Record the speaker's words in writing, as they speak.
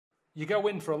You go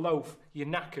in for a loaf, you're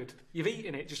knackered. You've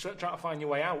eaten it, just trying to find your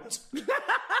way out.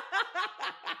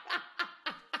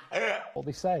 What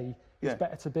they say is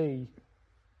better to be...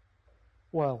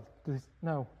 Well,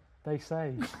 no, they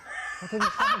say... What did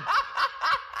it say?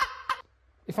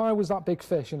 If I was that big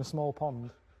fish in a small pond,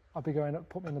 I'd be going,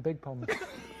 put me in the big pond.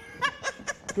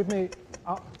 Give me...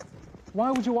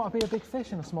 why would you want to be a big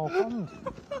fish in a small pond?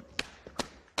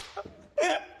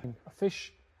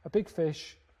 A big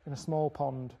fish in a small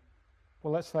pond.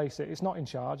 Well, let's face it, it's not in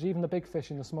charge. Even the big fish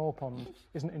in the small pond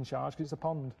isn't in charge because it's a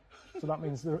pond. So that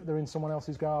means they're in someone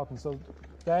else's garden. So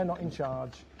they're not in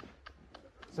charge.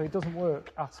 So it doesn't work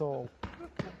at all.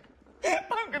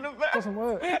 I'm going to bet. It doesn't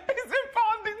work. It's a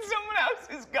pond in someone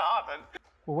else's garden.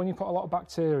 Well, when you put a lot of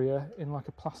bacteria in like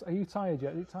a plastic... Are you tired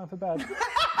yet? Is it time for bed?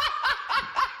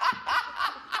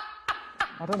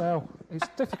 I don't know. It's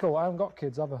difficult. I haven't got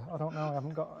kids, have I? I don't know. I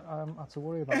haven't had to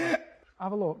worry about that.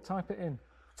 Have a look. Type it in.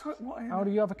 How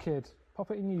do you have a kid? Pop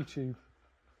it in YouTube.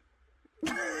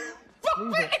 Pop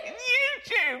it in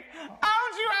YouTube!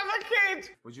 How do you have a kid?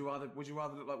 Would you rather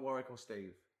look like Warwick or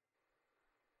Steve?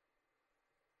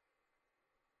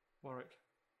 Warwick.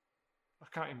 I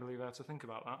can't even believe I had to think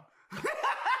about that.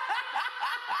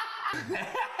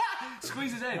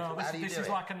 Squeeze his head. No, this is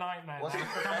like a nightmare. Can we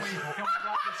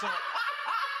wrap this up?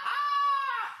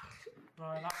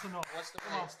 Right, that's enough.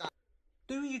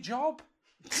 Do your job.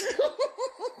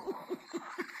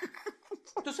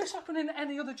 Does this happen in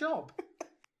any other job?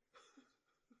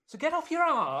 So get off your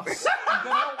arse and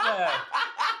get out there.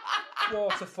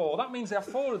 Quarter 4. That means they have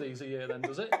 4 of these a year then,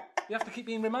 does it? You have to keep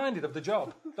being reminded of the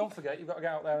job. Don't forget, you've got to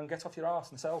get out there and get off your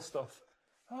arse and sell stuff.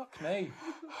 Fuck me.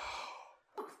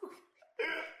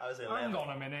 Hang on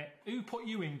a minute. Who put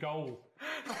you in goal?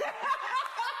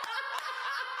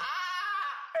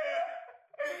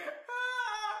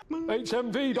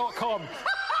 HMV.com.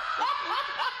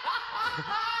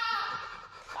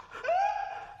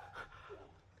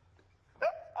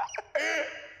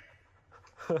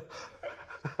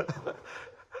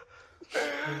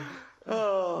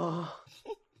 Oh.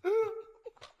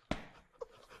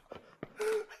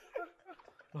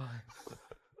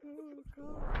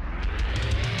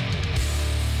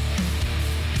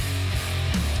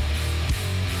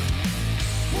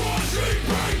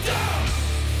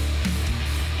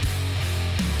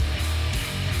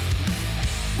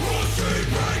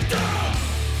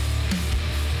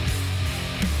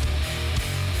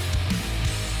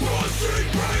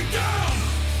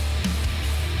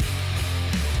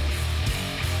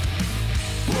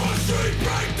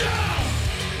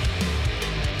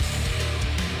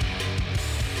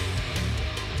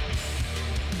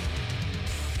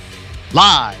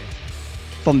 Live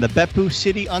from the Beppu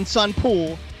City Unsun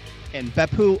Pool in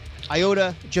Beppu,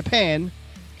 Iota, Japan,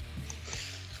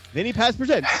 Vinny Paz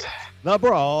presents the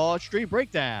Broad Street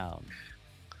Breakdown.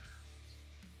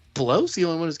 Blow's the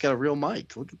only one who's got a real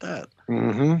mic. Look at that.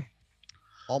 Mm-hmm.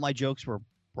 All my jokes were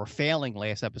failing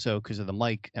last episode because of the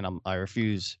mic, and I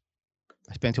refuse.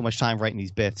 I spent too much time writing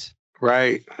these bits.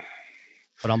 Right.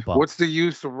 But I'm bummed. What's the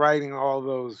use of writing all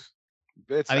those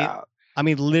bits out? I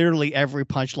mean, literally every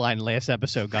punchline last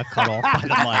episode got cut off by the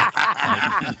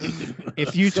mic. Like,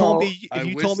 if you told me,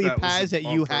 Paz, that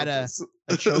you had a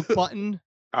choke button,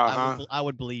 I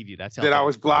would believe you. That's how that I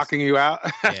was blocking you out.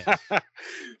 Yeah.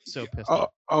 So pissed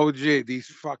off. Oh, gee, these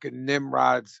fucking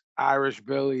Nimrods, Irish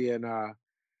Billy and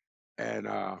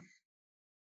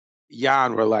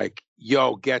Jan were like,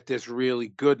 "Yo, get this really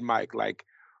good mic, like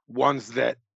ones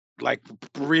that like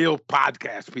real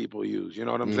podcast people use." You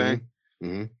know what I'm saying?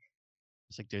 Mm-hmm.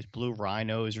 It's like there's Blue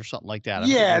Rhinos or something like that.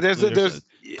 Yeah, there's a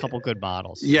couple good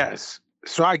models. Yes.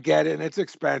 So I get it. And it's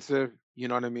expensive. You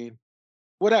know what I mean?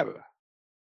 Whatever.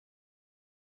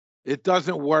 It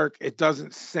doesn't work. It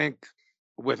doesn't sync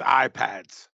with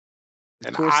iPads.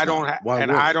 And I don't have,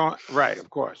 and I don't, right, of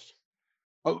course.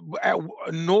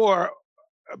 Nor,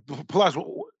 plus,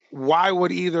 why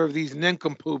would either of these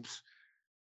nincompoops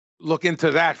look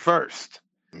into that first?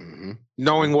 Mm-hmm.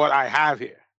 Knowing what I have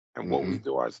here and what we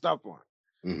do our stuff on.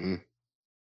 Mm-hmm.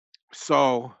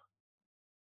 So,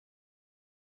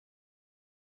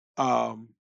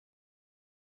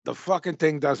 the fucking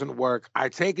thing doesn't work. I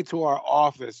take it to our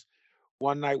office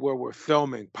one night where we're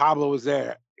filming. Pablo was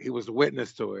there. He was a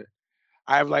witness to it.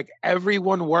 I have like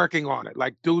everyone working on it,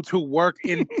 like dudes who work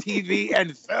in TV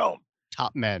and film.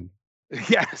 Top men.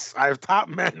 Yes, I have top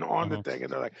men on the thing,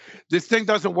 and they're like, "This thing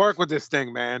doesn't work with this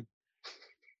thing, man."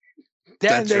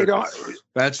 Then That's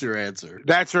your answer.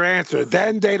 That's your answer.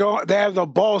 Then they have the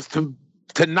balls to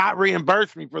not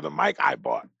reimburse me for the mic I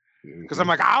bought. Because I'm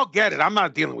like, I'll get it. I'm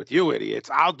not dealing with you idiots.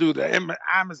 I'll do the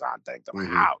Amazon thing to my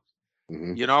house.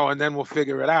 you know, and then we'll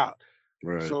figure it out.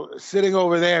 Right. So sitting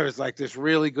over there is like this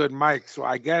really good mic. So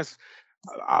I guess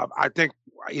I think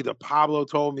either Pablo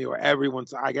told me or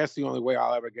everyone's. I guess the only way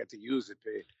I'll ever get to use it.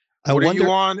 P. What are you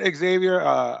on, Xavier?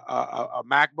 A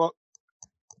MacBook?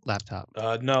 Laptop.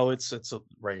 No, it's a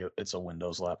regular. It's a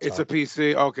Windows laptop. It's a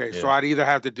PC. Okay, so I'd either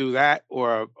have to do that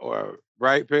or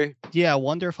right, P. Yeah, I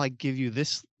wonder if I give you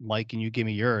this mic and you give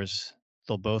me yours,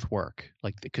 they'll both work.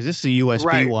 Like because this is a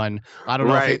USB one. I don't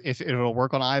know if it'll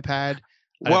work on iPad.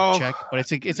 I check, but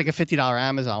it's like a $50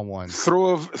 Amazon one.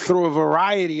 Through a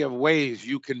variety of ways,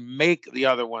 you can make the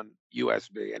other one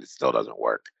USB, and it still doesn't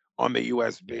work on the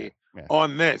USB. Yeah.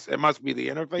 On this, it must be the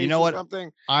interface. You know what?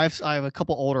 Something. I have a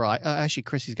couple older. Actually,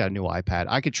 Chrissy's got a new iPad.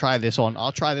 I could try this on.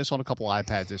 I'll try this on a couple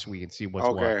iPads this week and see what's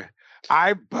what.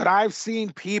 I've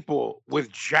seen people with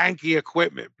janky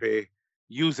equipment, P,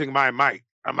 using my mic.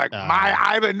 I'm like,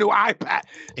 I have a new iPad.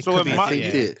 So I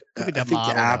think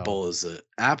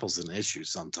Apple's an issue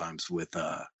sometimes with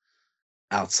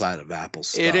outside of Apple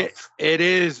stuff. It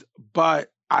is,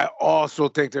 but I also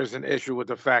think there's an issue with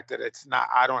the fact that it's not.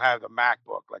 I don't have the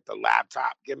MacBook, like the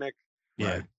laptop gimmick.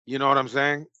 Yeah, you know what I'm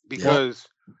saying? Because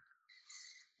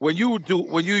when you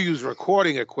use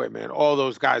recording equipment, all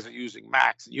those guys are using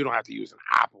Macs, and you don't have to use an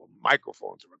Apple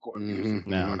microphone to record music.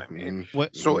 You know what I mean?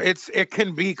 So it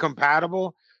can be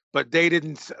compatible, but they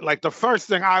didn't. Like the first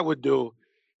thing I would do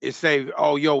is say,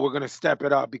 "Oh, yo, we're gonna step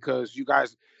it up because you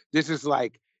guys. This is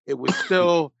like it was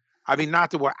still." I mean, not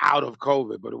that we're out of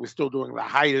COVID, but it was still during the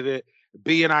height of it.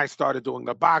 B and I started doing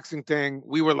the boxing thing.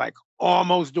 We were like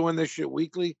almost doing this shit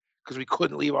weekly because we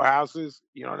couldn't leave our houses.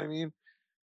 You know what I mean?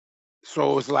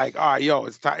 So it was like, all right, yo,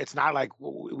 it's not like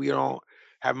we don't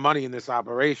have money in this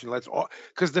operation. Let's all,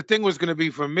 because the thing was going to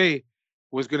be for me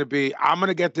was going to be, I'm going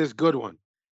to get this good one.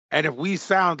 And if we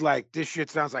sound like this shit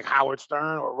sounds like Howard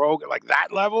Stern or Rogan, like that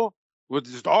level, we'll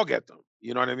just all get them.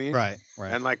 You know what I mean? Right.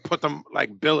 And like put them,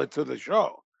 like bill it to the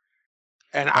show.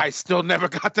 And I still never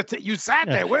got to. You sat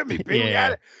there with me, P.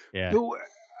 Yeah.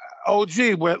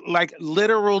 OG, where like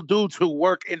literal dudes who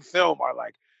work in film are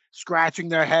like scratching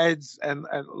their heads and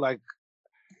like,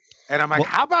 and I'm like,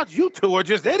 how about you two are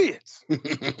just idiots? How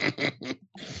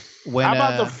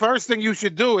about the first thing you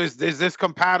should do is this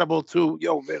compatible to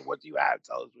Vin? What do you have?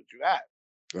 Tell us what you have.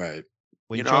 Right.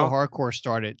 When Joe Hardcore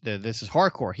started, This Is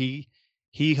Hardcore.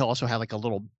 He also had like a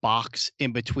little box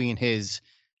in between his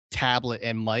tablet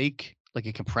and mic, like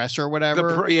a compressor or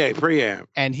whatever. Preamp.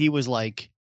 And he was like,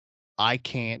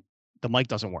 the mic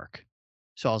doesn't work.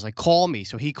 So I was like, call me.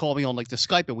 So he called me on like the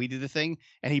Skype and we did the thing.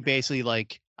 And he basically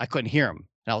like, I couldn't hear him.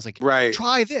 And I was like,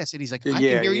 try this. And he's like, I can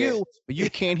hear you, but you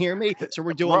can't hear me. So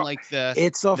we're doing like the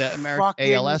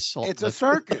American ALS. It's a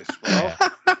circus, bro.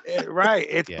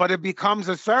 Right. But it becomes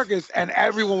a circus and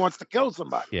everyone wants to kill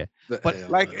somebody. Yeah. But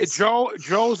like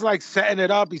Joe's like setting it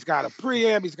up. He's got a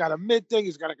preamp, he's got a mid thing,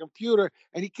 he's got a computer,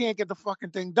 and he can't get the fucking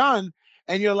thing done.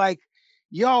 And you're like,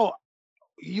 yo,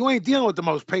 you ain't dealing with the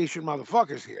most patient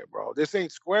motherfuckers here, bro. This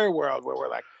ain't Square World where we're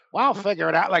like, well, I'll figure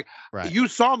it out. Like you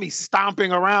saw me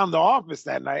stomping around the office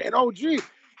that night.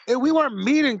 And we weren't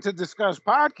meeting to discuss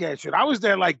podcast shit. I was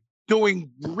there like doing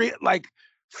like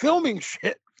filming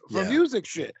shit for music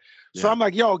shit. So I'm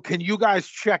like, yo, can you guys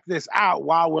check this out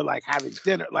while we're like having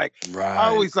dinner? Like I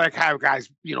always like have guys,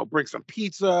 bring some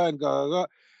pizza and go.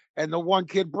 And the one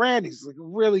kid, Brandy's like a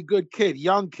really good kid,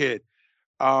 young kid.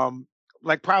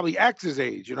 Like probably X's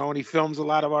age, and he films a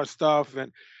lot of our stuff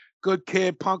and good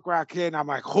kid, punk rock kid. And I'm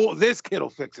like, this kid will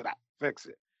fix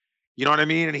it. You know what I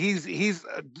mean? And he's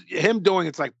him doing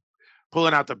it's like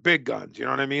pulling out the big guns. You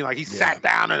know what I mean? Like he sat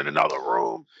down in another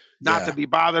room, not to be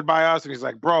bothered by us. And he's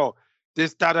like, bro,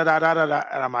 this da da da da da da.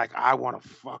 And I'm like, I want to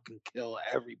fucking kill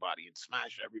everybody and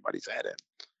smash everybody's head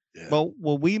in. Yeah.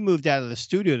 Well, we moved out of the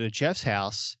studio to Jeff's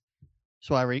house.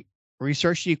 So I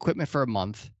researched the equipment for a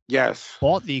month. Yes.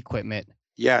 Bought the equipment.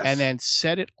 Yes. And then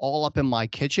set it all up in my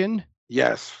kitchen.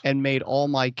 Yes. And made all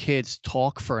my kids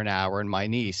talk for an hour and my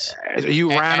niece. You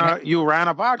ran a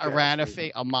podcast. I ran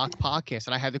a mock podcast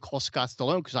and I had to call Scott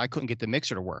Stallone because I couldn't get the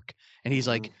mixer to work. And he's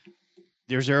like,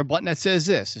 is there a button that says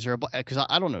this? Is there a button? Because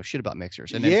I don't know shit about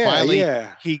mixers. And then finally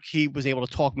he was able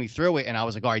to talk me through it. And I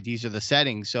was like, all right, these are the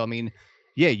settings. So, I mean,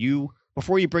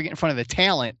 before you bring it in front of the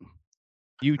talent,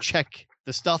 you check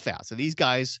the stuff out. So these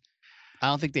guys, I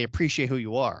don't think they appreciate who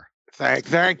you are.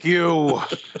 Thank you.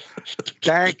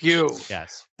 Thank you.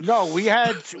 Yes. No, we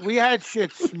had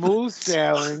shit smooth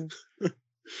sailing.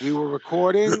 We were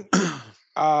recording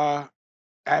at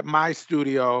my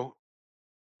studio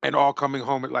and all coming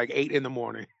home at like 8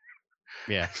 a.m.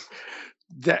 Yeah.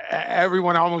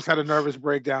 Everyone almost had a nervous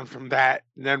breakdown from that.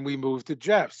 And then we moved to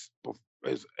Jeff's,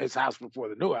 his house before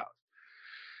the new house.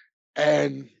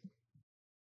 And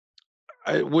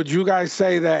would you guys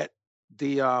say that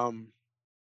the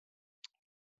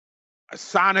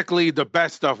sonically the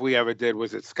best stuff we ever did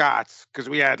was at Scott's, because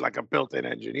we had like a built-in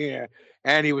engineer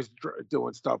and he was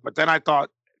doing stuff. But then I thought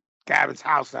Gavin's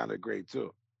house sounded great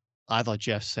too. I thought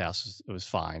Jeff's house was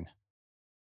fine.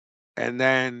 And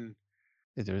then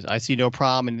I see no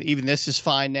problem, and even this is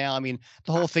fine now. I mean,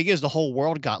 the whole thing is the whole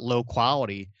world got low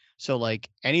quality, so like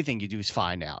anything you do is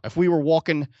fine now. If we were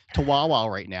walking to Wawa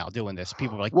right now doing this,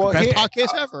 people were like, "The best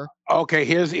podcast ever." Okay,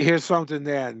 here's something.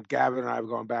 Then Gavin and I have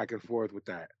gone back and forth with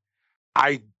that.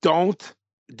 I don't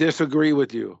disagree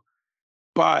with you,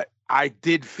 but I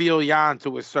did feel Jan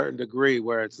to a certain degree,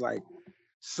 where it's like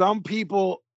some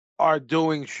people are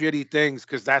doing shitty things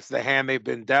because that's the hand they've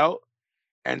been dealt.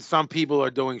 And some people are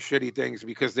doing shitty things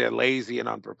because they're lazy and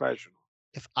unprofessional.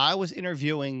 If I was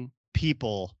interviewing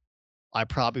people, I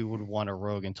probably would want a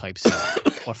Rogan type set.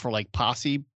 But for like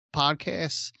posse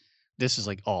podcasts, this is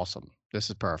like awesome. This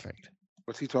is perfect.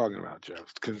 What's he talking about,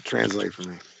 Jeff? Can you translate for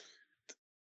me?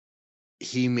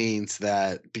 He means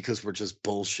that because we're just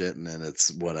bullshitting and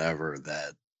it's whatever,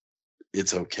 that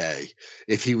it's okay.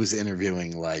 If he was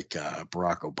interviewing like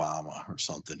Barack Obama or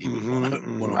something, he would want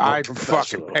to I'd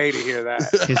fucking pay to hear that.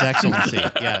 His Excellency,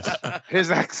 yes.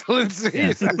 His Excellency.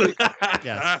 Yes.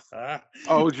 Yes.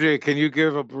 OG, can you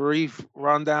give a brief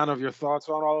rundown of your thoughts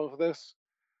on all of this?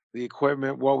 The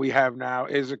equipment, what we have now,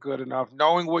 is it good enough?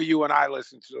 Knowing what you and I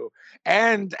listen to,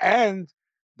 and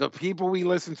the people we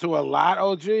listen to a lot,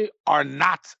 OG, are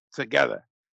not together.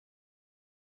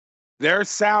 They're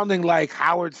sounding like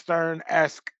Howard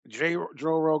Stern-esque,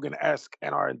 Joe Rogan-esque,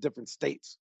 and are in different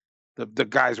states. The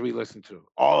guys we listen to,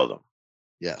 all of them.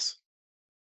 Yes.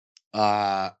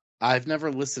 I've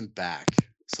never listened back,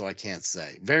 so I can't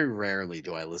say. Very rarely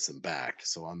do I listen back,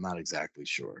 so I'm not exactly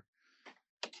sure.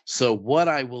 So what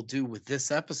I will do with this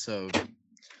episode,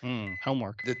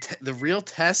 homework. The real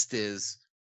test is,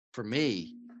 for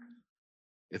me,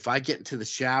 if I get into the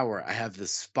shower, I have this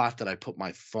spot that I put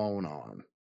my phone on.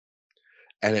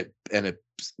 And it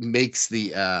makes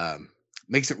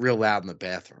makes it real loud in the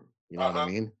bathroom. You know what I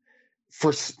mean?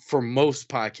 For most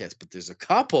podcasts, but there's a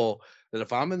couple that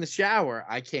if I'm in the shower,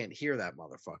 I can't hear that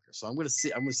motherfucker. So I'm gonna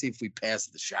see if we pass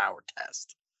the shower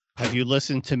test. Have you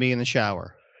listened to me in the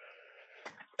shower?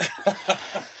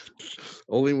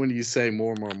 Only when you say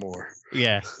more.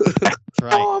 Yeah, that's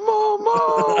right.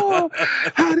 More.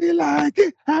 How do you like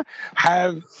it?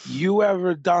 Have you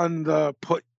ever done the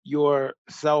put your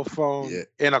cell phone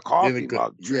in a coffee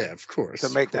mug? Yeah, of course. To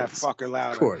make that fucker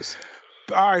louder. Of course.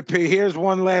 All right, P, here's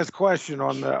one last question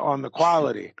on the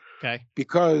quality. Okay.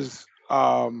 Because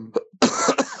have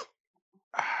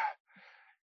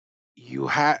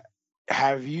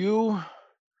you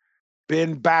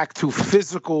been back to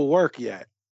physical work yet?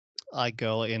 I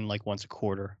go in like once a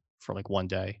quarter for like one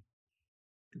day.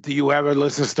 Do you ever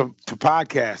listen to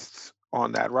podcasts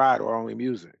on that ride or only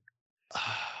music?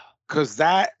 Because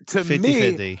that, to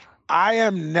 50-50. me, I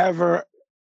am never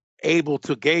able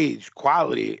to gauge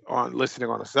quality on listening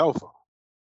on a cell phone.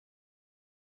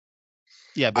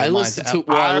 Yeah, but I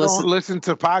don't listen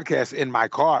to podcasts in my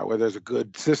car where there's a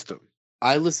good system.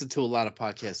 I listen to a lot of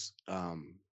podcasts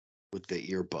with the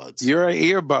earbuds. You're an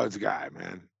earbuds guy,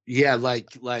 man. Yeah, like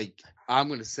I'm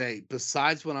gonna say,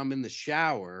 besides when I'm in the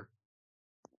shower,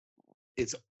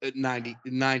 it's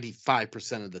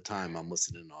 95% of the time I'm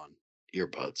listening on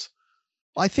earbuds.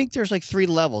 I think there's like 3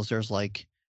 levels. There's like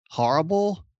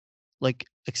horrible, like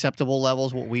acceptable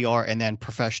levels, what we are, and then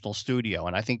professional studio.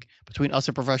 And I think between us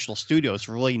and professional studio, it's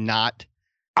really not.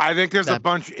 I think there's a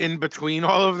bunch in between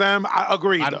all of them. I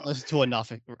agree. I don't listen to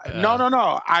enough.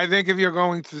 No. I think if you're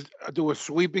going to do a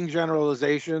sweeping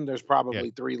generalization, there's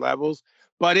probably 3 levels.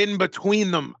 But in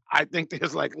between them, I think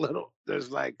there's like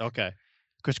okay.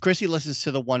 Because Chrissy listens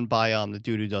to the one by the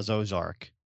dude who does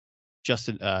Ozark,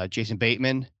 Jason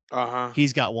Bateman.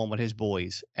 He's got one with his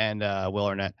boys and Will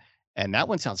Arnett, and that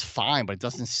one sounds fine, but it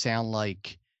doesn't sound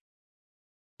like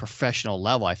professional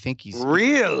level. I think he's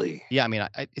really. Yeah, I mean,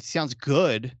 it sounds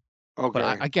good. Okay.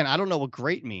 But again, I don't know what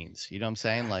great means. You know what I'm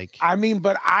saying? Like, I mean,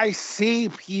 but I see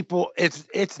people.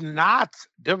 It's not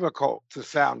difficult to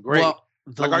sound great. Well,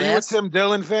 are you a Tim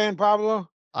Dillon fan, Pablo?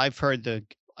 I've heard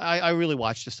I really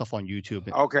watch the stuff on YouTube.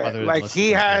 Okay, like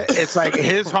it's like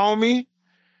his homie,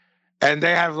 and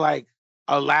they have like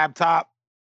a laptop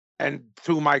and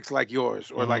 2 mics like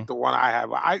yours, or like the one I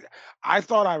have. I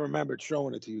thought I remembered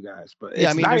showing it to you guys, but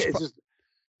it's nice.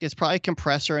 It's probably a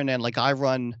compressor, and then like I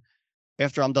run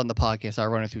after I'm done the podcast, I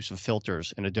run it through some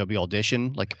filters in Adobe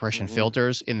Audition, like compression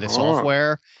filters in the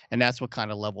software, and that's what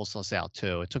kind of levels us out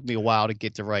too. It took me a while to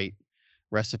get the right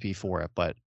recipe for it,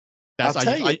 but That's I'll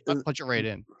tell you, I punch it right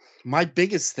in. my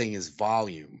biggest thing is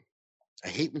volume. I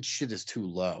hate when shit is too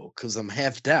low because I'm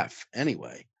half deaf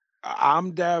anyway.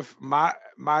 I'm deaf. My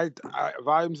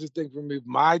volume's the thing for me.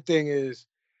 My thing is,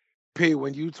 P,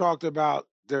 when you talked about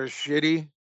they're shitty,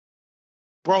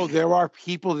 bro, there are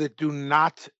people that do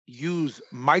not use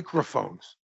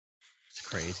microphones. It's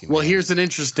crazy. Well, man. here's an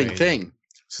interesting crazy. thing.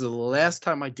 So the last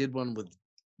time I did one with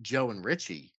Joe and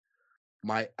Richie,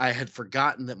 I had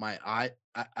forgotten that I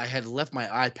had left my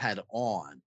iPad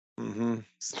on. Mm-hmm.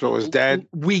 So it's dead.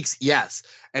 Weeks, yes,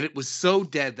 and it was so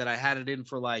dead that I had it in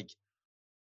for like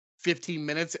 15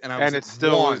 minutes, and I was And at it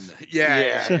still one. was-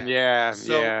 Yeah.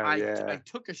 So yeah. I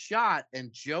took a shot,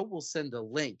 and Joe will send a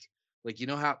link. Like, you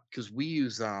know how, because we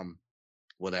use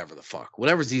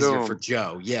whatever's easier for Zoom.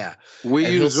 Joe. Yeah, We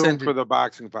and he'll use Zoom send for it- the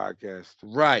boxing podcast.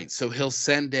 right. So he'll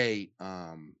send a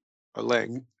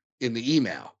link in the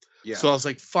email. Yeah. So I was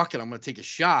like, fuck it, I'm gonna take a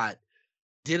shot.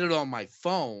 Did it on my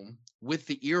phone with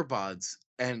the earbuds,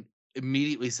 and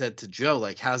immediately said to Joe,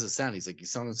 like, how's it sound? He's like, you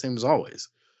sound the same as always.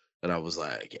 And I was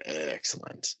like,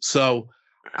 excellent. So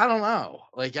I don't know.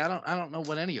 Like, I don't know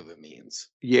what any of it means.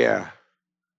 Yeah.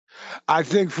 I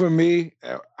think for me,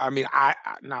 I mean, I'm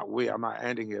not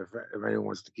ending here if anyone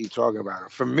wants to keep talking about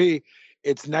it. For me,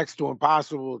 it's next to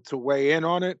impossible to weigh in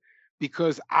on it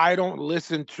because I don't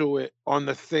listen to it on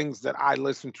the things that I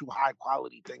listen to high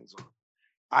quality things on.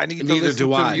 I need to Neither listen do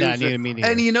to I. Yeah, music. neither me neither.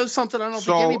 And you know something? I don't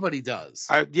So, think anybody does.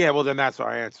 Yeah, well then that's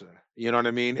our answer. You know what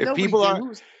I mean? Nobody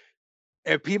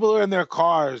If people are in their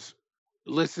cars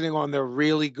listening on their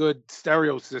really good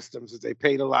stereo systems that they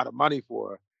paid a lot of money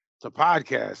for to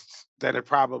podcasts, then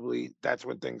that's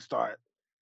when things start,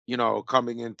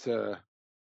 coming into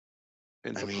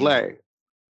play.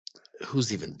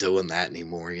 Who's even doing that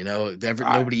anymore?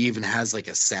 Nobody even has like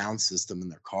a sound system in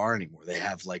their car anymore. They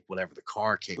have like whatever the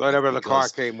car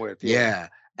came with. Yeah.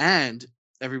 And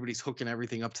everybody's hooking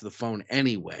everything up to the phone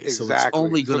anyway. Exactly. So it's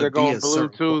only going to be going a certain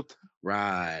Bluetooth.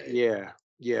 right.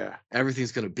 Yeah.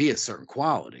 Everything's going to be a certain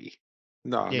quality.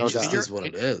 No Yeah, doubt. Just is what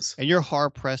it is. And you're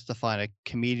hard pressed to find a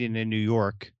comedian in New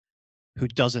York who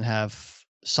doesn't have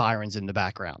sirens in the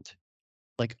background,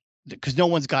 like because no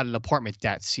one's got an apartment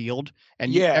that's sealed.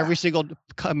 And every single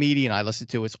comedian I listen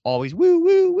to, it's always woo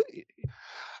woo woo.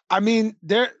 I mean,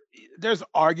 there's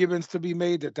arguments to be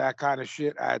made that kind of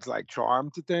shit adds like charm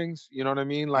to things. You know what I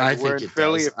mean? Like I we're think in it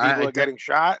Philly, does. if people are getting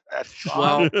shot, that's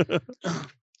charm. Well,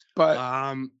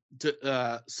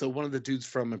 but so one of the dudes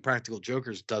from Impractical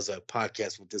Jokers does a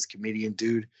podcast with this comedian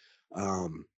dude,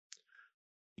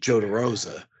 Joe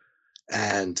DeRosa,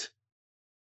 and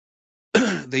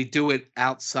they do it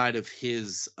outside of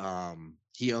his.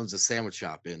 He owns a sandwich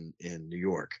shop in New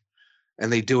York,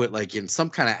 and they do it like in some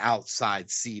kind of outside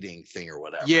seating thing or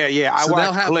whatever. Yeah. I So they'll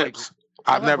watch have, clips.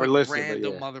 They'll I've have, never like, listened.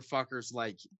 Random But motherfuckers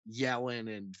like yelling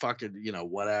and fucking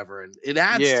whatever, and it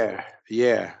adds. to it.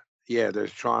 Yeah.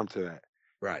 There's charm to that.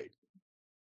 Right.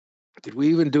 Did we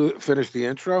even finish the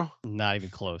intro? Not even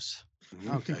close.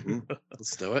 Okay.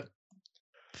 Let's do it.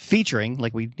 Featuring,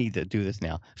 like we need to do this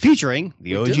now. Featuring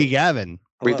the We OG do. Gavin,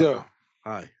 We Hello. do.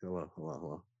 Hi.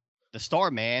 Hello. the star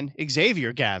man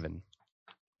Xavier Gavin.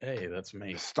 Hey, that's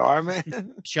me.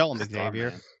 Starman. Show him Star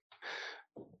Xavier. man.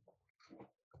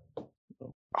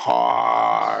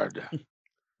 Hard.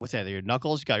 What's that? Your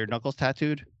knuckles? You got your knuckles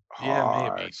tattooed? Yeah,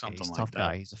 Hard. maybe Yeah, something he's a like tough that.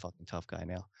 guy. He's a fucking tough guy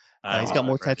now. I He's was got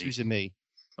more already- tattoos than me.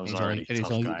 I was He's already only, and a he's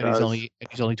tough only, guy. and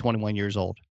he's only 21 years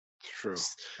old. It's true.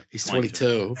 He's Mine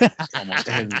 22. Almost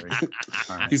And 23.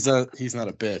 All right. he's not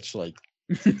a bitch like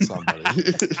somebody.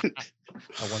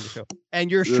 I won the show. And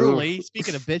yours truly,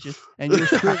 speaking of bitches, and yours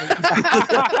truly,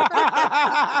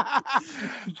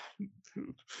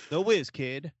 the whiz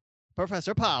kid,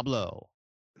 Professor Pablo.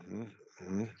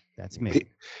 Mhm. That's me.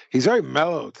 He's very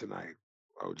mellow tonight.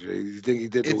 OJ, you think he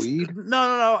did the weed?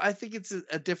 No. I think it's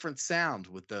a different sound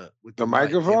with the The mic.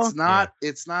 microphone? It's not.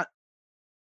 It's not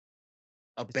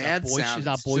a It's not bad boisterous, sound. it's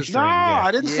not It's just- boisterous. No, Yeah.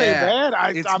 I didn't say Yeah,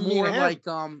 bad. It's I mean more him. like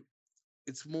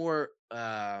It's more.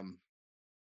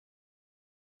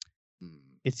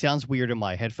 It sounds weird in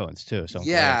my headphones too. So I'm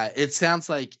glad. Yeah, it sounds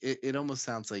like it almost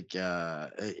sounds like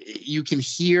you can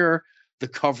hear the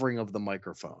covering of the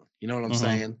microphone. You know what I'm Mhm.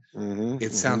 saying? Mhm,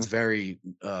 It sounds very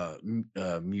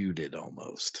muted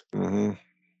almost, mhm.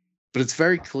 but it's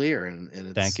very clear and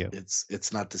it's, Thank you.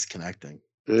 It's not disconnecting.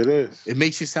 It is. It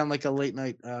makes you sound like a late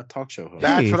night talk show host.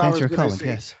 That's Hey, what I thanks was for gonna coming. say.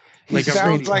 Yes. He Like a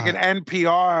sounds radio- like an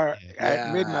NPR Yeah.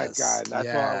 at midnight guy. Yes, That's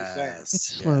all I was saying. yes, It's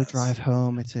a slow yes. drive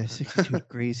home. It's 62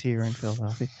 degrees here in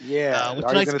Philadelphia. Yeah. with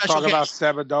Are you tonight's going to special talk about guest.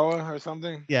 Sabadoa or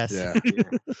something? Yes. Yeah,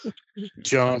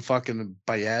 John fucking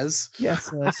Baez. Yes.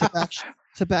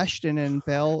 Sebastian and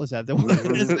Bell. Is that the one?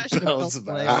 Sebastian and Bell Bell's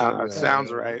Sebastian. playing.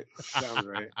 Sounds right. Sounds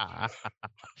right.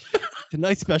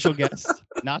 Tonight's special guest,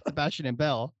 not Sebastian and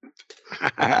Bell.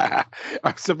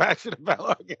 Sebastian and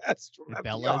Bella, I guess.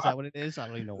 Bella, is that what it is? I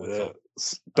don't even know what Yeah.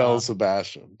 it's Bell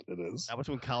Sebastian. It is That was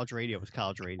when college radio was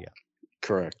college radio.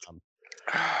 correct.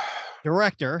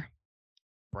 Director,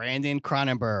 Brandon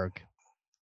Cronenberg.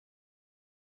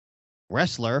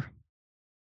 Wrestler,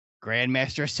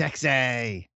 Grandmaster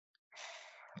Sexay.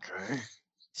 Okay.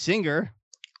 Singer,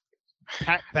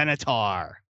 Pat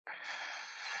Benatar.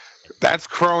 That's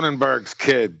Cronenberg's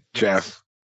kid, Jeff.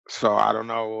 So I don't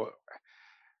know.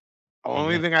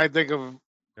 Only thing I think of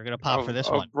You're gonna pop for this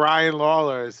one. Brian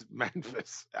Lawler is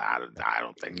Memphis. I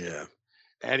don't think Yeah.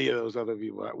 any of those other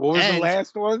people. What was the And-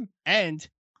 last one? And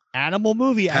animal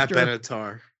movie Pat actor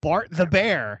Benatar. Bart the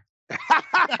Bear.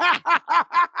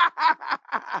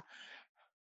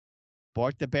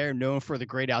 Bart the Bear, known for The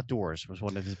Great Outdoors, was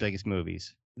one of his biggest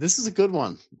movies. This is a good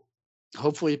one.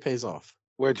 Hopefully it pays off.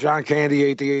 Where John Candy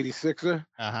ate the 86er?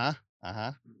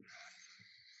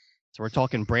 So we're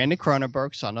talking Brandon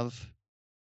Cronenberg, son of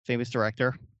famous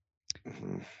director.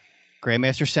 Mhm.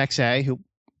 Grandmaster Sexay, who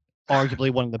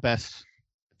arguably one of the best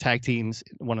tag teams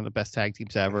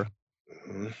ever.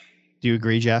 Mhm. Do you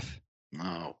agree, Jeff?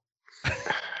 No.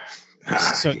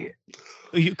 So,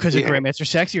 because of Grandmaster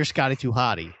Sexy or Scotty Too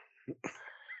Hottie?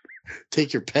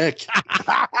 Take your pick.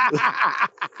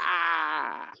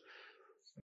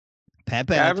 Pat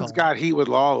Gavin's Benatar. got heat with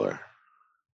Lawler.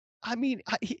 I mean,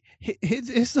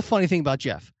 here's the funny thing about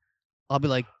Jeff. I'll be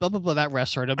like, blah, blah, blah, that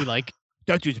wrestler. And he'll be like,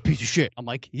 that dude's a piece of shit. I'm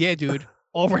like, yeah, dude.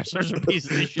 All wrestlers are pieces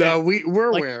of shit. No,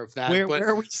 we're Like, aware of that. Where but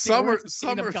are we? some are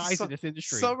guys some, in this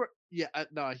industry. some are, yeah,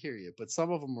 no, I hear you, but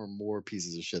some of them are more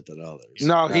pieces of shit than others.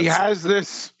 No, he That's-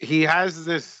 has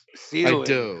this ceiling.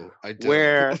 I do.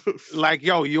 Where, like,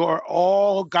 yo, you're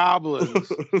all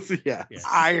goblins. yeah.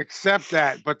 I accept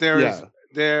that, but there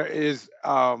is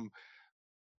I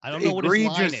don't know what his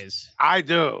line egregious- is. I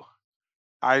do.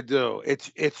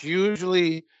 It's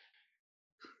usually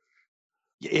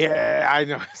yeah, I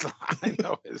know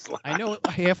his line. I know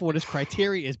half of what his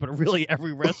criteria is, but really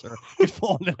every wrestler is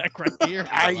falling into that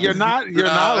criteria. You're not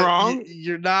wrong.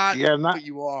 You're not. You're not. But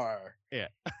you are. Yeah.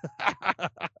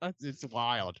 It's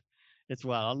wild. It's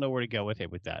wild. I don't know where to go with him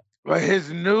with that. But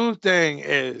his new thing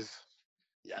is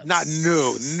not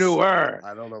new, newer.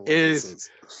 I don't know what Is this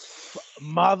is.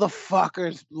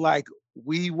 motherfuckers like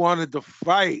we wanted to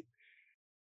fight.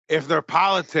 If their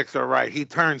politics are right, he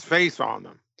turns face on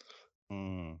them.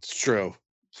 It's true.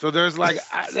 So there's like,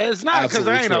 there's not because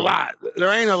there ain't Absolutely a true. lot. There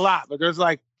ain't a lot, but there's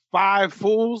like 5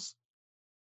 fools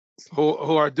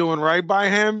who are doing right by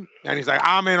him, and he's like,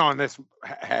 I'm in on this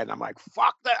head. And I'm like,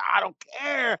 fuck that. I don't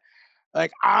care.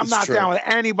 Like, I'm It's not true. down with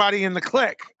anybody in the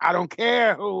clique. I don't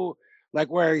care who, like,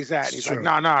 where he's at. It's He's true.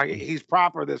 like, no, he's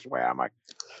proper this way. I'm like,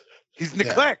 he's in the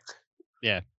Yeah. clique.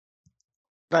 Yeah.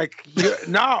 Like,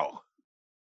 no.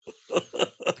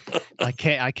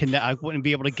 I wouldn't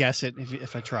be able to guess it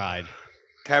if I tried.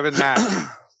 Kevin Nash.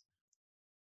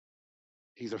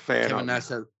 He's a fan Kevin of Nash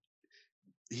said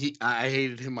I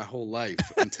hated him my whole life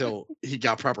until he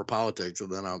got proper politics,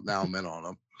 and then now I'm in on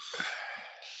him.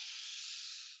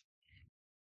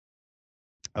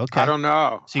 Okay. I don't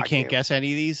know. So you I can't guess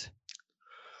any of these?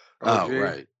 Oh, gee.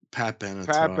 right. Pat Benatar.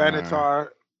 Pat Benatar,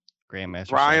 Grandmaster.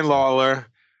 Brian Sexy. Lawler.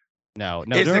 No,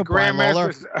 Is they're it Brian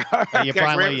Lawler. Grandmaster? Yeah, Okay,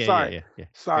 Brian Lawler. sorry. Yeah.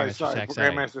 Sorry, Grandmaster sorry. Sexay.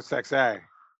 Grandmaster Sexay.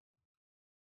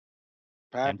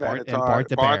 Pat And Bart- Benatar. and Bart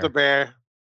the Bart the Bear.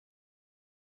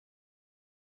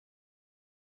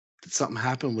 Did something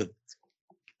happen with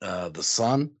the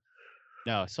son?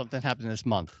 No, something happened this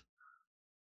month.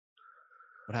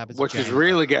 What happens? in Which is January?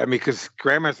 really getting me because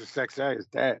Grandmaster Sexay is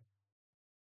dead.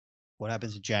 What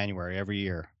happens in January every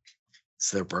year?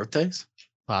 It's their birthdays?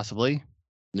 Possibly.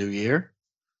 New Year?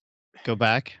 Go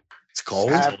back. It's cold.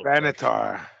 Pat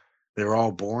Benatar. They're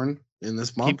all born in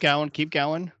this month. Keep going. Keep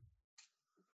going.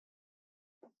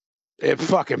 It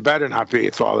fucking better not be.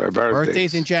 It's all their birthdays.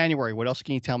 Birthdays in January. What else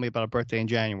can you tell me about a birthday in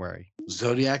January?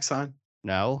 Zodiac sign?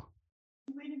 No.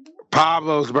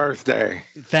 Pablo's birthday.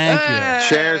 Thank you.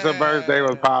 Shares a birthday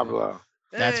with Pablo.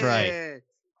 That's right. Hey.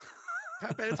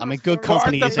 Pat Benatar's I'm in good story.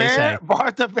 company, as they say.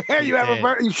 Bart the Bear, you have a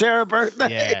Yeah. you share a birthday.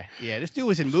 Yeah, yeah. This dude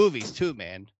was in movies too,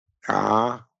 man.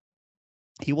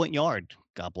 He went yard.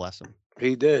 God bless him.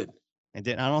 He did. And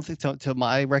then I don't think, to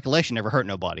my recollection, never hurt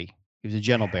nobody. He was a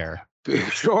gentle bear.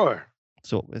 Sure.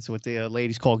 So it's what the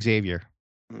ladies call Xavier,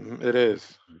 It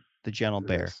is. the gentle It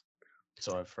bear. is.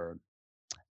 So I've heard.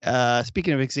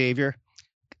 Speaking of Xavier,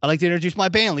 I'd like to introduce my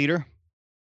band leader,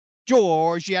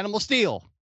 George the Animal Steel.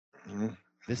 Mhm.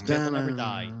 This man will never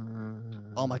die.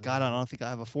 Oh my God, I don't think I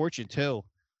have a fortune too.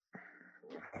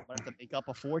 I have to make up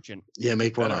a fortune. Yeah,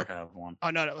 make one Better up. have one. Oh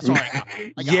no, sorry.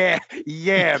 I got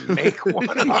Yeah, make one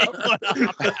up.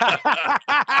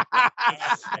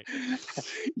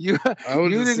 you I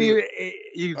wanted you to didn't see even what-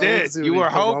 you I wanted to did. see what You he'd were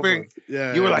come up hoping. with.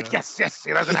 Yeah, You were yeah, like, yeah. yes,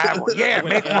 he doesn't have one. Yeah,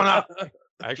 make one up.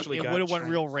 I actually It got would have went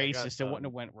real Chinese. I racist. got, It wouldn't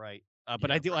have went right.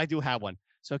 But yeah, I do have one.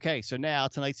 So okay, so now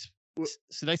tonight's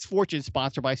fortune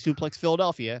sponsored by Suplex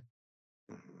Philadelphia.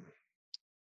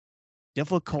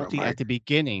 Difficulty Mike. at the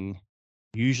beginning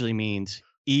usually means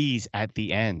ease at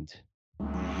the end.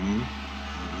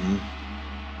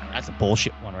 That's a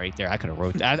bullshit one right there. I could have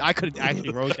wrote that. I could have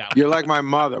actually wrote that. You're like my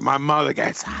mother. My mother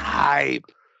gets hype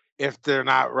if they're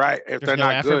not right. If There's they're no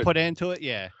not effort good. put into it.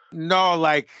 Yeah, No,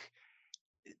 like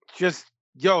just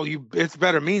it's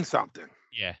better mean something.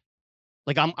 yeah.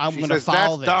 Like I'm She gonna says,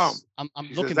 follow "That's this. dumb." I'm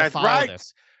She looking says, to "That's follow right."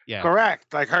 this. Yeah.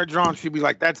 Correct. Like her John, she'd be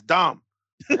like, "That's dumb.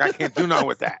 Like, I can't do nothing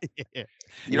with that." Yeah.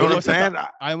 You know what I'm almost have saying?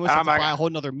 I almost have I'm to like, buy a whole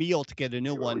nother meal to get a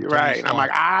new one. You're to right. And I'm like,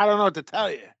 restart. I don't know what to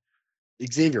tell you.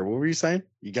 Xavier, what were you saying?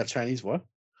 You got Chinese what?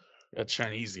 got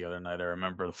Chinese the other night. I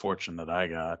remember the fortune that I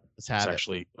got. Let's It's have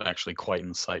it. actually quite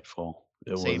insightful.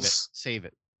 It Save was Save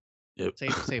it. it-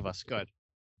 Save us. Good.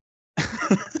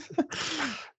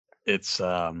 it's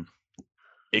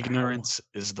ignorance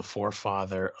is the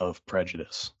forefather of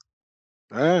prejudice.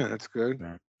 Yeah, that's good.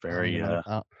 Very I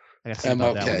gotta think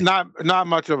about that MLK. one. Not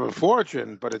much of a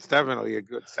fortune, but it's definitely a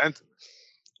good sentiment.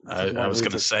 I was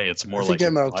gonna say it's more I like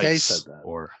think MLK advice said that.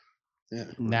 or Yeah.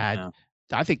 Nah, yeah.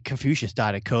 I think Confucius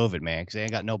died of COVID, man, because they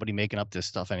ain't got nobody making up this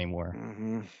stuff anymore.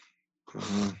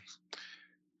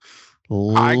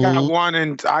 I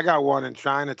got one in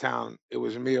Chinatown. It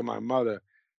was me and my mother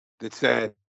that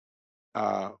said,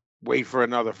 "Wait for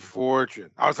another fortune."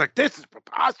 I was like, "This is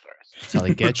preposterous." That's how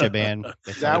they get you, man.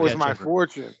 That's how That they was get my you.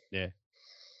 fortune.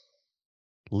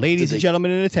 Ladies Did and they-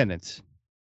 gentlemen in attendance,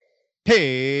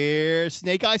 here's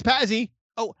Snake Eyes Pazzy.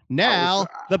 Oh, now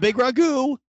the big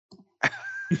ragu.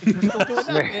 Still doing that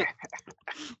bit.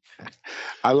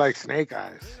 I like Snake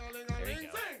Eyes.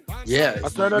 Yeah. I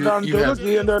turn it on to you the have,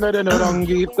 key and turn it in the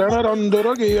donkey. Turn it on to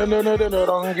the key and turn it in the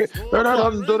donkey. Turn it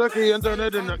on to the key and turn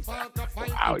it in the.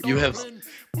 Wow, you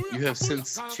have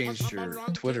since changed your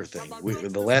Twitter thing.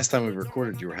 The last time we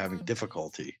recorded, you were having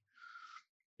difficulty.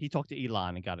 He talked to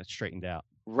Elon and got it straightened out.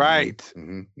 right,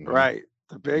 Mhm, mhm. right.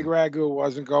 The big ragu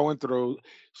wasn't going through.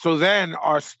 So then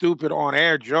our stupid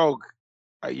on-air joke,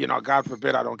 God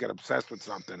forbid I don't get obsessed with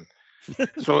something.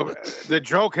 So the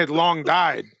joke had long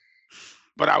died,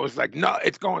 but I was like, no,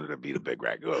 it's going to be the big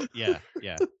ragu. Yeah,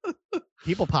 yeah.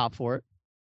 People pop for it.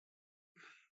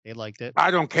 They liked it.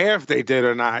 I don't care if they did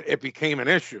or not. It became an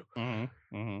issue.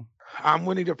 Mm-hmm. Mm-hmm. I'm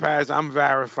Winnie the Paz. I'm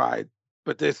verified,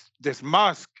 but this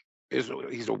Musk he's a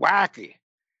wacky.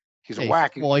 He's a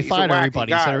wacky. Well, he he's a fired wacky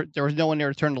everybody, guy. so there was no one there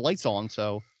to turn the lights on.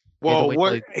 So Well, wait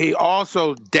what he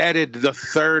also deaded the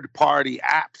third-party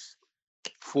apps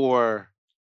for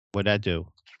what'd that do?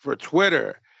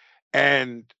 Twitter,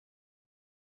 and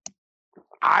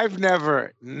I've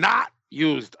never not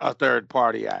used a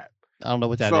third-party app. I don't know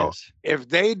what that is. So, if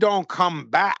they don't come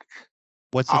back,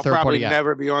 What's the I'll third probably party app?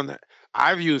 never be on the.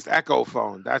 I've used Echo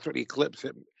Phone. That's what Eclipse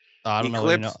hit me. I don't know.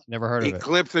 I Eclipse- never heard of it.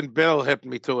 Eclipse and Bill hipped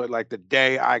me to it like the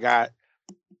day I got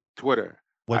Twitter.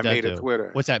 What'd I that made do? a Twitter.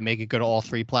 What's that? Make it go to all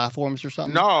three platforms or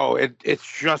something? No,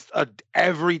 it's just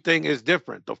everything is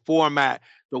different. The format,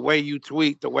 the way you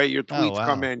tweet, the way your tweets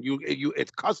come wow. in,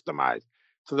 it's customized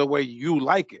to the way you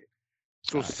like it.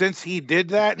 So Got it. since he did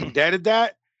that and deaded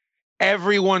that,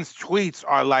 everyone's tweets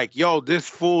are like, "Yo, this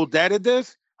fool deaded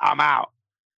this. I'm out."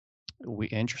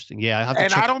 Interesting. Yeah, I have to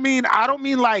And check. I don't mean I don't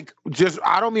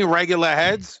mean regular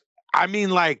heads. I mean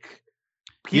like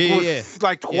people Yeah. with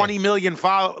like 20 million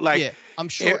follow like yeah, I'm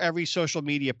sure it- every social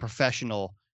media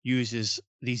professional uses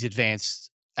these advanced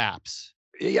apps.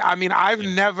 Yeah, I mean, I've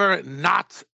Yeah. never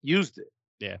not used it.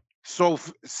 Yeah. So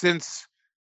since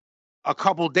a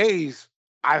couple days,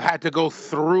 I've had to go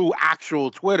through actual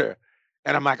Twitter,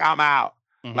 and I'm like, I'm out.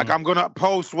 Like Mhm. I'm gonna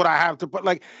post what I have to put.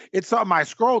 Like it's something I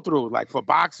scroll through, like for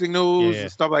boxing news Yeah.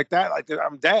 and stuff like that. Like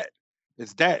I'm dead.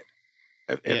 It's dead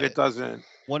if Yeah. it doesn't.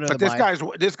 One of But my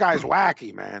this guy's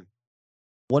wacky, man.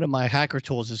 one of my hacker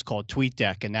tools is called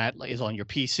TweetDeck, and that is on your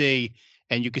PC,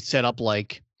 and you could set up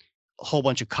like a whole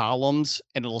bunch of columns,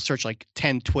 and it'll search like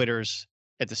 10 Twitters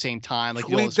at the same time. Like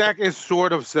TweetDeck is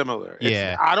sort of similar.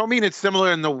 Yeah. I don't mean it's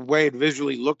similar in the way it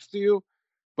visually looks to you,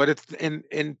 but it's in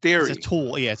theory. it's a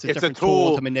tool. Yeah, it's a It's a different tool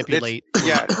tool. to manipulate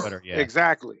yeah, Twitter. Yeah,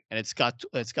 Exactly. and it's got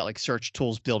like search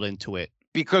tools built into it.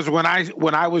 Because when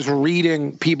I was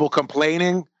reading people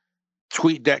complaining,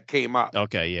 TweetDeck came up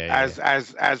Okay, yeah,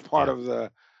 as part Yeah. of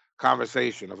the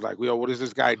conversation of like, yo, what is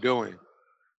this guy doing?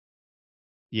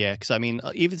 Yeah, because I mean,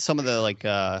 even some of the like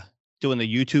doing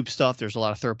the YouTube stuff, there's a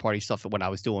lot of third-party stuff when I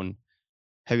was doing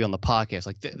heavy on the podcast.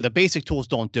 Like the basic tools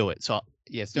don't do it. So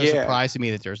yeah, it's no surprise to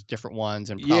me that there's different ones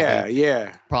and probably,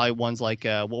 probably ones like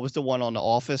what was the one on The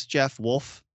Office, Jeff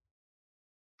Wolf?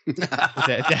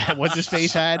 that what's his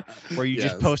face had where you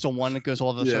just post on one that goes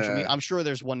all the social media. I'm sure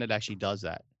there's one that actually does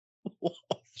that.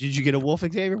 Did you get a Wolf,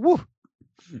 Xavier? Woo.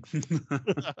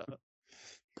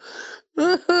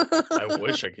 I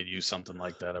wish I could use something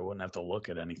like that. I wouldn't have to look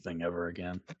at anything ever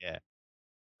again.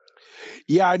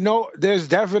 Yeah, I know there's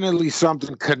definitely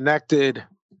something connected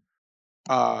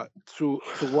to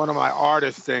one of my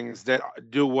artist things that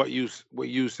do what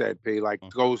you said, P, like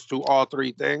goes to all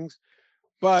three things.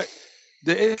 But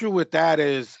the issue with that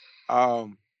is I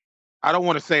don't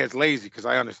want to say it's lazy because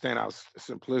I understand how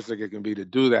simplistic it can be to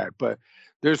do that, but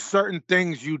there's certain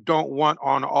things you don't want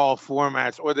on all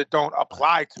formats or that don't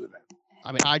apply to them.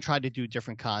 I mean, I tried to do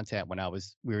different content when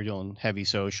we were doing heavy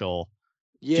social.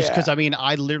 Yeah. Just because, I mean,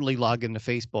 I literally log into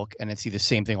Facebook and then see the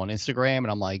same thing on Instagram. And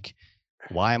I'm like,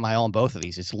 why am I on both of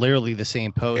these? It's literally the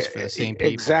same post for the same people.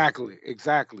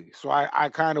 Exactly. So I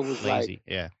kind of was lazy.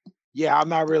 Like, yeah, I'm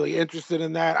not really interested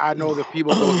in that. I know that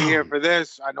people go here for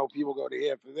this. I know people go to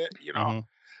here for this. You know,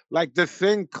 like the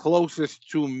thing closest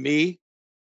to me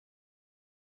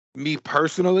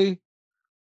personally,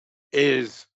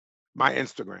 is my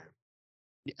Instagram.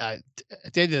 At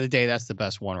the end of the day, that's the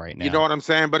best one right now. You know what I'm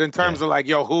saying? But in terms of like,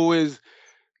 yo, who is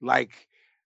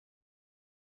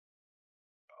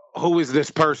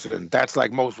this person that's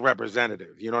like most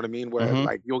representative? You know what I mean? Where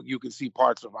like you can see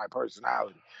parts of my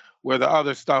personality. Where the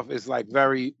other stuff is like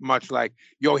very much like,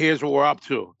 yo, here's what we're up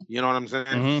to. You know what I'm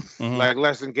saying? Like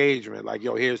less engagement. Like,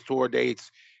 yo, here's tour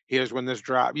dates. Here's when this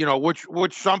drop. You know,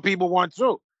 which some people want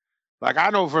too. Like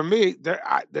I know for me,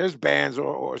 there's bands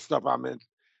or stuff I'm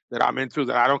into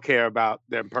that I don't care about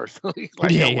them personally.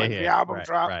 Like when the album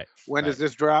drop, when does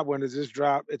this drop? When does this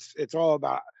drop? It's all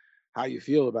about how you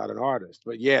feel about an artist.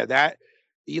 But yeah, that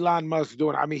Elon Musk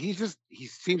doing. I mean, he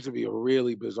seems to be a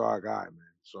really bizarre guy, man.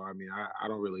 So I mean, I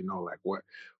don't really know like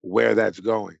where that's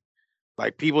going.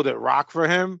 Like people that rock for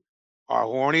him are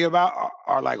horny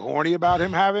about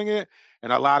him having it.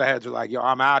 And a lot of heads are like, yo,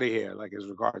 I'm out of here, like as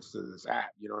regards to this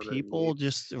app. You know what I mean? People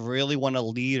just really want a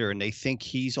leader and they think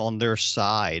he's on their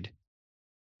side.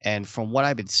 And from what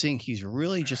I've been seeing, he's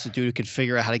really just a dude who can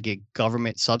figure out how to get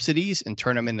government subsidies and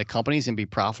turn them into companies and be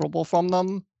profitable from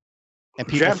them. And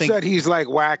people Jeff said he's like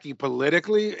wacky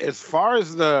politically. As far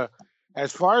as the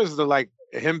like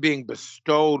him being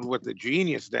bestowed with the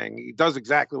genius thing, he does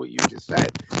exactly what you just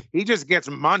said. He just gets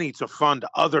money to fund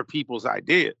other people's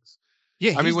ideas.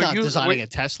 Yeah, he's not designing a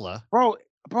Tesla. Bro,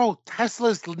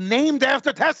 Tesla's named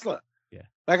after Tesla. Yeah.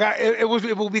 Like it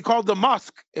will be called the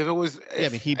Musk if it was. Yeah, I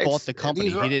mean, he bought the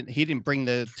company. He didn't bring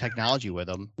the technology with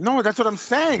him. No, that's what I'm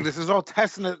saying. This is all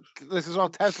Tesla. This is all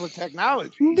Tesla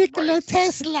technology. Nikola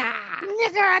Tesla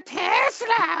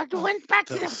went back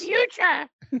to the future.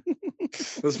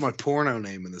 That was my porno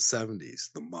name in the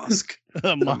 70s. The Musk.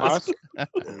 The Musk.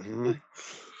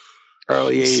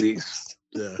 Early 80s.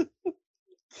 Yeah.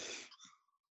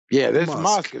 Yeah, this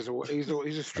Musk is he's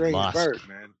a strange bird,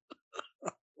 man.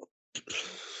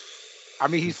 I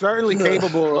mean, he's certainly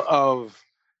capable of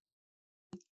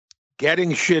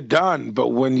getting shit done, but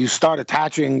when you start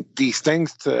attaching these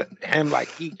things to him, like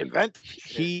he invented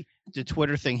the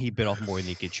Twitter thing, he bit off more than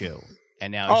he could chew,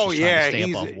 and now he's just trying to stay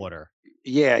above water.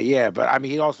 Yeah, but I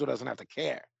mean, he also doesn't have to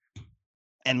care.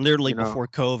 And literally before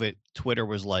COVID, Twitter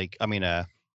was like, I mean,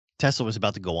 Tesla was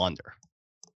about to go under.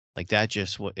 Like that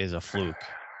just is a fluke.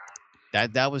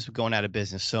 That was going out of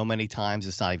business so many times,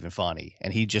 it's not even funny.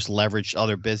 And he just leveraged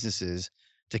other businesses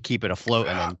to keep it afloat.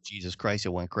 And then, Jesus Christ, it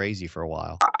went crazy for a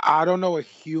while. I don't know a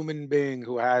human being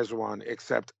who has one,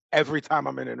 except every time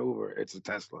I'm in an Uber, it's a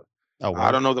Tesla. Oh, wow.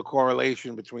 I don't know the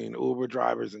correlation between Uber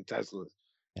drivers and Teslas.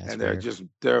 That's and weird.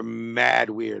 they're mad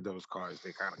weird, those cars.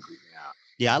 They kind of creep me out.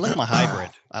 Yeah, I like my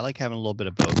hybrid. I like having a little bit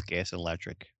of both gas and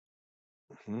electric.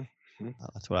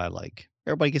 That's what I like.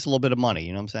 Everybody gets a little bit of money,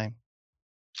 you know what I'm saying?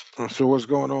 So what's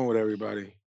going on with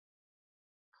everybody?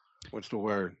 What's the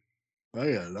word?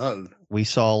 I got nothing. We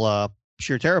saw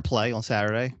Sheer Terror play on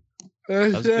Saturday.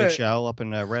 That was a good show up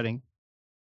in Reading.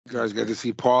 You guys got to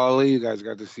see Paulie. You guys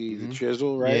got to see the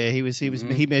Chisel, right? Yeah, he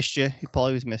missed you.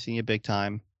 Paulie was missing you big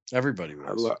time. Everybody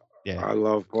was. I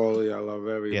love Paulie. I love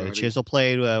everybody. Yeah, the Chisel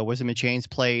played. Wisdom and Chains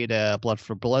played. Blood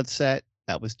for Blood set.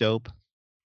 That was dope.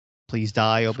 Please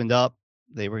Die opened up.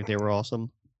 They were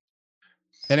awesome.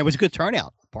 And it was a good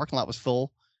turnout. Parking lot was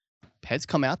full. Heads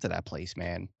come out to that place,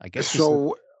 man. I guess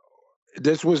so.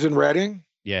 This was in Reading.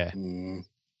 Yeah.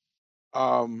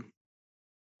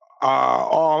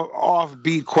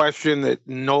 offbeat question that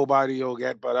nobody will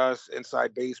get but us.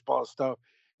 Inside baseball stuff.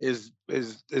 Is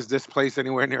this place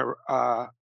anywhere near?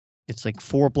 It's like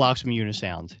 4 blocks from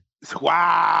Unisound.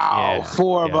 Wow, Yeah,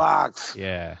 4 yeah. blocks.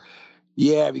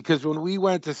 Yeah, Because when we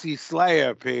went to see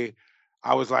Slayer, P,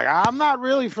 I was like, I'm not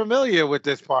really familiar with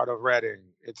this part of Reading.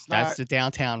 It's not. that's the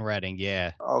downtown Reading.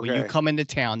 Yeah. Okay. When you come into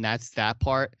town, that's that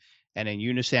part, and then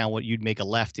Unisound, what you'd make a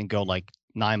left and go like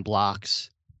 9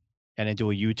 blocks, and then do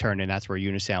a U-turn, and that's where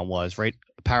Unisound was, right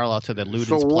parallel to the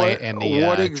Luden's plant and the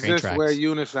what train exists tracks. where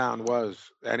Unisound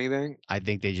was? Anything? I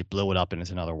think they just blew it up and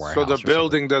it's another warehouse. So the or something.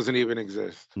 building doesn't even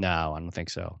exist. No, I don't think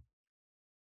so.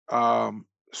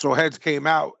 So heads came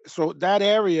out. So that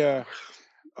area,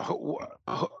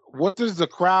 what does the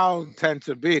crowd tend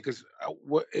to be? Because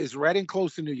what is Reading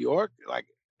close to New York? Like,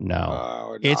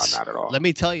 no, it's not at all. Let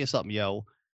me tell you something, yo.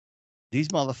 These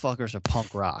motherfuckers are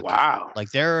punk rock. Wow.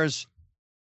 Like there's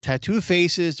tattooed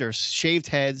faces, there's shaved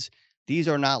heads. These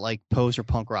are not like poser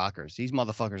punk rockers. These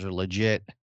motherfuckers are legit.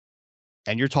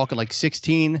 And you're talking like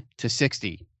 16 to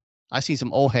 60. I see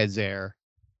some old heads there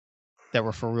that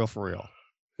were for real, for real.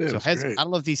 Yeah, so heads, great. I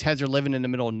don't know if these heads are living in the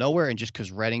middle of nowhere and just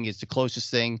because Reading is the closest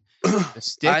thing. The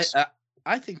sticks.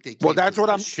 I think they. Well, that's to what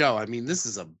the I'm. show. I mean, this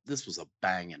was a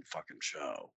banging fucking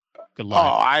show. Good Oh,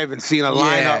 luck. I haven't seen a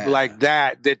lineup Yeah. like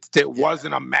that. That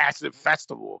wasn't a massive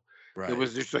festival. Right. It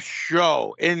was just a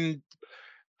show.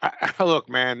 Look,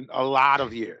 man, a lot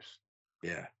of years.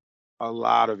 Yeah. A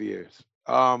lot of years.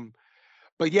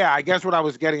 But yeah, I guess what I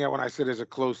was getting at when I said is it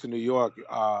close to New York,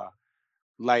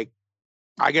 like,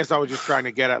 I guess I was just trying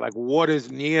to get at like what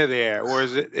is near there, or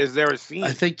is there a scene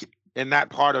I think in that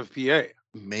part of PA?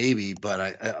 maybe,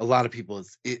 but a lot of people.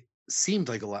 It seemed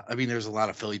like a lot. I mean, there's a lot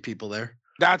of Philly people there.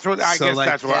 That's what I So, guess. like,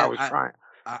 That's what I yeah, was trying.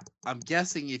 I'm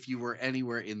guessing if you were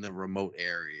anywhere in the remote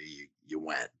area, you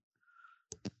went.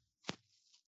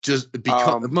 Just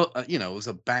because it was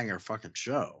a banger fucking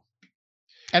show.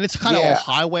 And it's kind of Yeah. all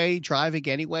highway driving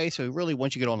anyway. So really,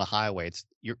 once you get on the highway,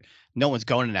 no one's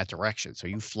going in that direction. So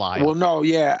you fly. Well, no,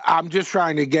 yeah, I'm just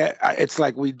trying to get. It's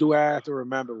like we do have to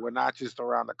remember we're not just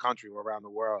around the country; we're around the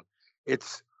world.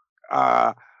 It's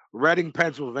Reading,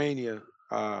 Pennsylvania.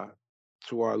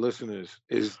 To our listeners,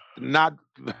 is not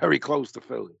very close to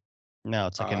Philly. No,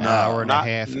 it's like an No, hour and not-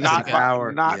 a half. not It's by-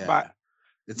 hour. not yeah. by-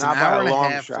 It's not an by a hour and a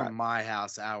long half shot. from my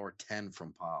house, hour 10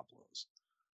 from Pablo's.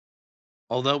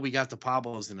 Although we got to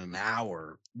Pablo's in an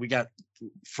hour, we got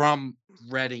from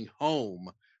Reading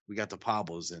home, we got to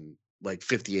Pablo's in like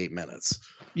 58 minutes.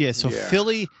 Yeah, so Yeah.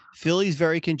 Philly's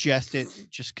very congested.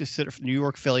 Just consider New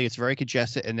York, Philly, it's very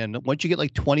congested. And then once you get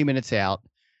like 20 minutes out,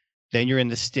 then you're in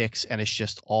the sticks and it's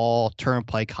just all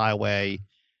turnpike highway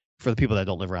for the people that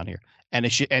don't live around here. And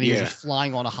you're Yeah. just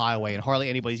flying on a highway and hardly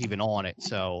anybody's even on it.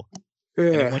 So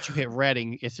and then once you hit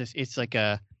Reading, it's like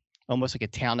almost like a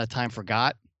town that time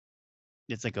forgot.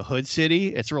 It's like a hood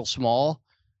city. It's real small,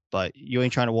 but you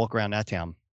ain't trying to walk around that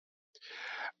town.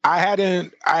 I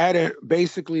hadn't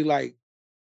basically like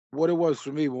what it was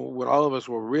for me when all of us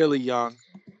were really young.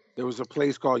 There was a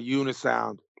place called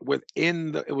Unisound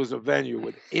it was a venue.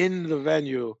 Within the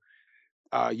venue,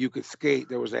 you could skate.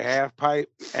 There was a half pipe,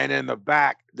 and in the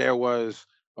back there was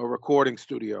a recording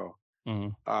studio.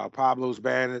 Mm-hmm. Pablo's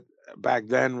band back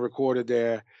then recorded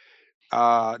there.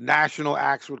 National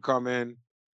acts would come in.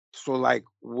 So like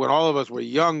when all of us were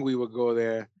young, we would go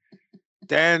there.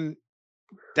 Then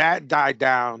that died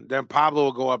down. Then Pablo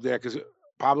would go up there because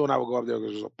Pablo and I would go up there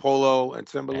because it was a Polo and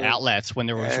Timberland. Outlets when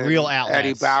there was and real outlets.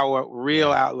 Eddie Bauer,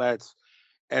 real outlets.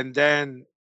 And then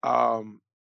I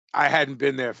hadn't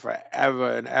been there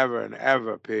forever and ever and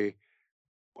ever, P,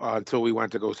 until we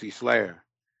went to go see Slayer,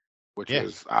 which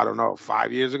was, I don't know,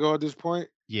 5 years ago at this point.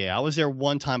 Yeah, I was there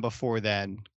one time before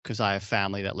then because I have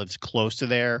family that lives close to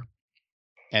there.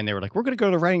 And they were like, we're going to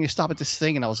go to Reading and stop at this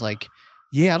thing. And I was like,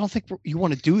 yeah, I don't think you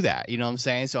want to do that. You know what I'm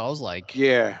saying? So I was like,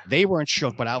 yeah, they weren't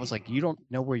shook, but I was like, you don't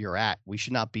know where you're at. We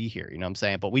should not be here. You know what I'm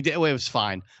saying? But we did. It was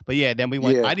fine. But yeah, then we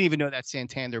went. Yeah. I didn't even know that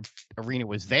Santander Arena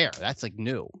was there. That's like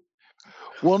new.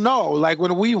 Well, no, like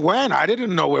when we went, I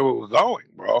didn't know where we were going,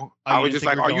 bro. I you was didn't just think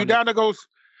like, you were are you going down to go?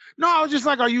 No, I was just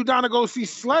like, are you down to go see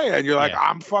Slayer? And you're like, Yeah.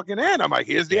 I'm fucking in. I'm like,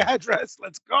 here's the address.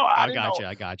 Let's go. I didn't know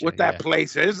I got you. what that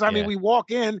place is. I mean, Yeah. we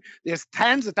walk in, there's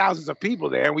tens of thousands of people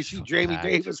there, and we see Jamie packed.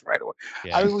 Davis right away.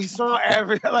 Yeah, I mean, we saw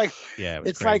like, yeah, it was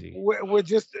it's crazy. like we're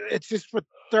just, it's just for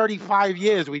 35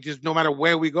 years. We just, no matter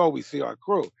where we go, we see our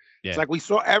crew. Yeah. It's like we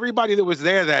saw everybody that was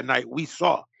there that night. We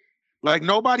saw. Like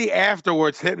nobody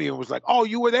afterwards hit me and was like, "Oh,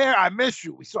 you were there. I miss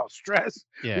you." We saw Stress.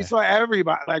 Yeah, We saw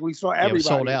everybody. Like we saw yeah, it everybody. was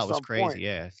sold at out. It was some crazy. point.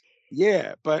 Yeah,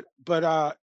 Yeah, but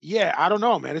yeah, I don't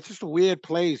know, man. It's just a weird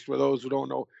place for those who don't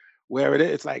know where it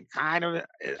is. It's like kind of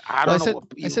I Well, don't know what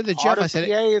I said to part Jeff, I of said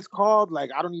PA is called. Like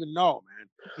I don't even know, man.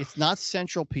 it's not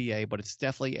central PA, but it's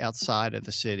definitely outside of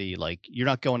the city. Like you're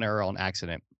not going there on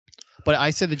accident. But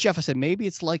I said to Jeff, I said maybe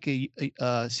it's like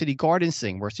a City Gardens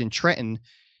thing where it's in Trenton,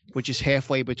 which is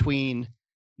halfway between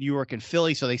New York and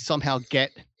Philly. So they somehow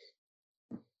get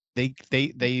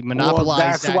they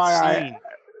monopolize that scene.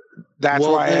 That's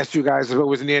Well, why I the- asked you guys if it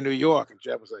was near New York, and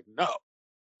Jeff was like, no.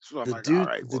 So I'm The like, dude, all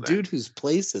right, the well, then. dude whose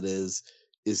place it is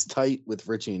tight with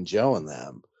Richie and Joe and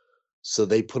them. So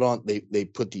they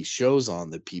put these shows on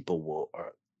that people will,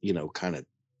 kind of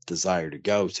desire to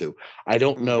go to. I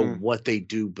don't know what they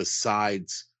do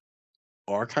besides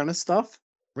our kind of stuff.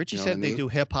 Richie You know said what I they mean? do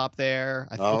hip hop there.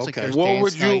 I Oh, looks like okay. there's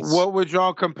What dance nights. what would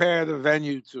y'all compare the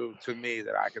venue to me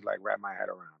that I could like wrap my head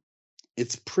around?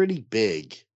 It's pretty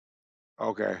big.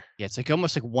 Okay. Yeah, it's like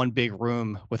almost like one big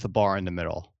room with a bar in the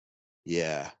middle.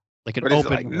 Yeah. Like an But is it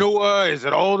open. like newer? Is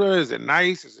it older? Is it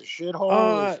nice? Is it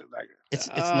shithole? Is it like It's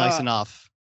nice enough.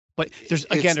 But there's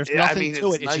nothing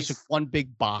to it. It's nice. just one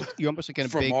big box. You're almost like in a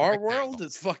From big our rectangle. world,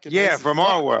 it's fucking yeah, nice as from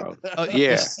our fuck. world. Oh,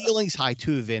 Yeah. The ceiling's high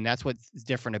too, Vin. That's what's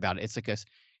different about it. It's like it's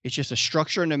just a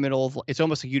structure in the middle of. It's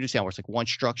almost like Unison, where it's like one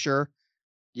structure,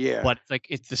 Yeah. but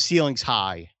it's the ceiling's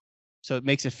high, so it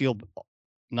makes it feel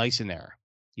nice in there.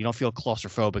 You don't feel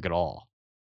claustrophobic at all.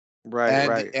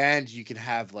 Right. And you can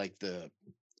have like the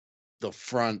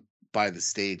front by the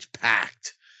stage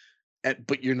packed,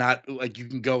 but you're not like you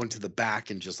can go into the back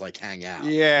and just like hang out.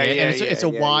 Yeah. And it's a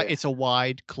wide Yeah. it's a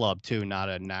wide club too, not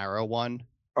a narrow one.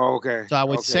 Oh, okay. So I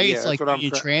would say yeah, it's that's like what I'm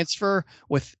you transfer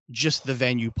with just the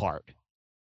venue part.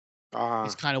 Uh-huh.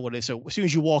 It's kind of what it is. So as soon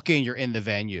as you walk in, you're in the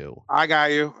venue. I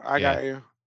got you. I got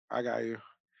you.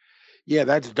 Yeah,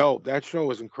 that's dope. That show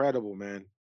was incredible, man.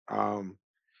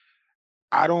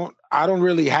 I don't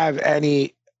really have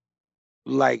any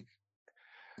like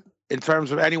in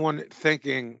terms of anyone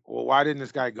thinking, well, why didn't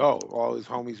this guy go? All his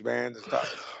homies bands and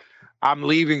stuff. I'm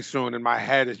leaving soon, and my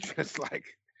head is just like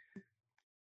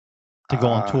To go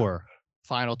on tour,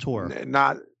 final tour.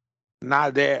 Not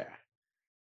there.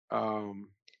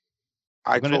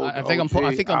 I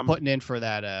think I'm putting in for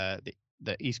that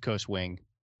the East Coast wing.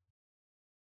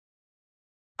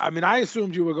 I mean, I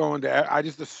assumed you were going to. I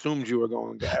just assumed you were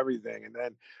going to everything, and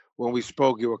then when we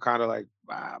spoke, you were kind of like,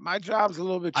 "My job's a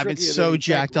little bit." I've been so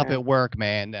jacked up at work,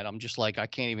 man, that I'm just like I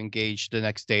can't even gauge the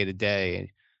next day to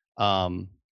day.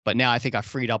 But now I think I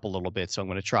freed up a little bit, so I'm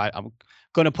going to try. I'm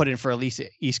going to put in for at least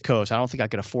East Coast. I don't think I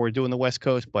could afford doing the West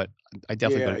Coast, but I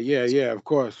definitely. Yeah, of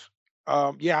course.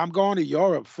 Yeah, I'm going to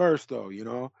Europe first, though. You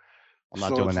know, I'm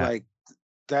not doing that. Like,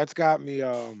 that's got me.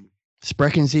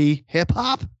 Sprechen Sie hip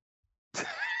hop?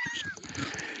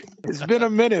 It's been a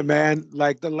minute, man.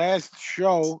 Like the last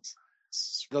show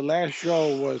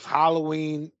was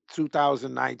Halloween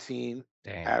 2019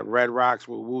 at Red Rocks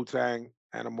with Wu-Tang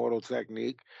and Immortal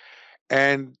Technique.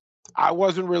 And I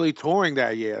wasn't really touring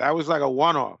that year. That was like a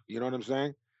one-off, you know what I'm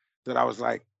saying? That I was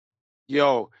like,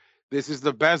 yo, this is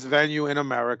the best venue in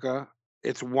America.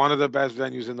 It's one of the best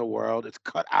venues in the world. It's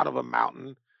cut out of a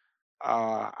mountain.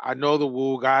 I know the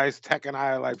Wu guys. Tech and I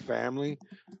are like family.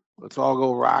 Let's all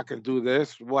go rock and do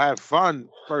this. We'll have fun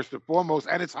first and foremost.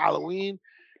 And it's Halloween.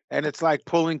 And it's like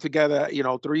pulling together,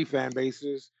 3 fan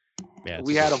bases. Yeah,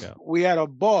 we had a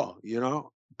ball,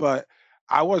 but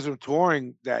I wasn't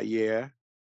touring that year.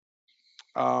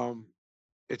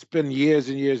 It's been years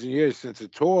and years and years since a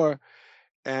tour.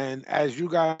 And as you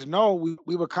guys know,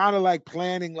 we were kind of like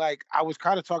planning, like I was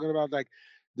kind of talking about like,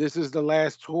 this is the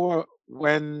last tour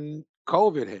when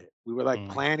COVID hit. We were like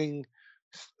planning,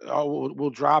 we'll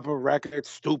drop a record,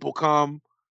 Stoop will come,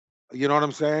 you know what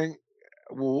I'm saying?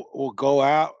 We'll go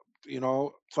out,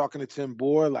 talking to Tim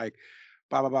Boer, like,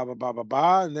 blah, blah, blah, blah, blah, blah,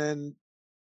 blah. And then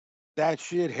that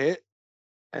shit hit.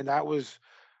 And that was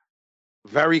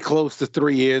very close to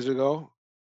 3 years ago.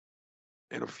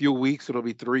 In a few weeks, it'll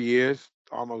be 3 years,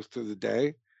 almost to the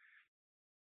day.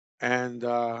 And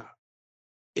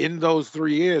in those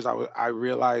 3 years, I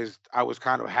realized I was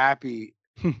kind of happy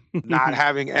not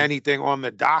having anything on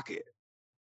the docket.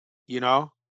 There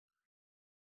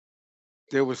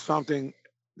was something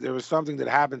that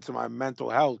happened to my mental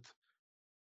health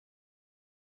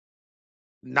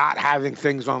not having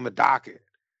things on the docket,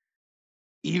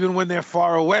 even when they're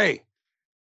far away.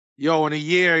 Yo, in a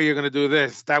year you're gonna do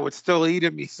this. That would still eat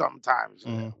at me sometimes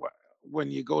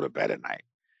when you go to bed at night,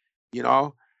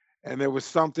 And there was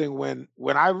something when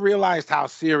I realized how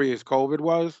serious COVID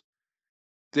was,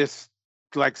 this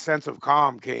like sense of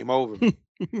calm came over me.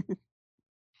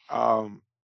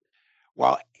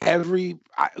 While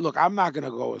look, I'm not gonna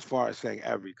go as far as saying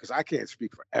every, because I can't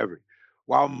speak for every.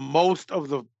 While most of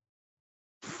the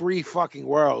free fucking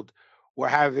world were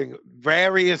having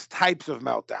various types of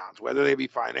meltdowns, whether they be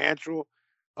financial,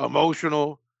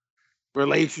 emotional,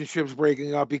 relationships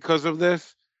breaking up because of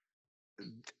this.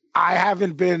 I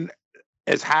haven't been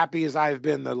as happy as I've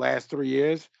been the last 3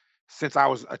 years since I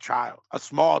was a child, a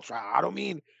small child. I don't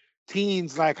mean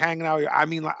teens like hanging out. I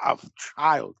mean like a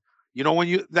child. You know, when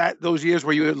you those years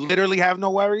where you literally have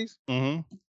no worries. Mm-hmm.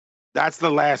 That's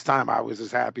the last time I was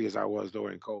as happy as I was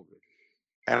during COVID,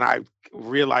 and I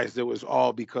realized it was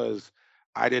all because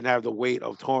I didn't have the weight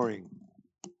of touring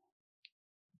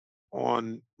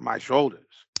on my shoulders.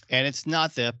 And it's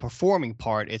not the performing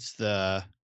part; it's the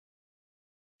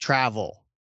travel.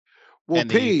 Well, and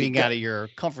being out of your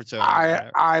comfort zone.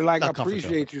 I like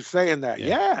appreciate you saying that.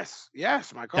 Yeah.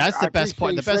 Yes, my that's the best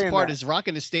part. The best part is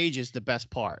rocking the stage is the best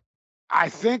part. I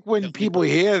think when people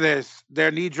hear this,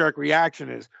 their knee-jerk reaction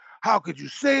is, "How could you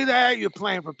say that? You're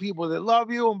playing for people that love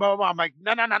you," and blah blah blah. I'm like,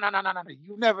 no.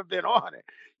 You've never been on it.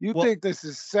 You think this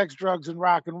is sex, drugs, and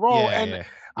rock and roll.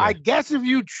 I guess if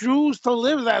you choose to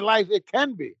live that life, it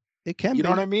can be. It can be. You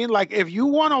know what I mean? Like if you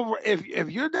want to, if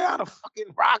you're down to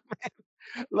fucking rock,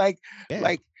 man, like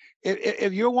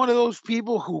if you're one of those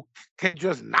people who can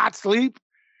just not sleep,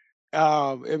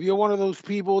 if you're one of those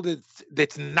people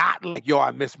that's not like, yo,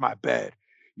 I miss my bed,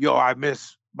 yo, I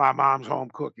miss my mom's home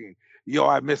cooking, yo,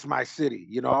 I miss my city,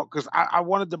 you know, because I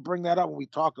wanted to bring that up when we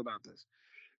talked about this.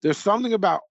 There's something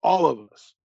about all of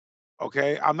us.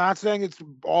 Okay, I'm not saying it's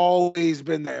always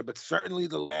been there, but certainly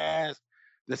the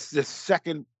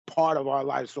second part of our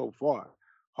life so far.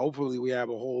 Hopefully we have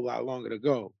a whole lot longer to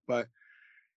go,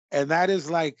 and that is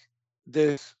like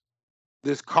this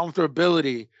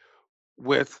comfortability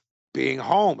with being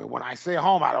home. And when I say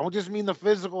home, I don't just mean the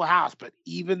physical house, but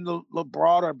even the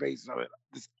broader base of it,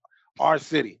 our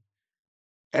city,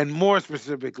 and more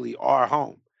specifically our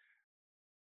home.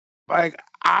 Like,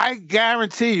 I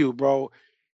guarantee you, bro,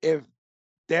 if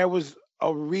there was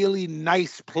a really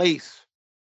nice place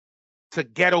to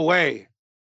get away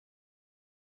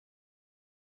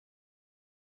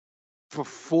for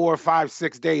 4, 5,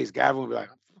 6 days, Gavin would be like,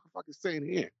 "I'm fucking staying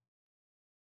here."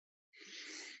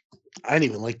 I didn't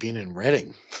even like being in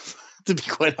Reading, to be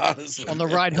quite honest. On the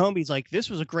ride home, he's like, "This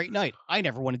was a great night. I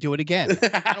never want to do it again.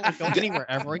 I don't want to go anywhere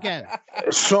ever again."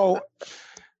 So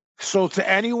to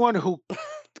anyone who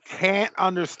can't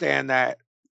understand that,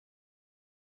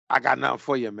 I got nothing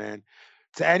for you, man.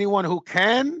 To anyone who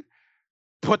can,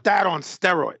 put that on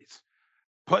steroids.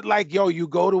 Put like, yo, you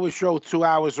go to a show 2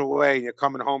 hours away and you're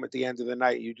coming home at the end of the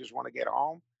night. You just want to get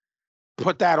home.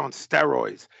 Put that on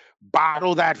steroids.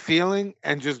 Bottle that feeling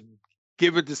and just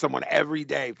give it to someone every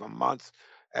day for months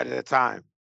at a time.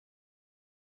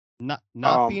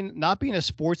 Not being a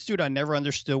sports dude, I never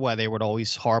understood why they would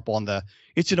always harp on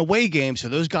it's an away game, so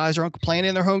those guys aren't playing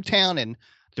in their hometown and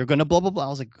they're gonna blah blah blah. I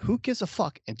was like, who gives a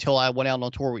fuck? Until I went out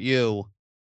on tour with you,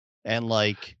 and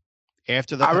like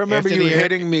I remember you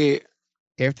hitting me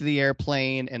after the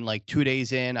airplane, and like 2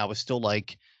 days in, I was still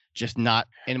like just not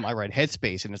in my right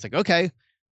headspace, and it's like, okay,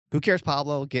 who cares,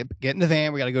 Pablo? Get in the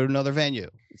van. We got to go to another venue.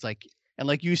 It's like, and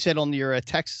like you said on your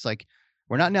text, it's like,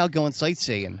 we're not now going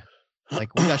sightseeing.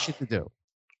 Like, we got shit to do.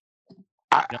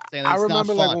 I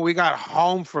remember like when we got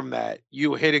home from that,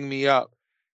 you hitting me up,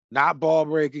 not ball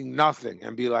breaking, nothing,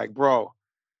 and be like, bro,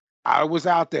 I was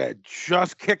out there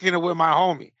just kicking it with my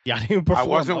homie. Yeah, I didn't perform. I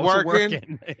wasn't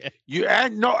working. You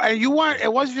weren't.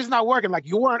 It wasn't just not working. Like,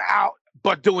 you weren't out,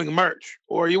 but doing merch,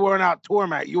 or you weren't out tour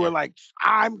mat. You were like,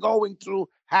 I'm going to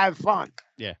have fun.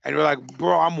 Yeah, and you're like,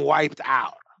 bro, I'm wiped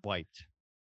out. Wiped.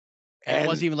 And it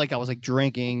wasn't even like I was like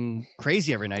drinking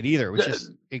crazy every night either. It was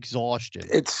just exhaustion.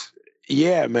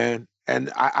 Yeah, man.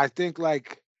 And I think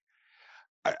like,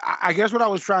 I guess what I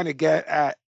was trying to get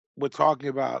at with talking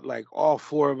about like all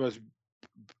four of us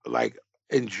like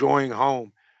enjoying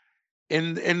home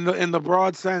in the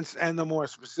broad sense and the more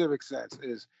specific sense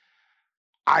is,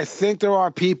 I think there are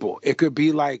people, it could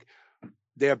be like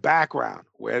their background,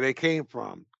 where they came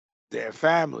from, their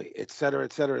family, et cetera,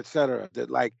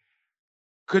 that like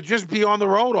could just be on the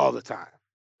road all the time.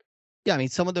 Yeah, I mean,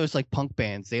 some of those like punk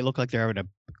bands, they look like they're having a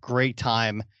great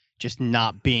time just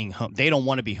not being home. They don't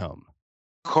want to be home.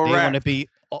 Correct.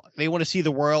 They want to see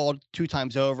the world 2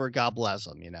 times over. God bless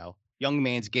them, you know. Young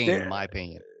man's game, in my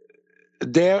opinion.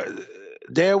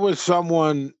 There was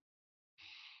someone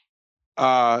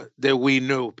that we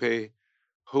knew, P,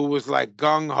 who was like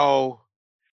gung-ho,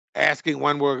 asking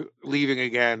when we're leaving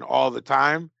again all the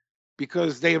time,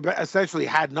 because they essentially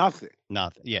had nothing.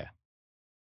 Nothing, yeah.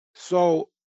 So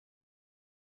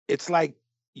it's like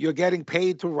you're getting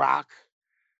paid to rock.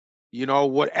 You know,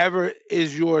 whatever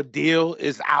is your deal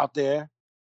is out there.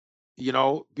 You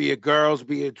know, be it girls,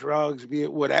 be it drugs, be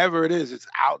it whatever it is, it's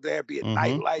out there, be it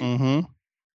nightlife. Mm-hmm.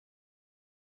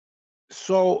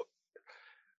 So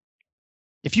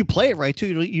if you play it right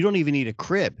too, you don't even need a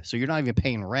crib, so you're not even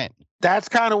paying rent. that's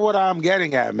kind of what I'm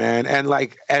getting at, man.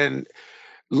 And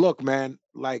look, man,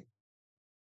 like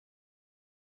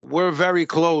we're very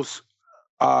close,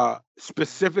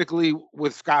 specifically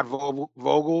with Scott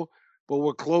Vogel, but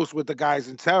we're close with the guys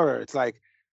in Terror. It's like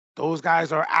those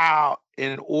guys are out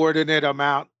an inordinate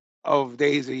amount of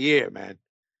days a year, man.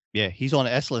 Yeah, he's on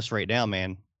the S list right now,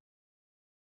 man.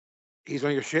 He's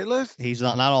on your shit list? He's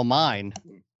not on mine.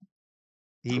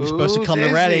 He was supposed to come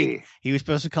to Reading. He was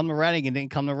supposed to come to Reading and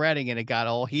didn't come to Reading, and it got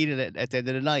all heated at the end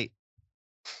of the night.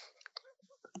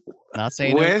 Not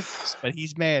saying with, but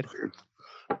he's mad.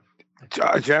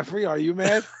 Jeffrey, are you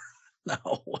mad?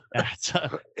 No.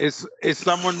 Is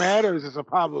someone mad, or is this a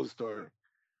Pablo story?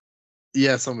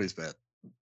 Yeah, somebody's mad.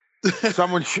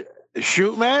 Someone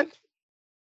shoot mad?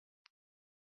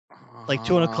 Like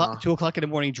 2 o'clock in the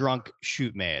morning, drunk,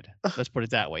 shoot mad. Let's put it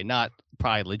that way. Not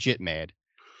probably legit mad,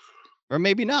 or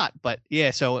maybe not. But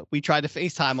yeah, so we tried to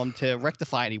FaceTime him to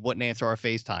rectify, and he wouldn't answer our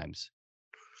FaceTimes.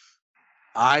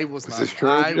 I was Is not. this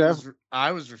true,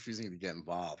 I was refusing to get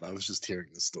involved. I was just hearing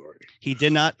the story. He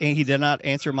did not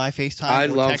answer my FaceTime. I or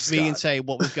love text me and Scott. say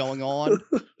what was going on,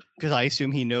 because I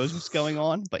assume he knows what's going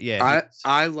on. But yeah,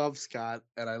 I love Scott,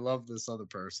 and I love this other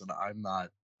person. I'm not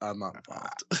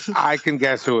involved. I can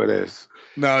guess who it is.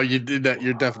 No, you did that.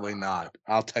 You're definitely not.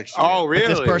 I'll text you. Oh, really?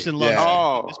 This person loves Yeah. you.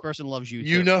 Oh. This person loves you.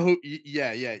 You too. know who?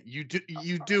 Yeah. You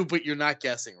do, but you're not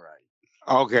guessing right.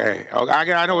 Okay.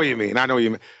 I know what you mean.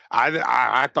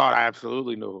 I thought I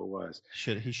absolutely knew who it was.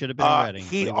 He should have been in Reading.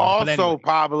 He but wasn't. But also, anyway.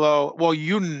 Pablo, well,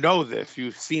 you know this.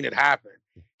 You've seen it happen.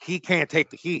 He can't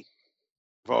take the heat,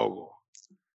 Vogel.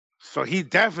 So he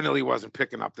definitely wasn't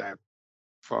picking up that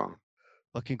phone.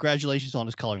 Well, congratulations on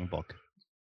his coloring book.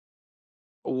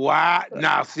 What?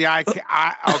 Now, see,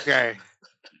 okay.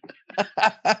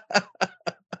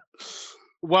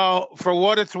 Well, for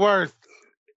what it's worth,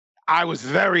 I was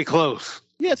very close.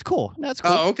 Yeah, it's cool. That's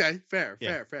cool. Oh, okay. Fair.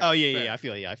 Oh yeah, fair. yeah.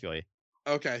 I feel you.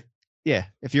 Okay. Yeah,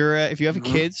 if you have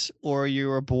kids or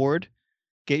you're bored,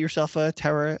 get yourself a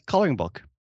Terra coloring book.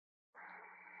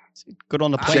 It's good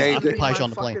on the plane. Occupies you on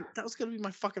the plane. That was gonna be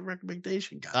my fucking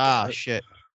recommendation, guys. Ah, shit.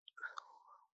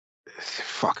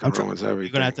 Fucking ruins everything.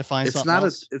 You're gonna have to find It's something not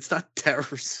else. it's not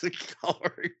terroristic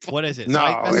coloring. What is it? No,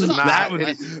 Like, it's that's not.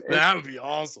 That would be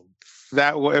awesome.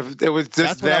 That if it was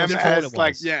just That's what I was them told as it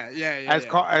like was. Yeah.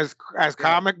 as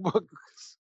comic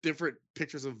books. Different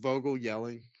pictures of Vogel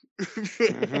yelling.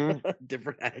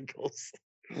 Different angles.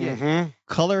 Mm-hmm.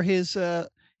 Color his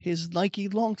Nike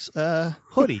longs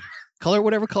hoodie. Color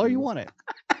whatever color you want it.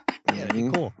 Yeah, that'd be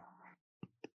cool.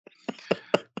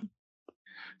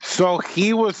 So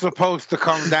he was supposed to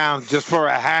come down just for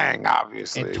a hang,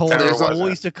 obviously. And told Terror his wasn't.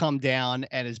 boys to come down,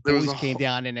 and his There was boys a came whole-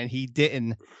 down, and then he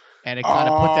didn't, and it kind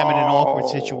of put them in an awkward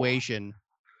Oh. situation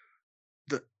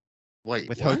Wait,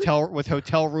 with what?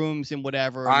 hotel rooms and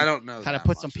whatever. I don't know. Kind of that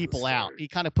put some much of the people out. story. He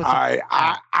kind of put some people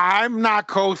out. I'm not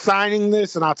co-signing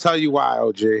this, and I'll tell you why,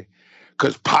 OG.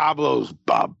 Because Pablo's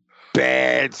a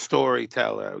bad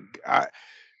storyteller.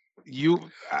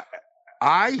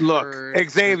 I Look,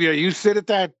 heard- Xavier, you sit at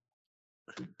that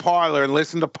parlor and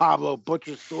listen to Pablo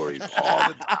butcher stories all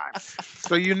the time.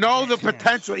 So you know the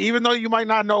potential, even though you might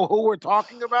not know who we're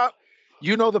talking about,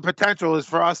 you know the potential is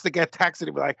for us to get texted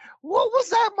and be like, what was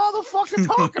that motherfucker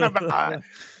talking about?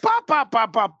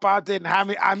 Ba, didn't have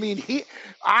me. I mean,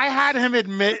 I had him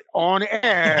admit on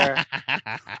air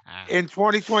in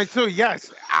 2022,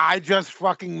 yes, I just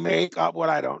fucking make up what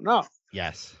I don't know.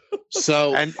 Yes.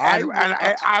 So And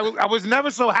I was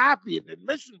never so happy in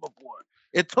admission before.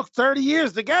 It took 30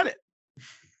 years to get it.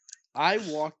 I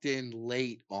walked in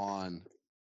late on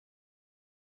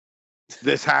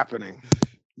This happening.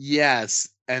 yes,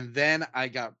 and then I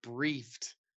got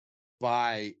briefed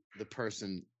by the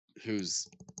person who's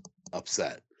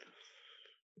upset.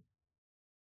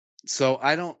 So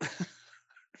I don't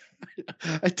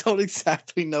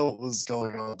exactly know what was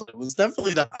going on, but it was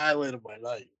definitely the highlight of my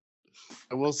night.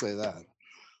 I will say that.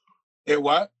 It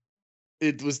what?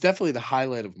 It was definitely the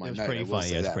highlight of my It was night. pretty I will funny,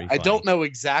 say yeah, it's that. pretty I don't funny. know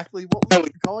exactly what was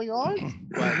going on,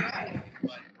 but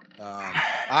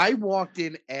I walked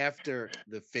in after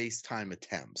the FaceTime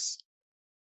attempts,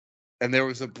 and there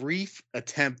was a brief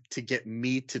attempt to get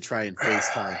me to try and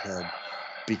FaceTime him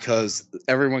because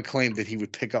everyone claimed that he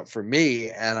would pick up for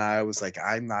me, and I was like,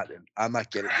 I'm not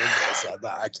getting in this.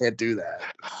 I can't do that.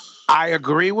 I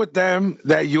agree with them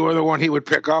that you're the one he would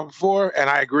pick up for, and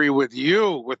I agree with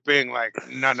you with being like,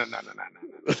 no.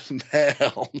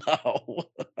 Hell no.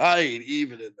 I ain't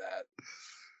even in that.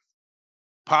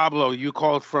 Pablo, you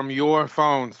called from your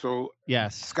phone. So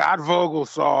Yes. Scott Vogel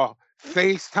saw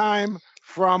FaceTime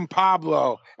from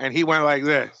Pablo, and he went like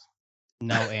this.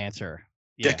 No answer.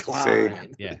 Yeah.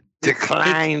 Decline. Yeah.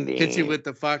 Declined. Hit you with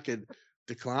the fucking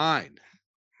decline.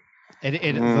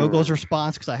 And Vogel's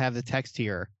response, because I have the text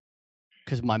here,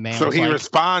 because my man. So was he like,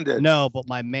 responded. No, but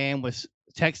my man was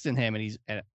texting him, and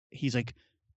he's like,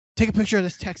 take a picture of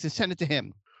this text and send it to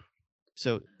him.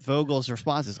 So Vogel's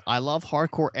response is, I love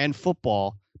hardcore and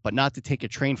football, but not to take a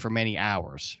train for many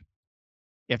hours.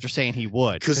 After saying he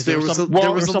would, Because there was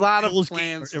a lot of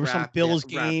plans. There was some Bills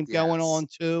game going on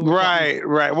too. Right.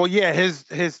 Well, yeah,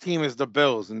 his team is the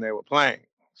Bills, and they were playing.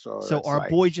 So our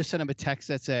boy just sent him a text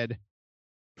that said,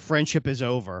 "Friendship is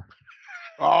over."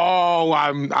 Oh,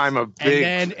 I'm a big.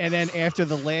 And then after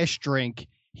the last drink,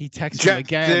 he texted him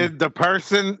again. Did the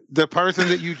person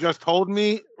that you just told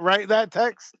me write that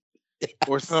text,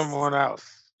 or someone else?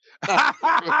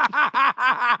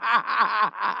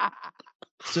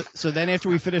 So then after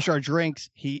we finish our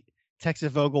drinks, he texted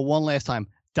Vogel one last time. ...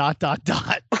 And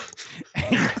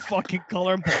fucking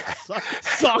color ball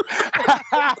suck.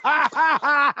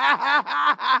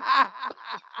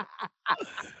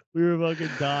 We were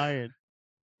fucking dying.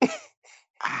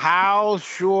 How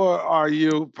sure are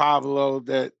you, Pablo,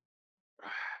 that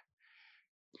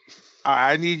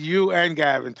I need you and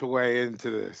Gavin to weigh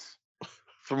into this?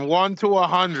 From 1 to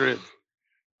 100,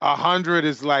 100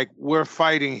 is like we're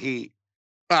fighting heat.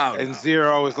 Oh, And no.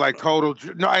 0 is like total.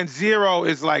 No, and 0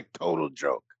 is like total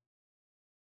joke.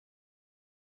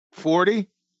 40?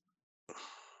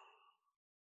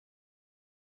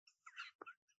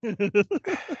 He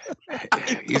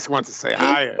just wants to say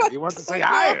higher. He wants to say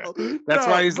higher. That's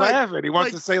why he's laughing. He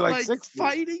wants to say like 60.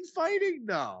 Fighting.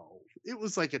 No, it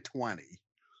was like a 20.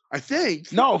 I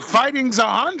think. No, fighting's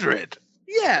 100.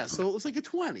 Yeah, so it was like a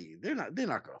 20. They're not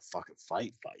gonna fucking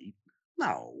fight.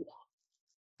 No.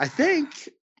 I think.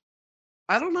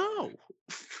 I don't know.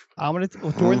 I'm gonna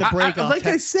during the break.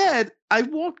 I said, I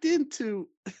walked into.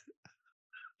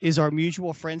 Is our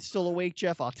mutual friend still awake,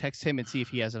 Jeff? I'll text him and see if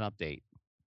he has an update.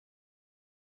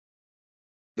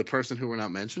 The person who we're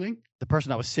not mentioning? The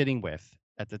person I was sitting with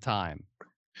at the time.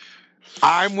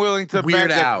 I'm willing to Weird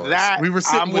bet hours. that We were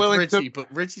sitting I'm with willing Richie, to.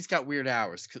 but Richie's got weird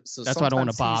hours. So That's why I don't want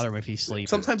to sometimes bother him if he's sleeping.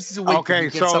 Sometimes he's awake. Okay, He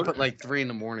gets so- up at like 3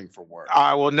 a.m. for work.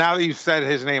 Well, now that you said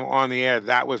his name on the air,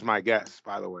 that was my guess,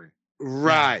 by the way.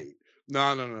 Right.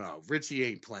 No. Richie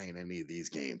ain't playing any of these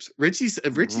games. Richie's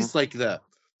like the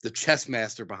chess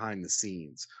master behind the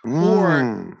scenes.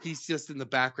 Or he's just in the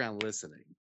background listening.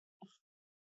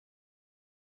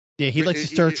 Yeah, he likes to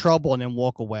stir trouble and then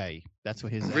walk away. That's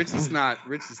what his. Richie's not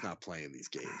playing these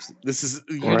games. This is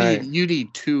you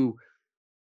need 2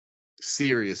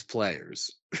 serious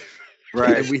players.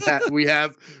 Right. And we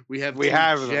have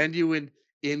them. genuine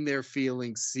in their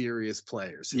feelings serious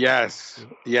players. Yes.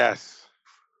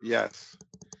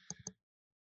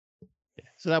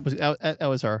 So that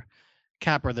was our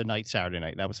capper of the night Saturday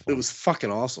night. That was fun. It was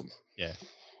fucking awesome. Yeah.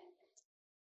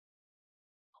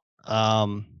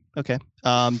 Okay.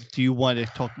 Do you want to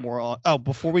talk more on? Oh,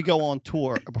 before we go on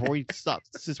tour, before we stop,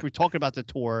 since we're talking about the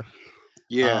tour,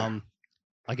 Yeah.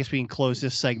 I guess we can close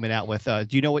this segment out with. Do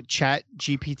you know what Chat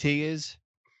GPT is?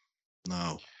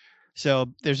 No.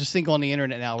 So there's this thing on the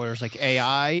internet now where there's like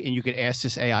AI, and you can ask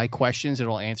this AI questions.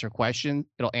 It'll answer questions.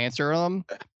 It'll answer them.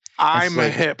 I'm a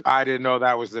hip. I didn't know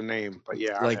that was the name, but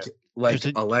yeah. Like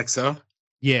Alexa.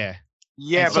 Yeah.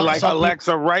 Yeah, And but like some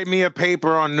Alexa, write me a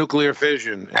paper on nuclear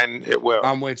fission, and it will.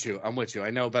 I'm with you. I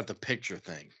know about the picture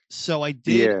thing. So I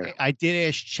did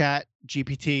ask Chat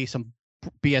GPT some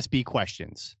BSB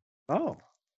questions. Oh.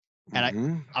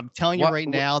 And I'm telling you right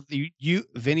now,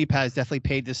 Vinny Paz definitely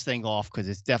paid this thing off because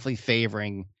it's definitely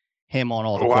favoring him on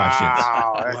all the questions.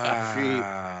 Wow,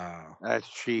 that's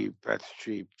cheap. That's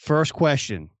cheap. First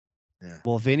question. Yeah.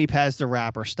 Will Vinny Paz the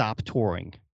rapper stop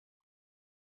touring?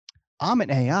 I'm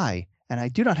an AI, and I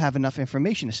do not have enough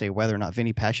information to say whether or not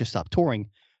Vinny Paz should stop touring.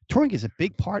 Touring is a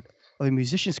big part of a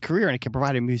musician's career, and it can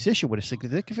provide a musician with a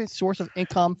significant source of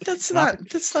income. That's not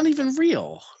even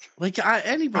real. Like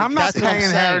anybody. I'm not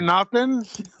paying her nothing.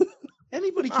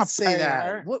 Anybody can say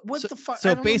that. What the fuck?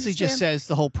 So it basically just says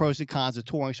the whole pros and cons of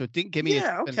touring. So it didn't give me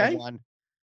okay. one.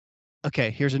 Okay,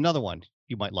 here's another one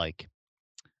you might like.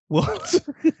 Well,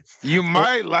 you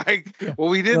might like. Well,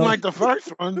 we didn't like the first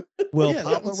one. Will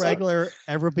Pablo Regular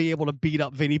ever be able to beat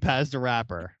up Vinny Paz the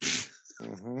rapper?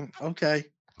 Okay.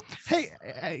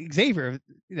 Hey, Xavier,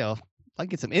 if I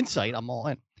get some insight, I'm all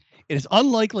in. It is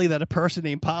unlikely that a person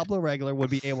named Pablo Regular would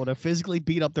be able to physically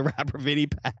beat up the rapper Vinny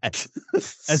Paz,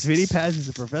 as Vinny Paz is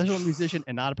a professional musician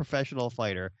and not a professional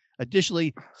fighter.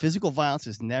 Additionally, physical violence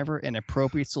is never an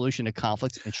appropriate solution to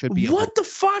conflicts and should be. What the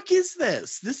fuck is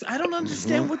this? I don't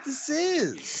understand what this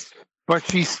is. But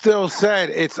she still said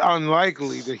it's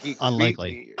unlikely that he could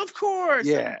Unlikely. beat me. Of course,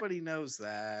 Yeah. everybody knows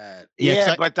that.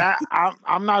 Yeah, but that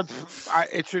I'm not.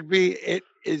 It should be. It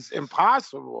is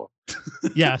impossible.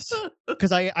 Yes,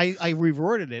 because I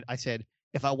reworded it. I said,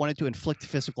 if I wanted to inflict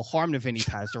physical harm to Vinny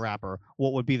Paz, the rapper,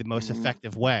 what would be the most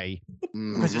effective way?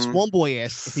 Because this one boy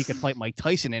asked if he could fight Mike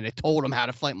Tyson, and it told him how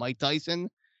to fight Mike Tyson.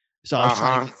 So I was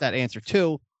trying to get that answer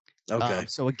too. Okay.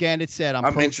 So again, it said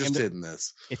I'm interested in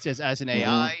this. It says, as an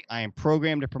AI, I am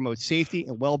programmed to promote safety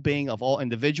and well-being of all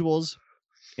individuals,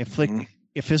 inflict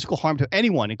physical harm to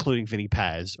anyone, including Vinny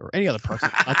Paz or any other person,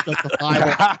 not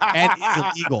justifiable and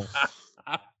is illegal.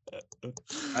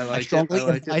 I strongly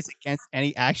like advise against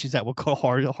any actions that will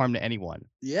cause harm to anyone.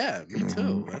 Yeah, me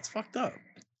too. That's fucked up.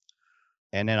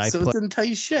 And then it didn't tell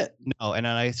you shit. No, and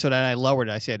then I lowered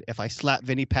it. I said, if I slap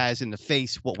Vinny Paz in the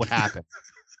face, what would happen?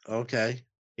 Okay.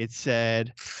 It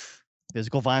said,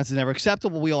 physical violence is never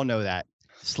acceptable. We all know that.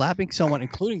 Slapping someone,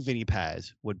 including Vinny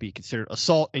Paz, would be considered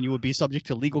assault, and you would be subject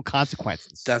to legal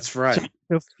consequences. That's right.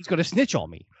 So if he's going to snitch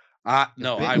on me.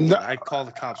 No, I'd call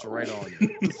the cops right on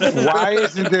you. Why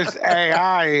isn't this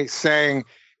AI saying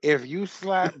if you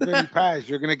slap Vinny Paz,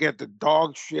 you're gonna get the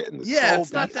dog shit in the soul?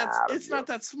 It's not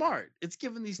that smart. It's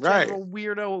giving these general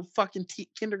weirdo fucking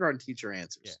kindergarten teacher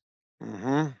answers.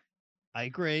 Yeah. I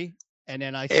agree. And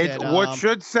then I said, what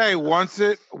should say once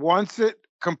it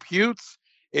computes,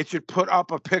 it should put up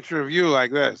a picture of you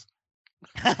like this.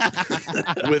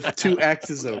 With 2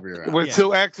 X's over your eyes. With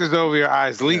 2 X's over your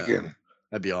eyes leaking. Yeah.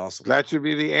 That'd be awesome. That should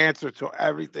be the answer to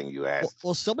everything you ask.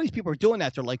 Well, some of these people are doing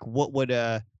that. They're like, what would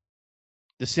The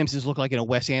Simpsons look like in a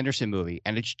Wes Anderson movie?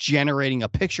 And it's generating a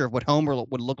picture of what Homer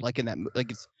would look like in that.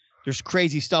 Like there's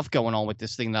crazy stuff going on with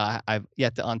this thing that I've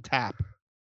yet to untap.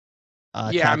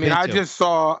 I mean, I just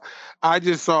saw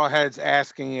heads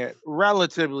asking it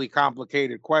relatively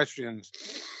complicated questions.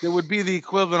 That would be the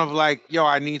equivalent of like, yo,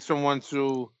 I need someone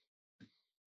to,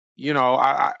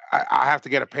 I have to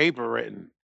get a paper written.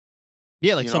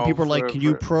 Yeah, like some people are like, can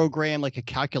you program like a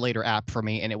calculator app for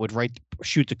me, and it would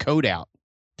shoot the code out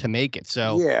to make it.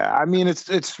 So yeah, I mean,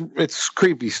 it's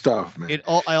creepy stuff, man.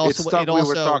 It's stuff we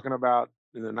were talking about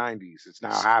in the 90s. It's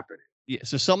now happening. Yeah,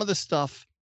 so some of the stuff,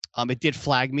 it did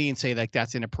flag me and say like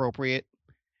that's inappropriate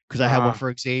because I had one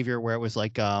for Xavier where it was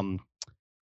like,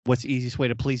 what's the easiest way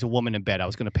to please a woman in bed? I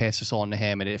was going to pass this on to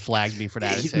him, and it flagged me for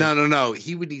that. No.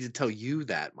 He would need to tell you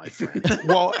that, my friend.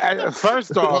 Well,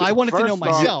 first off, I wanted to know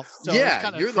myself. So yeah.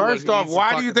 First off,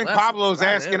 why do you think Pablo's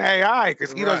asking AI?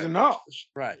 Because he doesn't know.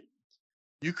 Right.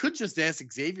 You could just ask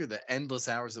Xavier the endless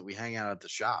hours that we hang out at the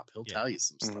shop. He'll tell you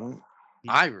some stuff.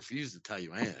 I refuse to tell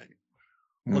you anything.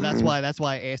 Well, that's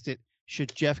why I asked it.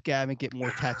 Should Jeff Gavin get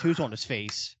more tattoos on his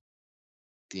face?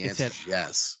 The answer is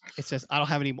yes. It says, I don't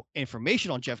have any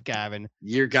information on Jeff Gavin.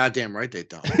 You're goddamn right they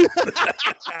don't.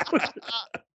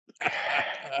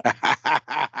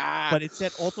 But it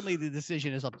said, ultimately, the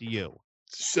decision is up to you.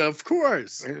 Of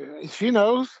course. She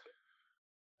knows.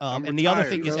 And the other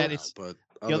thing is that it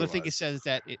says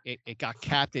that it got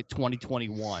capped at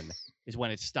 2021 is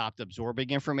when it stopped absorbing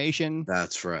information.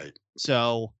 That's right.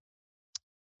 So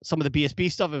some of the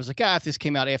BSB stuff, it was like, if this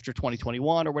came out after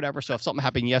 2021 or whatever. So if something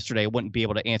happened yesterday, it wouldn't be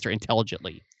able to answer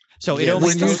intelligently. So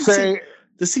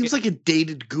this seems like a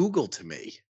dated Google to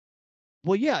me.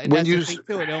 Well, yeah, and that's the thing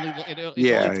too. It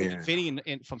only Vinny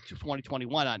from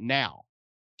 2021, not now.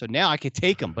 So now I could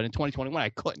take them, but in 2021 I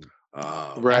couldn't.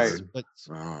 Right.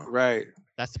 Right.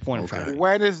 That's the point I'm trying to make.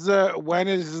 When is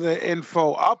the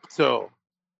info up to?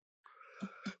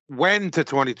 When to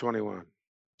 2021?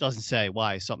 Doesn't say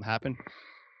why. Something happened.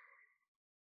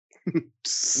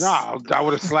 No, I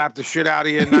would have slapped the shit out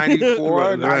of you in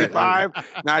 94, 95,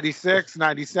 96,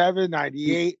 97,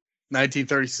 98.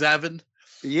 1937.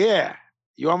 Yeah.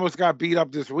 You almost got beat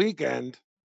up this weekend.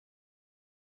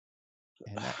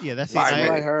 That's what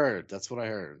I heard. That's what I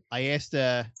heard. I asked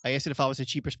it if I was the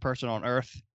cheapest person on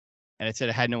earth, and it said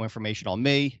it had no information on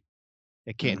me.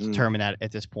 It can't determine that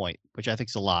at this point, which I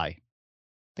think is a lie. I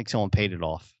think someone paid it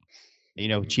off.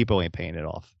 Cheapo ain't paying it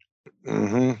off.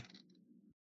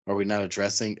 Are we not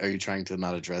addressing? Are you trying to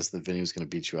not address that Vinny was going to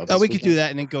beat you up? Oh, we could do that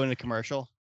and then go into commercial.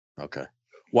 Okay.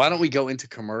 Why don't we go into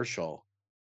commercial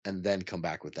and then come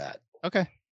back with that? Okay.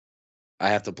 I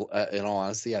have to, in all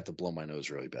honesty, I have to blow my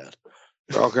nose really bad.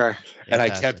 Okay. And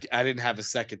I didn't have a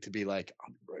second to be like,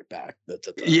 I'll be right back.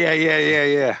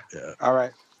 Yeah. All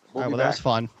right. That was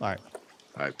fun. All right.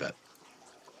 All right, bet.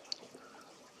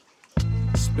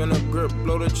 Spin a grip,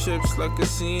 blow the chips like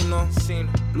casino.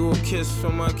 Blew a kiss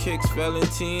from my kicks,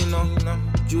 Valentino.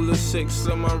 Jeweler 6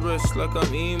 on my wrist like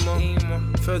I'm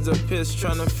emo. Feds are pissed,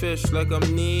 tryna fish like I'm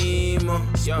Nemo.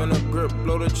 Spin a grip,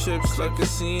 blow the chips like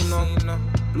casino.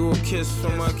 Blew a kiss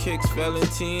from my kicks,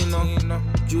 Valentino.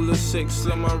 Jeweler 6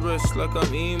 on my wrist like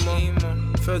I'm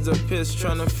emo. Feds are pissed,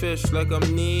 tryna fish like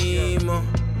I'm Nemo.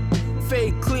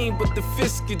 Fade clean, but the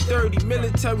fist get dirty.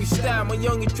 Military style, my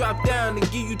youngin' drop down and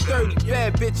give you 30.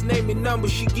 Bad bitch, name and number,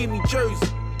 she give me jersey.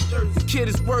 The kid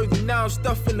is worthy, now I'm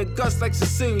stuffing the guts like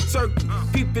Sicilian turkey.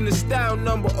 Peeping the style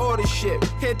number, all the shit.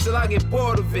 Hit till I get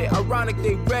bored of it. Ironic,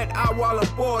 they red eye while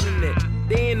I'm boarding it.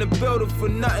 They in the building for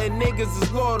nothing, niggas is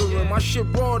laudering. My shit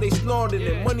raw, they snorting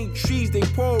it. Money trees, they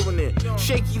pouring it.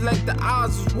 Shaky like the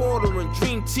eyes is watering.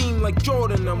 Dream team like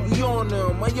Jordan, them. We on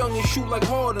them. My youngin' shoot like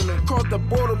Harden, them. Cross the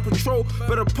border patrol,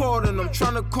 better pardon them.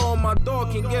 Tryna call my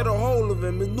dog, can't get a hold of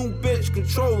him. His new bitch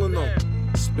controlling them.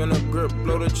 Spin a grip,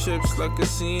 blow the chips like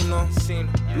casino.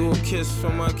 Blew a kiss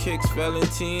from my kicks,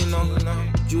 Valentino.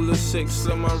 Jeweler 6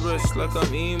 on my wrist like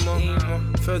I'm emo.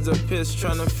 Feds are pissed,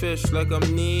 tryna fish like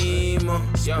I'm Nemo.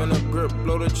 Spin a grip,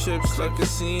 blow the chips like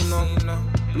casino.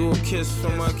 Blew a kiss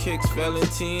from my kicks,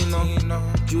 Valentino.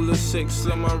 Jeweler 6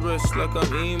 on my wrist like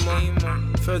I'm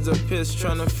emo. Feds are pissed,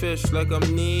 tryna fish like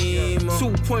I'm Nemo.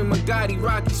 2-point Magotti,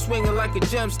 Rocky swinging like a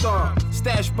gem star.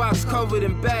 Stash box covered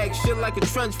in bags, shit like a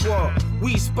trench wall.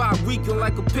 Weed spot reeking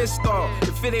like a pistol.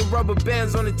 If it ain't rubber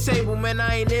bands on the table, man,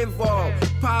 I ain't involved.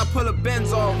 Pop pull a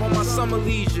Benz off on my summer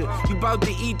leisure. You bout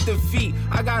to eat the feet,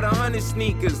 I got 100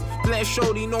 sneakers. Glad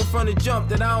shorty know from the jump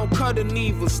that I don't cut a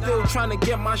neither. Still trying to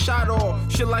get my shot off,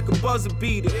 shit like a buzzer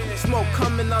beater. Smoke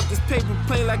coming out this paper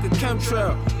plane like a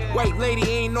chemtrail. White lady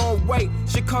ain't all white,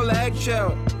 she color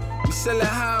eggshell. We sell it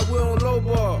high, we don't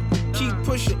lowball. Keep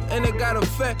pushing, and it got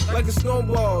effect like a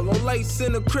snowball. No lights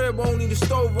in the crib, only the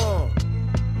stove on.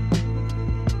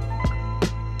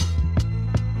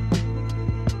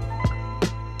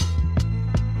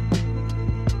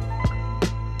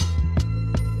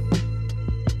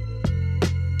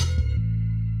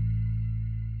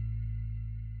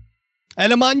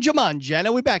 And a manja,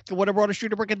 and we back to what I brought a street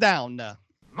to break it down.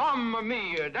 Mamma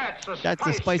mia, that's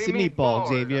a spicy meatball,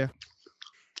 Xavier.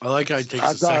 I like how it takes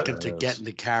a second to get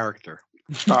into character.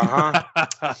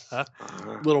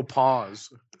 Little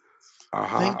pause.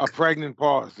 Think, a pregnant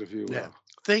pause, if you will. Yeah.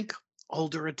 Think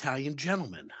older Italian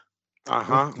gentleman.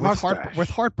 With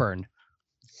heartburn.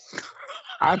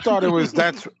 I thought it was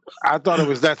that's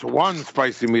one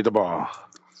spicy meatball.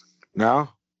 No?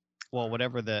 Well,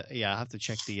 whatever I have to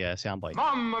check the soundbite.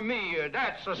 Mamma mia,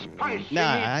 that's a spicy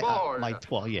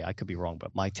meatball. I could be wrong,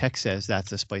 but my text says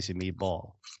that's a spicy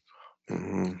meatball.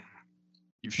 Mm-hmm.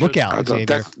 Look out,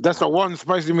 Xavier. That's a one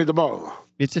spicy meatball.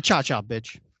 It's a cha-cha,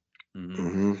 bitch.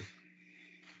 Mm-hmm.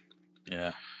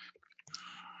 Yeah.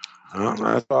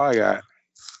 That's all I got.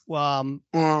 Well,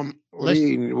 what are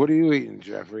you eating,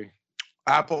 Jeffrey?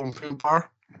 Apple and peanut butter.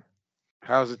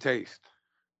 How's it taste?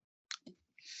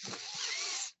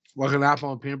 Like an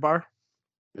apple and peanut butter.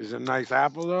 Is it a nice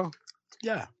apple though?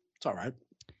 Yeah, it's all right.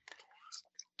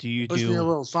 Do you Let's do a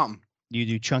little something? Do you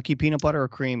do chunky peanut butter or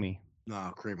creamy?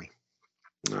 No, creamy.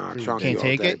 No, you chunky. Can't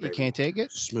take day, it. baby. You can't take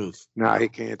it. Smooth. No, he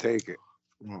can't take it.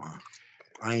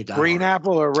 I ain't that green hard.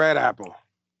 apple or red apple?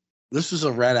 This is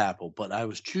a red apple, but I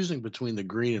was choosing between the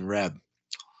green and red.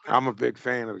 I'm a big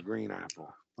fan of the green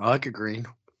apple. I like a green.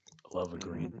 I love a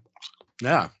green.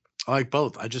 Yeah, I like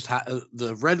both. I just had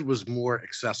the red was more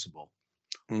accessible,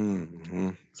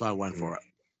 Mm-hmm. so I went for it.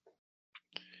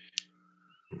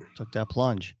 Took that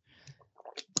plunge.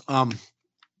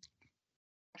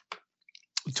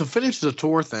 To finish the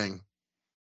tour thing,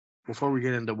 before we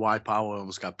get into why Powell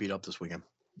almost got beat up this weekend,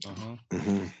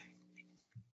 Mm-hmm.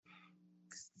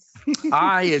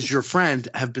 I, as your friend,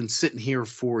 have been sitting here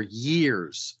for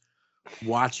years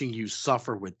watching you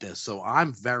suffer with this. So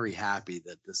I'm very happy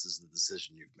that this is the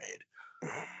decision you've made.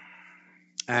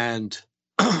 And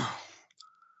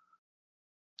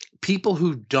people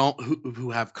who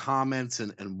who have comments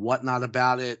and whatnot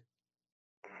about it,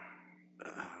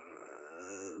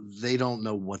 they don't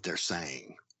know what they're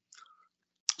saying.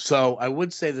 So I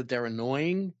would say that they're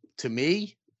annoying to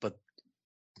me, but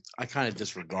I kind of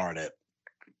disregard it.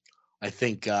 I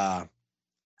think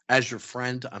as your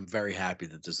friend, I'm very happy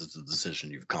that this is the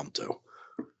decision you've come to,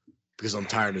 because I'm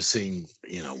tired of seeing,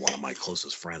 one of my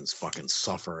closest friends fucking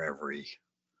suffer every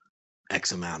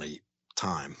X amount of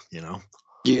time,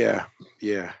 Yeah.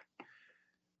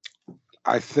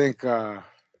 I think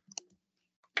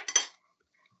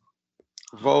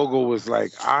Vogel was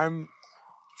like, I'm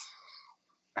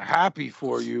happy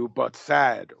for you, but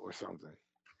sad or something.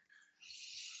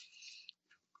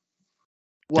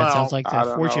 Well, that sounds like I the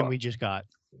don't fortune know. we just got.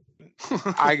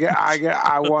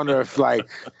 I wonder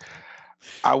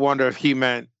if he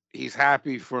meant he's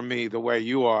happy for me the way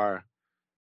you are,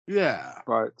 yeah.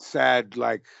 but sad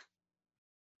like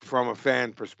from a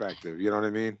fan perspective. You know what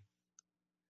I mean?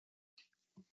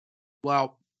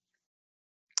 Well,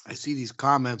 I see these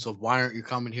comments of why aren't you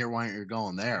coming here? Why aren't you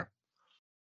going there?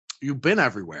 You've been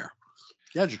everywhere.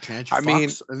 You had your chance. You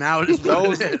fucks, and now it is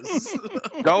what it is.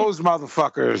 Those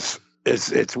motherfuckers,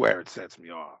 it's where it sets me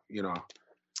off. You know.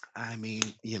 I mean,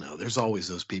 you know, there's always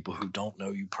those people who don't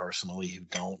know you personally, who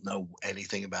don't know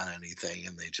anything about anything,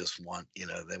 and they just want, you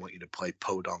know, they want you to play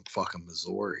Podunk fucking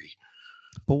Missouri.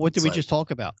 But what did we just talk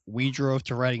about? We drove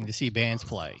to Reading to see bands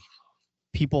play.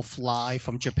 People fly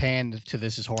from Japan to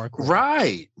This Is Hardcore.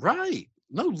 Right.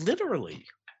 No, literally.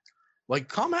 Like,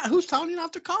 come out. Who's telling you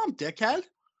not to come, dickhead?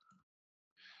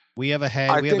 We have a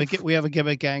head. We have a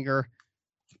gimmick ganger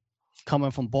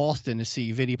coming from Boston to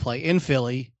see Vinny play in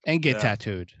Philly and get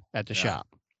tattooed at the shop.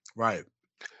 Right.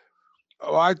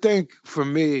 Well, I think for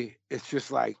me, it's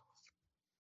just like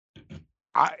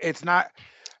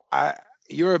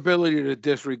your ability to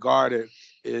disregard it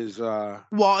is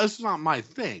well, it's not my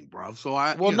thing, bro. So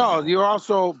you're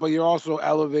also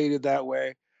elevated that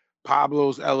way.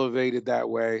 Pablo's elevated that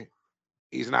way.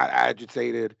 He's not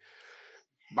agitated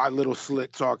by little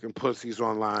slit talking pussies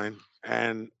online,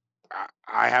 and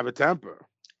I have a temper,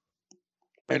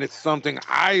 and it's something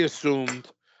I assumed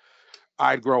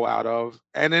I'd grow out of,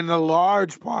 and in a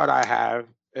large part I have,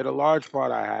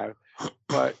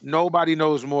 but nobody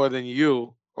knows more than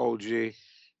you, OG,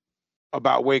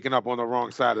 about waking up on the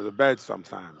wrong side of the bed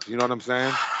sometimes. You know what I'm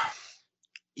saying?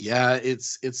 Yeah,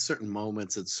 it's certain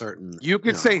moments, it's certain. You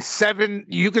could say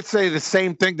the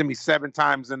same thing to me 7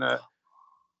 times in a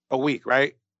week,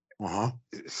 right?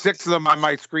 6 of them I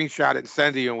might screenshot it and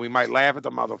send to you, and we might laugh at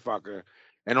the motherfucker.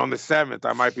 And on the 7th,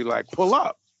 I might be like, pull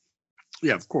up.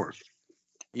 Yeah, of course.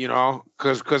 You know,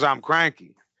 because I'm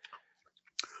cranky.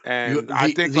 And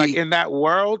I think like in that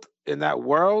world,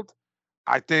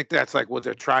 I think that's like what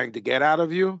they're trying to get out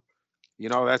of you. You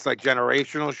know, that's like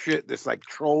generational shit, this like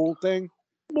troll thing.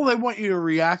 Well, they want you to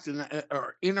react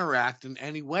or interact in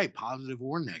any way, positive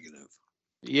or negative.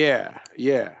 Yeah.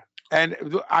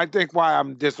 And I think why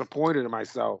I'm disappointed in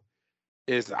myself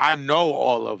is I know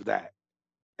all of that.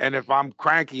 And if I'm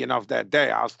cranky enough that day,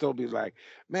 I'll still be like,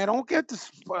 man,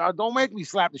 don't make me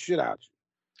slap the shit out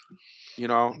you. You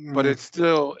know, but it's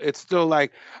still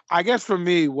like, I guess for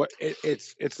me,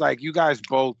 it's like you guys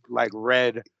both like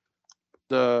read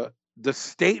the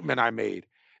statement I made,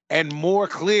 and more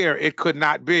clear it could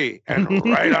not be. And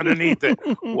right underneath it,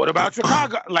 what about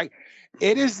Chicago? Like,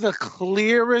 it is the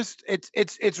clearest.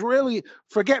 It's really,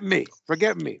 forget me,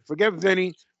 forget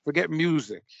Vinny, forget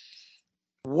music.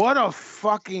 What a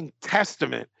fucking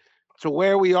testament to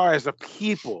where we are as a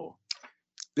people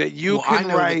that you can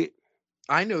write.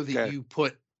 I know that you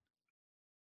put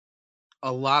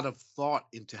a lot of thought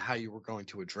into how you were going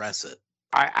to address it.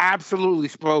 I absolutely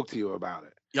spoke to you about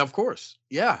it. Yeah, of course.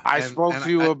 Yeah. I spoke to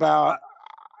you about.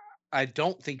 I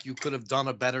don't think you could have done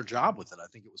a better job with it. I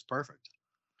think it was perfect.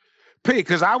 P,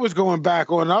 because I was going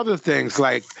back on other things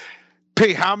like,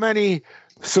 P, how many,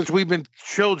 since we've been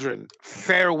children,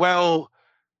 farewell,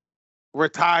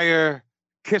 retire,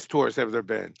 kiss tours have there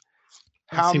been?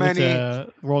 How many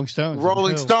Rolling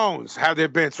Stones have there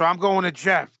been? So I'm going to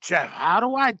Jeff. Jeff, how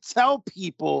do I tell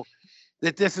people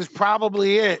that this is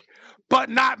probably it, but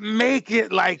not make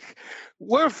it like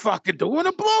we're fucking doing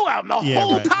a blowout? The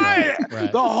whole time,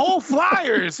 the whole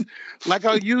flyers, like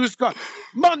a used car.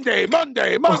 Monday.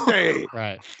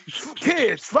 Right.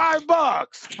 Kids,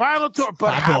 $5. Final tour,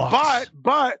 but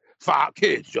 $5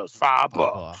 kids, just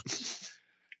 $5.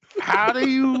 How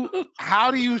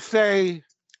do you say,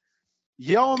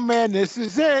 yo, man, this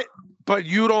is it, but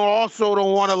you don't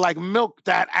want to like milk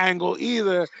that angle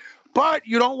either, but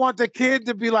you don't want the kid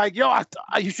to be like, yo,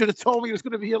 you should have told me it was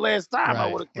going to be your last time.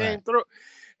 I would have came through.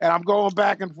 And I'm going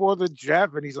back and forth with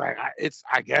Jeff, and he's like,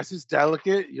 I guess it's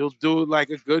delicate. You'll do like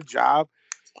a good job.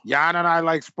 Jan and I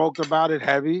like spoke about it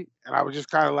heavy, and I was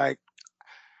just kind of like,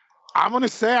 I'm going to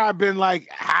say I've been like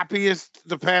happiest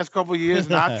the past couple of years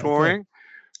not touring.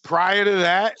 Prior to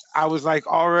that, I was like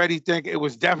already thinking it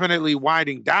was definitely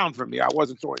winding down for me. I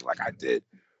wasn't touring like I did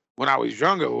when I was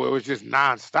younger, where it was just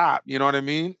nonstop. You know what I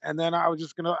mean? And then I was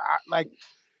just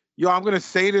I'm gonna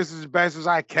say this as best as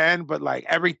I can, but like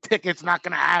every ticket's not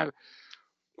gonna have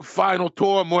final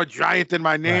tour more giant than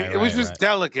my name. It was just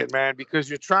delicate, man, because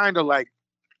you're trying to like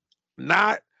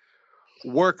not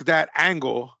work that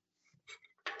angle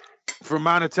for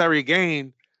monetary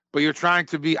gain, but you're trying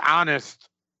to be honest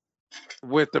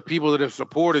with the people that have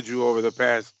supported you over the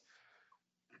past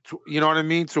you know what I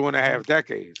mean, 2.5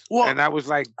 decades. Well, and that was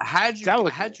like, had you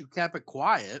delicate. kept it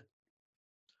quiet,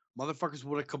 motherfuckers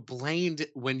would have complained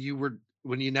when you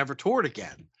never toured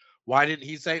again. Why didn't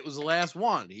he say it was the last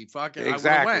one? He fucking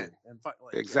Exactly. I would have went.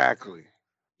 And Exactly.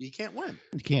 You can't win.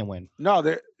 You can't win. No,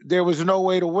 there was no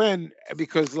way to win,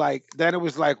 because like then it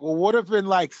was like, well, what if in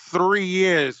like 3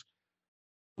 years,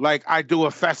 like I do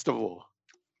a festival,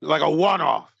 like a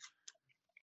one-off?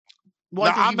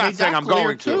 Well, no, I'm not saying I'm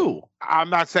going to.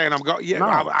 I'm not saying I'm going. Yeah,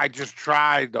 No. I just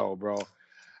tried though, bro.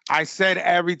 I said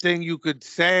everything you could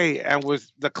say, and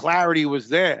the clarity was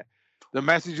there. The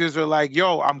messages are like,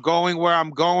 yo, I'm going where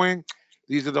I'm going.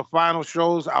 These are the final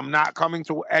shows. I'm not coming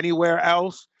to anywhere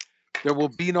else. There will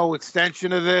be no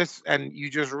extension of this. And you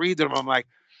just read them. I'm like,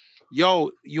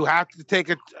 yo, you have to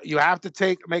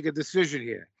make a decision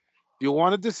here. You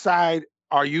want to decide,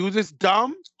 are you this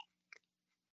dumb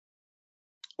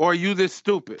or are you this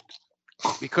stupid?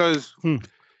 Because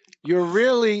you're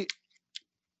really,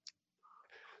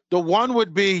 the one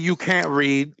would be you can't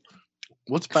read.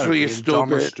 What's better, so you're being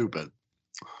dumb or stupid?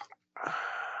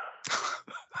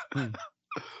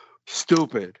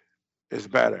 Stupid is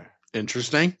better.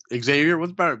 Interesting. Xavier,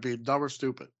 what's better, being dumb or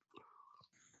stupid?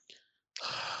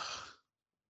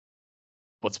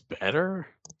 What's better?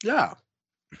 Yeah.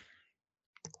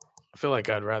 I feel like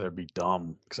I'd rather be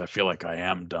dumb because I feel like I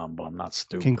am dumb, but I'm not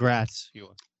stupid. Congrats.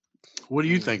 What do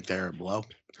you think, Darren Blow?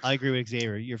 I agree with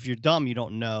Xavier. If you're dumb, you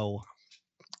don't know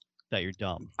that you're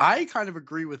dumb. I kind of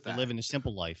agree with that. You're living a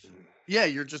simple life. Yeah,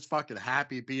 you're just fucking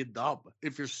happy being dumb.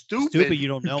 If you're stupid, you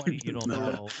don't know any. You don't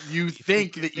know. You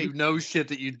think that you know shit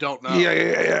that you don't know.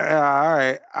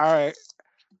 Yeah. All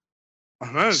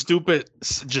right. Stupid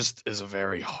just is a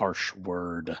very harsh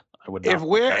word. I would. If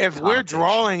we're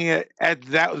drawing it at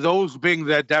those being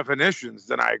the definitions,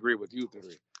 then I agree with you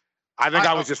three. I think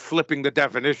I was just flipping the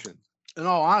definition. In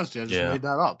all honesty, I just made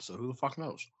that up. So who the fuck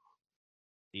knows?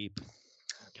 Deep.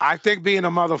 I think being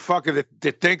a motherfucker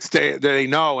that thinks they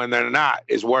know and they're not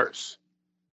is worse.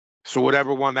 So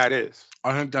whatever one that is.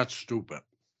 I think that's stupid.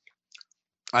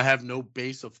 I have no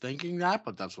base of thinking that,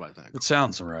 but that's what I think. It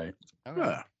sounds right.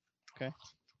 Yeah. Okay.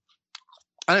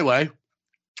 Anyway.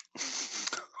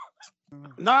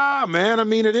 Nah, man. I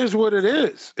mean, it is what it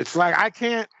is. It's like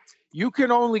you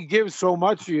can only give so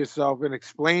much of yourself and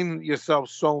explain yourself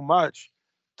so much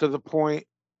to the point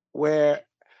where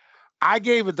I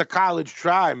gave it the college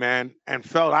try, man, and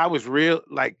felt I was real.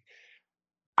 Like,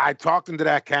 I talked into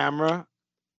that camera,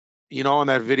 on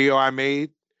that video I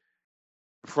made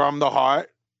from the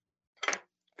heart.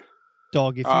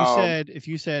 Dog, if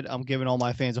you said I'm giving all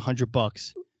my fans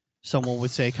 $100, someone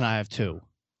would say, "Can I have 2?"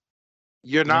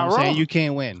 You're not wrong. Saying you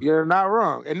can't win. You're not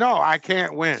wrong. And no, I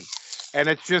can't win. And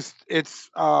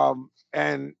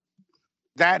and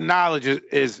that knowledge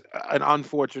is an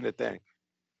unfortunate thing.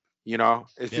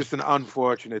 It's just an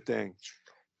unfortunate thing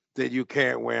that you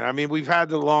can't win. I mean, we've had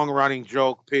the long running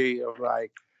joke, P, of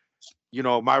like,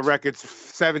 my record's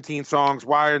 17 songs.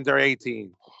 Why aren't there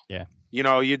 18? Yeah.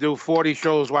 You do 40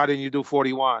 shows. Why didn't you do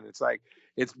 41? It's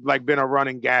like been a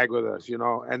running gag with us,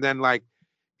 and then like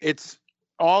it's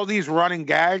all these running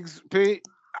gags, P,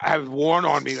 have worn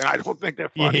on me. And I don't think they're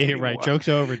funny. Yeah, right. Joke's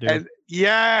over, dude. And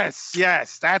yes.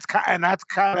 That's kind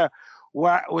of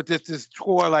what with this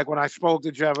tour, like when I spoke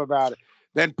to Jeff about it,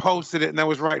 then posted it and then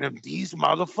was writing them, these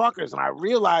motherfuckers. And I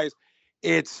realized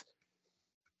it's,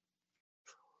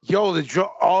 all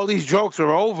these jokes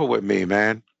are over with me,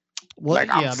 man. Well,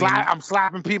 I'm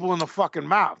slapping people in the fucking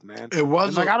mouth, man. It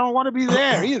was like I don't want to be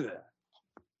there either.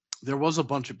 There was a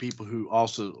bunch of people who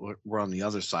also were on the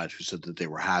other side who said that they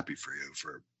were happy for you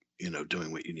for,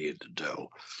 doing what you needed to do.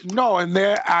 No, and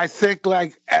I think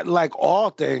like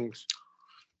all things,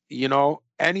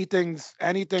 anything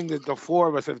that the four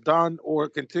of us have done or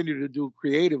continue to do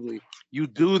creatively, you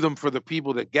do them for the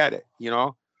people that get it,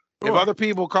 Sure. If other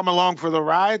people come along for the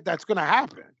ride, that's going to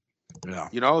happen. Yeah.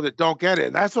 That don't get it.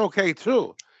 And that's okay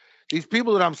too. These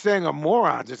people that I'm saying are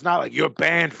morons. It's not like you're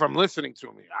banned from listening to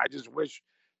me. I just wish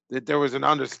that there was an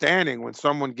understanding when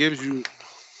someone gives you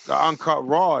the uncut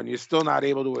raw and you're still not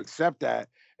able to accept that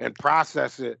and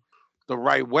process it the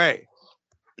right way.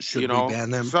 Should we ban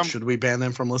them? Should we ban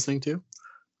them from listening to?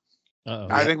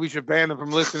 I think we should ban them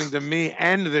from listening to me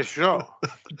and this show.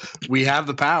 We have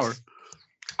the power.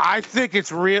 I think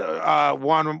it's real.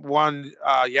 One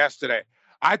yesterday.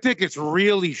 I think it's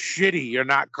really shitty you're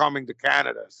not coming to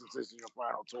Canada since this is your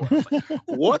final tour.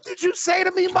 What did you say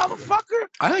to me, motherfucker?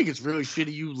 I think it's really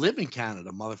shitty you live in Canada,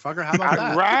 motherfucker. How about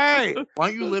that? Right. Why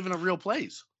don't you live in a real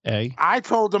place? Hey. I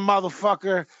told the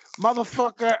motherfucker,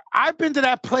 I've been to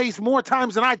that place more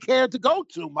times than I cared to go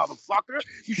to, motherfucker.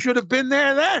 You should have been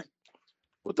there then.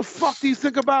 What the fuck do you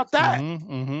think about that?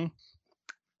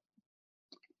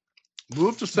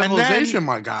 Move to civilization,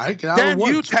 my guy. Get out Then of the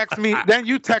woods. you text me. Then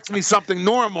you text me something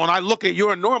normal, and I look at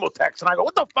your normal text, and I go,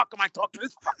 "What the fuck am I talking to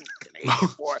this fucking Canadian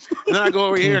for?" And then I go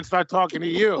over here and start talking to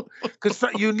you, because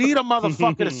you need a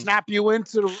motherfucker to snap you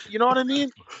into. You know what I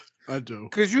mean? I do.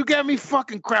 Because you get me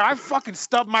fucking crap. I fucking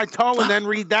stub my toe and then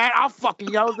read that. I'll fucking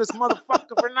yell at this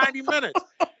motherfucker for 90 minutes.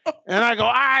 And I go,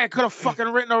 I could have fucking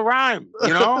written a rhyme,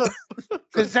 you know?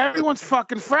 Because everyone's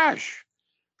fucking fresh.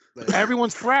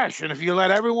 Everyone's fresh. And if you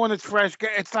let everyone that's fresh,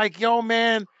 it's like, yo,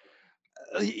 man,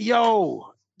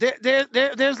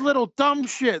 there's little dumb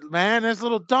shit, man. There's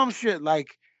little dumb shit.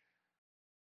 Like,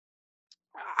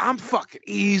 I'm fucking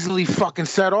easily fucking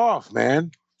set off,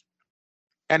 man.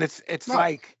 And it's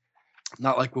like,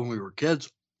 not like when we were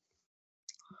kids.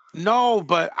 No,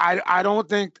 but I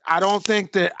think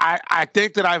that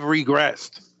I've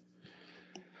regressed.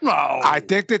 No. I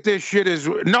think that this shit is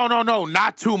no,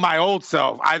 not to my old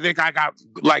self. I think I got,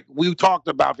 like, we talked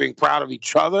about being proud of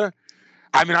each other.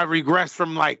 I mean, I regressed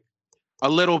from like a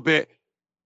little bit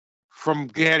from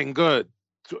getting good,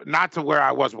 not to where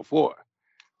I was before,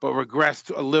 but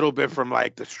regressed a little bit from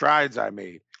like the strides I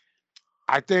made.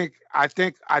 I think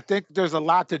there's a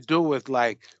lot to do with,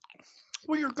 like,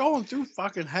 well, you're going through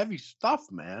fucking heavy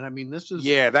stuff, man. I mean, this is,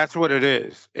 yeah, that's what it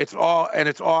is. It's all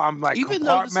I'm like even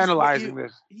compartmentalizing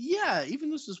this. Yeah, even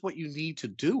this is what you need to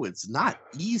do. It's not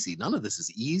easy. None of this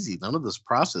is easy. None of this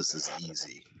process is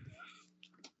easy.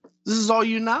 This is all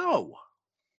you know.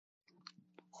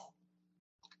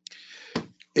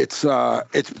 It's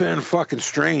been fucking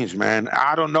strange, man.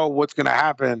 I don't know what's gonna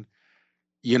happen,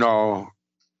 you know.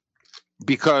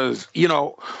 Because, you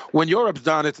know, when Europe's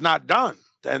done, it's not done.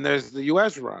 Then there's the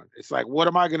U.S. run. It's like, what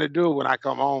am I going to do when I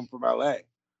come home from L.A.?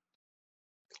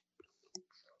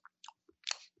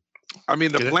 I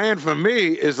mean, the plan for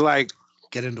me is like,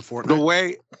 get into Fortnite. The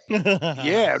way,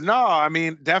 yeah, no, I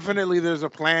mean, definitely there's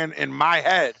a plan in my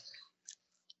head.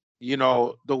 You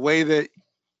know, the way that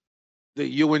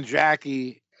you and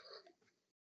Jackie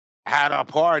had a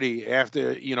party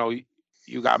after, you know,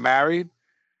 you got married.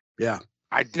 Yeah.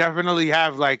 I definitely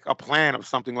have like a plan of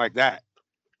something like that.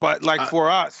 But like for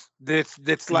us,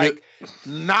 it's like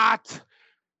not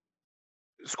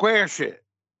square shit.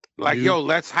 Like, yo,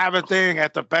 let's have a thing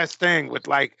at the best thing with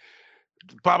like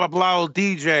blah blah blah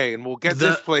DJ, and we'll get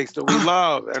this place that we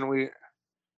love, and we.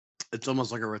 It's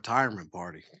almost like a retirement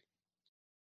party,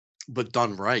 but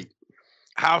done right.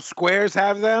 How squares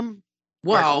have them?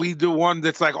 Well, like we do one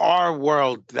that's like our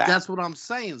world. That's what I'm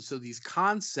saying. So these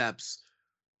concepts.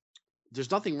 There's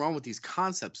nothing wrong with these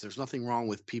concepts. There's nothing wrong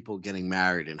with people getting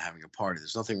married and having a party.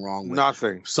 There's nothing wrong with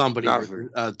somebody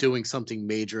doing something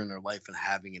major in their life and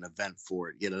having an event for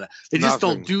it. You know, they just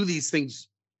don't do these things,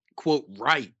 quote,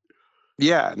 right.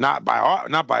 Yeah, not by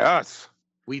us.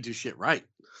 We do shit right.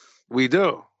 We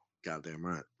do. Goddamn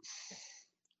right.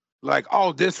 Like,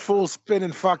 oh, this fool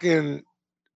spinning fucking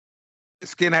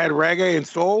skinhead reggae and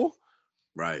soul,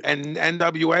 right? And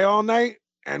NWA all night,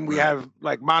 and we have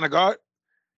like Monagot.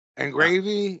 And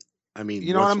gravy. I mean,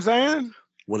 you know what I'm saying?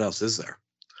 What else is there?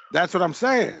 That's what I'm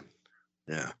saying.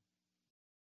 Yeah.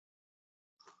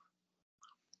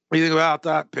 What do you think about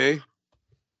that, P?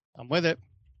 I'm with it.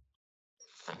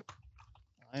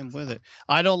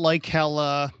 I don't like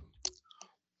how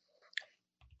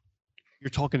you're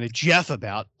talking to Jeff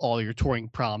about all your touring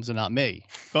problems and not me.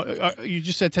 You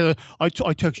just said I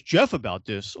text Jeff about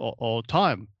this all the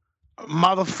time.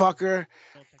 Motherfucker.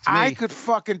 I could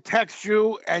fucking text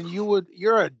you and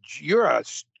you're a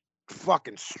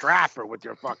fucking strapper with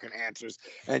your fucking answers,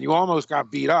 and you almost got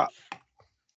beat up.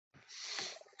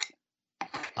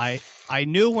 I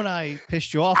knew when I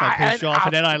pissed you off,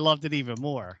 and then I loved it even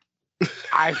more.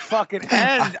 And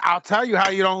I'll tell you how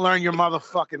you don't learn your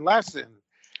motherfucking lesson,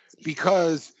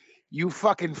 because you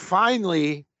fucking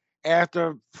finally,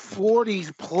 after 40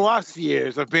 plus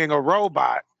years of being a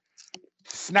robot,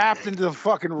 snapped into the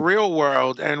fucking real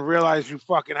world and realized you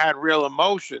fucking had real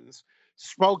emotions,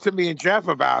 spoke to me and Jeff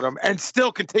about them, and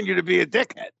still continue to be a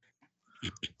dickhead.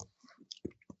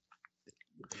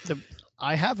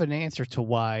 I have an answer to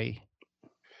why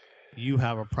you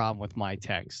have a problem with my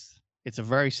text. It's a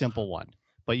very simple one,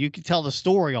 but you can tell the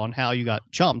story on how you got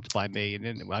chumped by me, and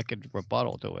then I could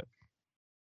rebuttal to it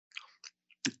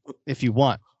if you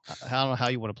want. I don't know how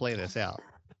you want to play this out.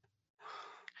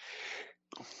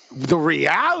 The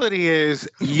reality is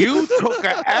you took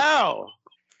a L.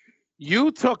 You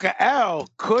took a L,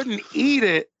 couldn't eat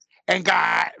it, and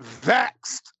got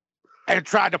vexed and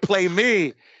tried to play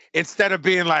me instead of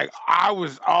being like,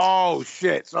 oh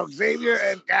shit. So Xavier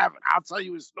and Gavin, I'll tell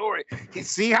you a story.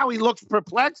 See how he looks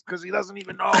perplexed because he doesn't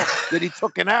even know that he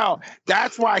took an L.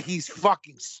 That's why he's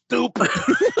fucking stupid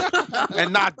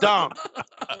and not dumb.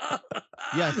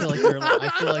 Yeah, I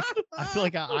feel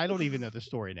like I don't even know the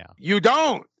story now. You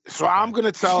don't. So I'm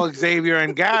gonna tell Xavier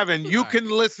and Gavin, you can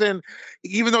listen,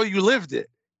 even though you lived it.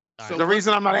 So the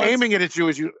reason I'm not aiming it at you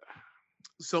is you.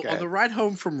 So on the ride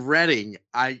home from Reading,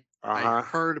 I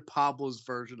heard Pablo's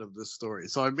version of this story.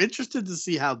 So I'm interested to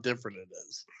see how different it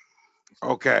is.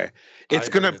 Okay. It's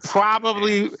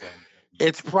probably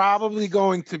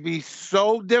going to be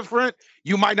so different,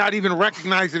 you might not even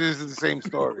recognize it as the same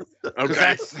story. Okay.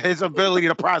 That's his ability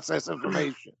to process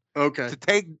information. Okay.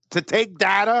 To take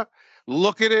data,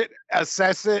 look at it,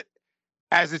 assess it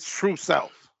as its true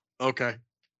self. Okay.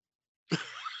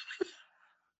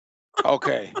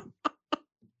 Okay.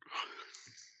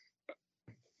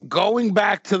 Going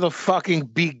back to the fucking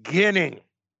beginning,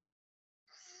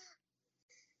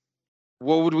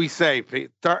 what would we say,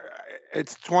 Pete?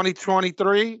 It's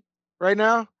 2023 right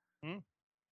now.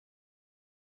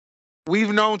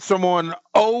 We've known someone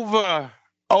over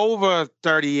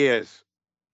 30 years.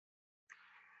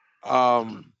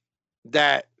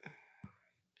 That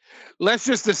let's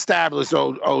just establish,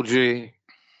 OG,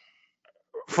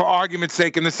 for argument's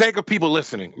sake, and the sake of people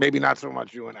listening, maybe not so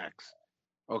much you and X.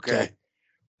 Okay.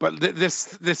 But this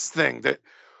thing that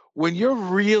when you're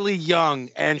really young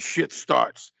and shit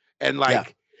starts, and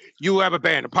like you have a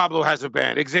band, Pablo has a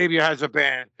band, Xavier has a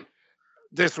band,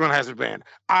 this one has a band,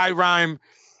 I rhyme,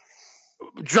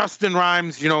 Justin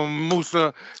rhymes,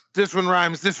 Musa, this one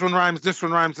rhymes, this one rhymes, this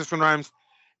one rhymes, this one rhymes.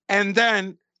 And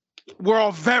then we're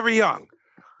all very young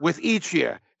with each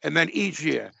year, and then each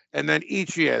year, and then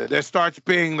each year. There starts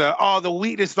being the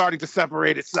wheat is starting to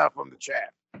separate itself from the chaff.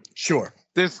 Sure.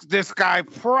 This guy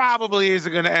probably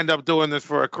isn't going to end up doing this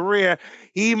for a career.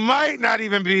 He might not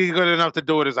even be good enough to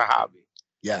do it as a hobby.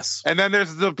 Yes. And then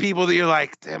there's the people that you're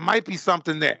like, there might be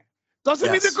something there.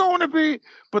 Doesn't mean they're going to be,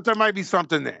 but there might be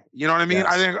something there. You know what I mean? Yes,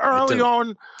 I think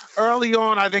early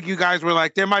on, I think you guys were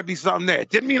like, there might be something there.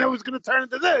 Didn't mean it was going to turn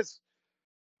into this,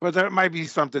 but there might be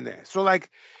something there. So like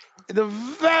in the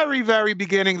very, very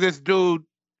beginning, this dude,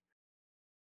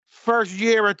 first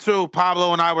year or two,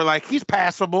 Pablo and I were like, he's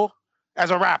passable as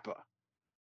a rapper.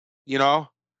 Yeah,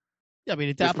 I mean,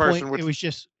 at that point, it was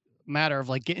just a matter of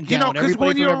like getting down. Because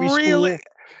when you're really...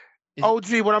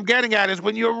 OG, what I'm getting at is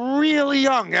when you're really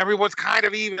young, everyone's kind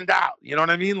of evened out. You know what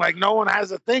I mean? Like no one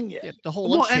has a thing yet. Yeah, the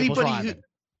whole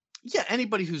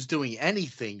anybody who's doing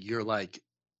anything, you're like,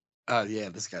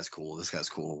 this guy's cool. This guy's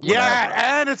cool. Whatever.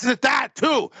 Yeah, and it's at that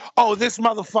too. Oh, this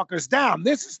motherfucker's down.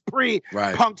 This is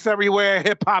punks everywhere,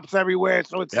 hip hop's everywhere.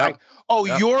 So it's like,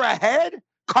 you're ahead?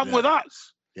 Come with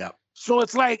us. Yeah. So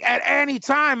it's like at any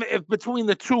time, if between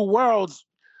the two worlds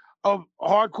of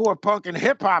hardcore punk and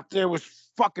hip hop, there was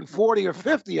fucking 40 or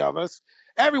 50 of us,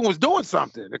 everyone's doing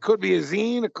something. It could be a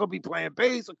zine, it could be playing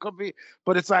bass, it could be,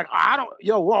 but it's like,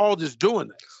 we're all just doing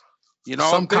this.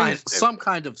 Some kind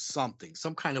of something,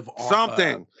 some kind of art.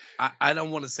 Something. I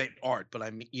don't want to say art, but I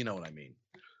mean, you know what I mean.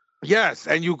 Yes,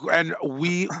 and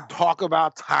we talk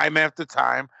about time after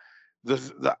time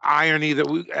the irony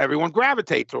that everyone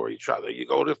gravitate toward each other. You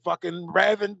go to fucking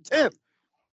Rev and Tim.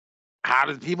 How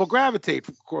do people gravitate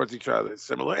towards each other?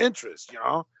 Similar interests,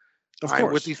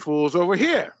 I'm with these fools over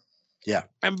here. Yeah.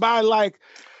 And by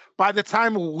the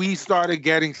time we started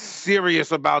getting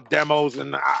serious about demos,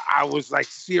 and I was like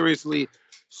seriously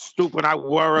stupid, I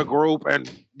were a group,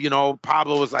 and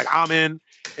Pablo was like, I'm in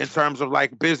terms of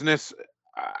like business,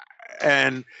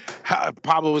 and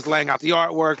Pablo was laying out the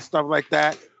artwork, stuff like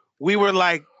that. We were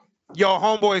like, yo,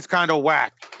 homeboy's kind of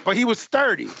whack, but he was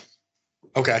sturdy.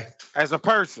 Okay. As a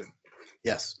person.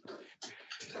 Yes.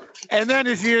 And then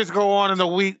as years go on and the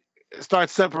wheat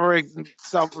starts separating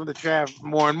itself from the chaff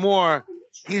more and more,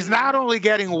 he's not only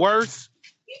getting worse,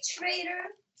 you traitor,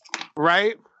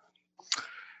 right?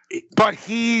 But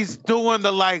he's doing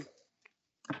the like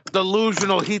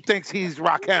delusional, he thinks he's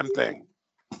Rakim thing.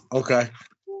 Okay.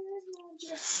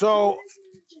 So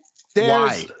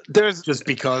why? There's just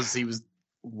because he was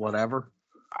whatever.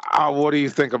 What do you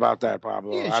think about that,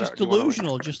 Pablo? Yeah, it's just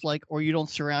delusional, just like, or you don't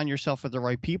surround yourself with the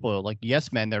right people, like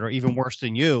yes men that are even worse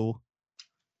than you.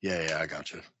 Yeah, I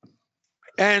got you.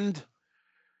 And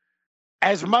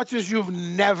as much as you've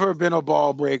never been a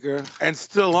ball breaker and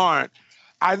still aren't,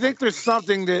 I think there's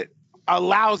something that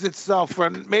allows itself for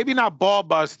maybe not ball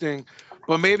busting,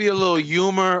 but maybe a little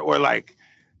humor or like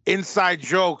inside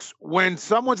jokes when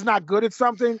someone's not good at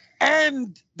something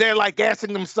and they're like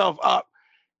gassing themselves up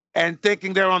and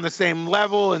thinking they're on the same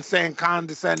level and saying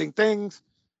condescending things,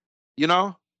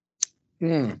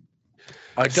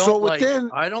 I don't So like. within-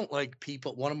 I don't like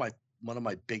people. One of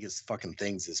my biggest fucking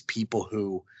things is people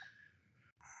who,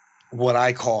 what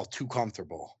I call too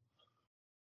comfortable.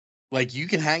 Like you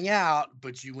can hang out,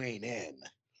 but you ain't in.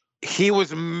 He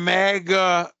was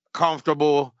mega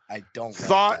comfortable. I don't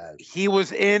Thought like that. he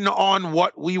was in on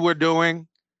what we were doing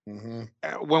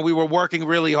when we were working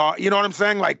really hard. You know what I'm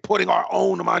saying? Like putting our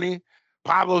own money.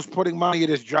 Pablo's putting money at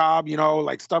his job, you know,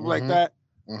 like stuff like that.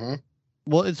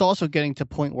 Well, it's also getting to a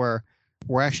point where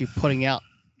we're actually putting out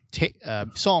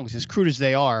songs, as crude as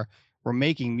they are. We're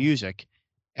making music,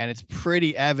 and it's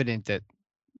pretty evident that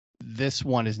this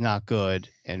one is not good,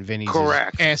 and Vinny's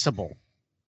Correct. is passable.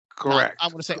 Correct. I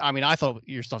want to say, I mean, I thought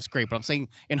your stuff's great, but I'm saying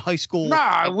in high school.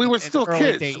 Nah, we were in still early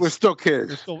kids. days, We're still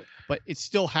kids. but it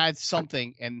still had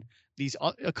something, and these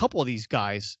a couple of these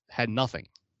guys had nothing.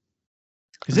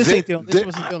 Because this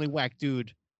wasn't the only whack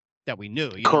dude that we knew.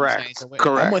 You know what I'm saying? Correct. So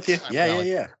Correct. I'm with you.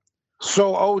 Yeah.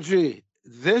 So OG,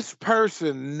 this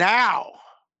person now,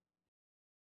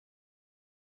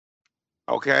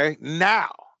 okay,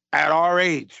 now at our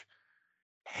age,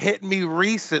 hit me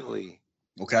recently.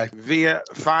 Okay. Via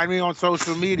find me on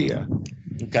social media.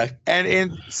 Okay. And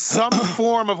in some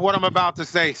form of what I'm about to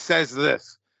say says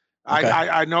this. Okay.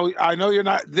 I know you're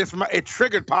not this. It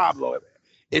triggered Pablo.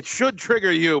 It should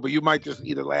trigger you, but you might just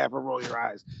either laugh or roll your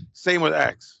eyes. Same with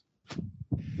X.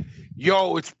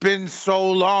 Yo, it's been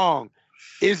so long.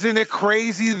 Isn't it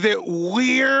crazy that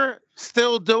we're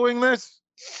still doing this?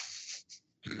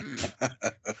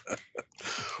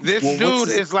 This dude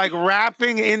is like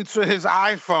rapping into his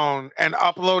iPhone and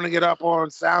uploading it up on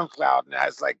SoundCloud and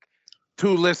has like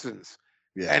 2 listens.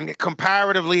 Yeah. And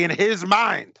comparatively, in his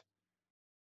mind,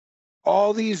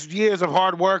 all these years of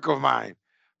hard work of mine,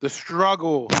 the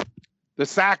struggle, the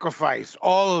sacrifice,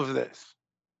 all of this.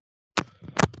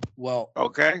 Well,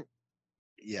 okay.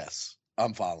 Yes,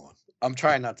 I'm following. I'm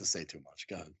trying not to say too much.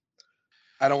 Go ahead.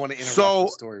 I don't want to interrupt the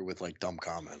story with like dumb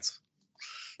comments.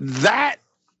 That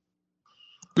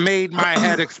made my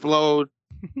head explode,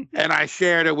 and I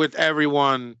shared it with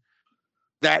everyone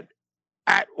that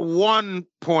at one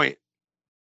point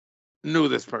knew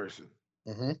this person.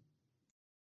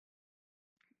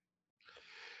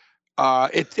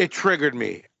 It triggered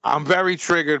me. I'm very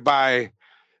triggered by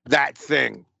that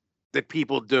thing that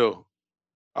people do.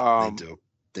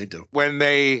 They do. When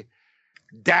they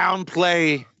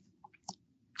downplay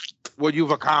what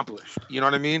you've accomplished. You know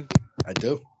what I mean? I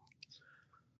do.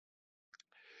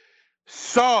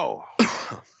 So,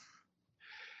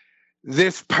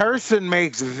 this person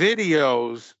makes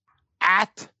videos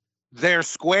at their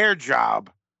Square job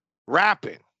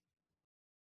rapping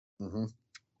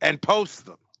and posts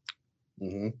them.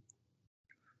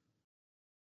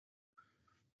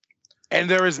 And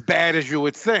they're as bad as you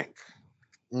would think.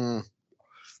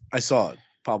 I saw it.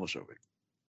 Pablo showed me.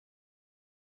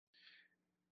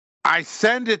 I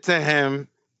send it to him.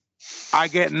 I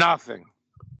get nothing.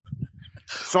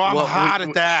 So I'm hot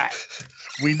at that.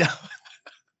 We know.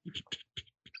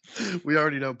 We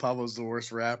already know Pablo's the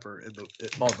worst rapper on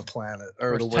the planet,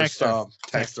 or the worst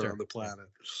texter on the planet.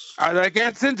 It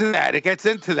gets into that. It gets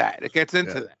into that.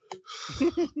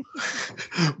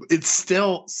 It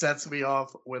still sets me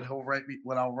off when I'll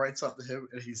write something to him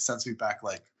and he sends me back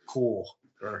like cool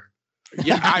or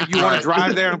you want to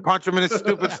drive there and punch him in his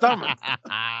stupid stomach.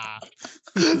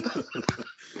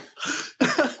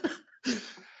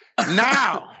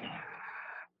 Now,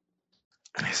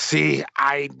 see,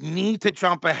 I need to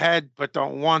jump ahead, but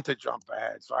don't want to jump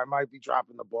ahead. So I might be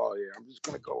dropping the ball here. I'm just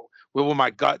going to go with what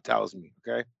my gut tells me.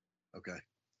 Okay. Okay.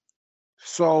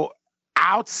 So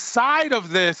outside of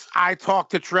this, I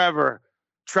talked to Trevor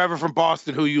from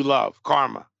Boston, who you love,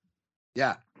 Karma.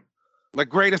 Yeah. Like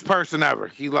greatest person ever.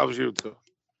 He loves you too.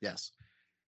 Yes.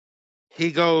 He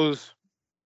goes,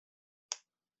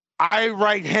 I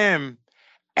write him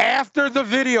after the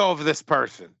video of this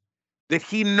person that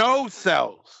he knows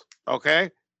sells.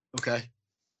 Okay. Okay.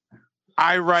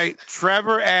 I write,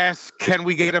 Trevor asks, can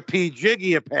we get a P.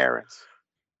 Jiggy appearance?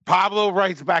 Pablo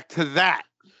writes back to that.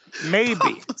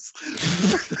 Maybe.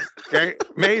 Okay.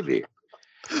 Maybe.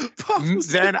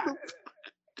 Then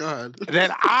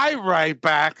I write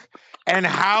back, and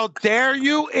how dare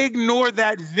you ignore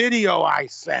that video I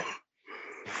sent?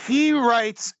 He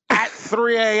writes at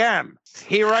 3 a.m.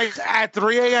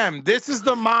 This is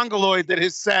the mongoloid that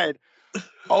has said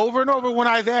over and over when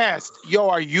I've asked, yo,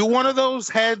 are you one of those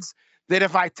heads that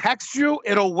if I text you,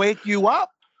 it'll wake you up?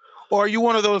 Or are you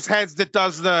one of those heads that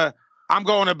does the, I'm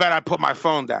going to bed, I put my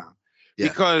phone down? Yeah.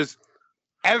 Because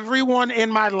everyone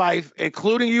in my life,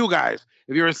 including you guys,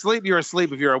 if you're asleep, you're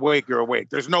asleep. If you're awake, you're awake.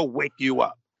 There's no wake you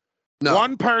up. No.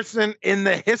 One person in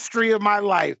the history of my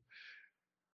life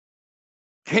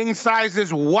King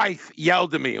Size's wife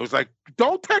yelled at me. It was like,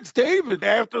 don't text David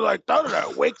after like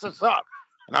da-da-da. It wakes us up.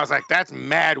 And I was like, that's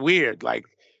mad weird. Like,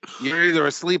 you're either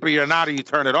asleep or you're not, or you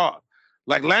turn it off.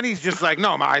 Like, Lenny's just like,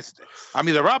 no, I'm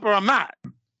either up or I'm not.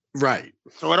 Right.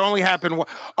 So it only happened.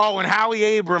 Oh, and Howie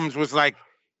Abrams was like,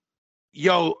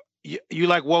 yo, you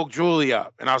like woke Julie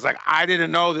up. And I was like, I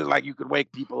didn't know that like you could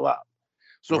wake people up.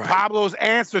 So Right. Pablo's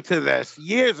answer to this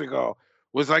years ago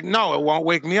was like, no, it won't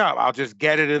wake me up. I'll just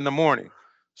get it in the morning.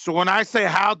 So when I say,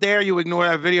 how dare you ignore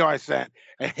that video I sent?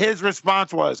 And his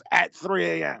response was, at 3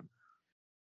 a.m.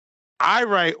 I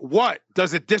write, what?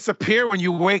 Does it disappear when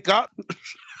you wake up?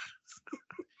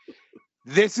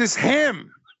 This is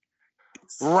him.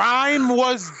 Rhyme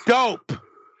was dope.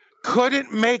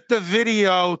 Couldn't make the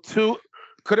video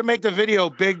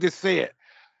big to see it.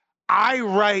 I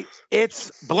write,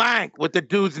 it's blank with the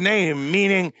dude's name,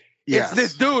 meaning Yes. it's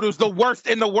this dude who's the worst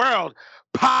in the world.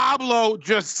 Pablo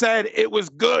just said it was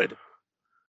good.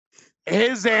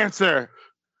 His answer,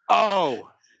 oh.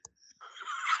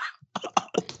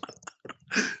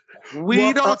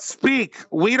 We don't speak.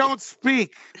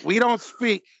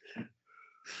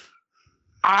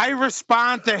 I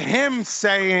respond to him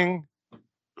saying,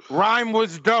 rhyme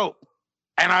was dope.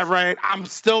 And I write, I'm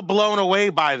still blown away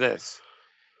by this.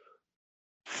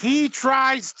 He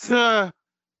tries to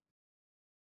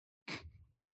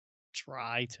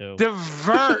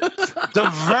divert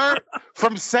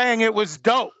from saying it was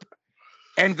dope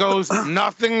and goes,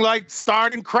 nothing like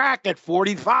starting crack at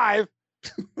 45.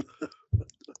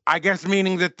 I guess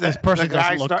meaning that This person the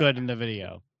guy doesn't look good in the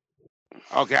video.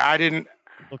 Okay, I didn't.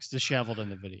 Looks disheveled in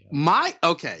the video.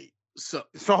 So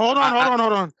hold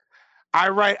on.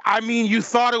 I mean, you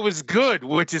thought it was good,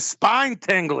 which is spine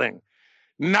tingling.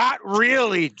 Not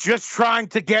really, just trying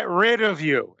to get rid of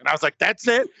you. And I was like, that's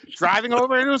it. Driving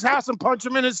over into his house and punch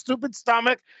him in his stupid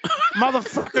stomach.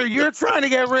 Motherfucker, you're trying to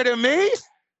get rid of me?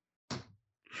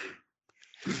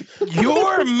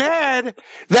 You're mad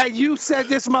that you said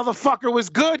this motherfucker was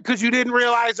good because you didn't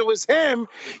realize it was him.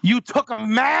 You took a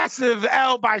massive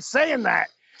L by saying that.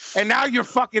 And now you're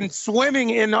fucking swimming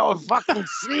in a fucking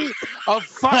sea of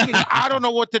fucking, I don't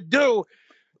know what to do.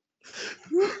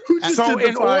 So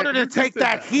in order to take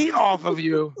that heat off of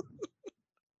you.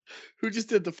 Who just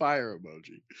did the fire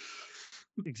emoji?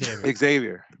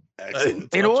 Xavier.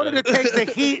 Excellent. In order to take the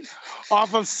heat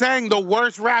off of saying the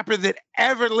worst rapper that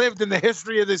ever lived in the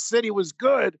history of this city was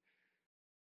good.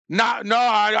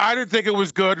 I didn't think it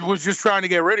was good. It was just trying to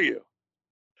get rid of you.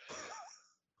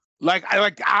 Like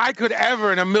I could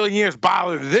ever in a million years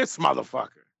bother this motherfucker.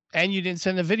 And you didn't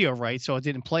send the video right, so it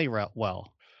didn't play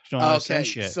well. You don't understand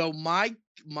shit. So my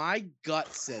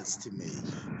gut says to me.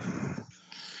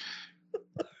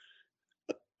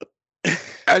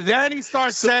 And then he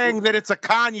starts saying that it's a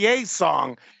Kanye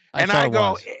song. And I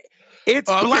go, it's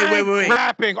blank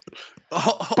rapping.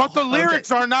 But the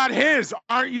lyrics are not his.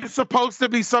 Aren't you supposed to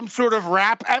be some sort of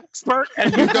rap expert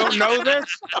and you don't know this?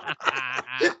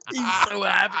 He's so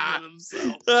happy with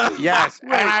himself. Yes.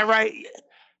 And I write,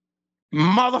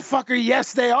 motherfucker,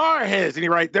 yes, they are his. And he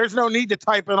write, there's no need to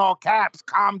type in all caps.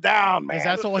 Calm down, man.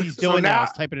 That's all he's doing now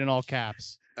is typing in all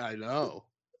caps. I know.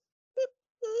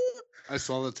 I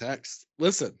saw the text.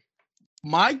 Listen,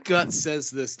 my gut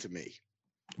says this to me,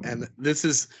 and this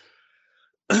is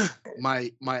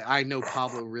my I know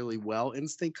Pablo really well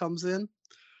instinct comes in.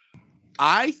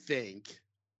 I think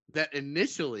that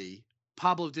initially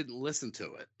Pablo didn't listen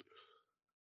to it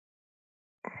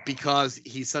because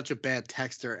he's such a bad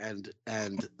texter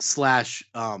and slash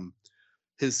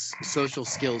his social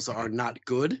skills are not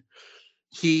good.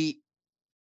 He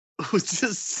was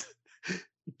just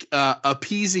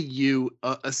appeasing you,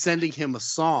 sending him a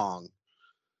song.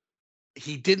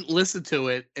 He didn't listen to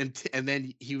it, and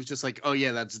then he was just like, "Oh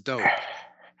yeah, that's dope."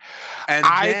 And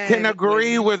I can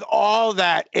agree with all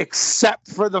that, except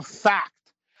for the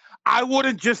fact I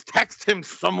wouldn't just text him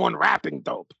someone rapping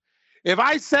dope. If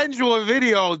I send you a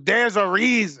video, there's a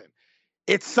reason.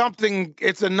 It's something.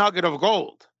 It's a nugget of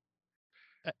gold.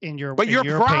 You're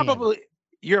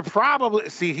probably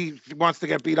see. He wants to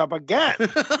get beat up again.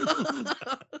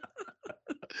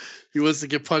 He wants to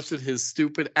get punched in his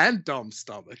stupid and dumb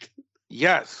stomach.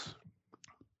 Yes.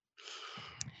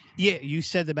 Yeah, you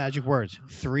said the magic words,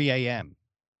 3 a.m.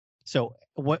 So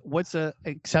what's a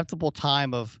acceptable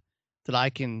time of that I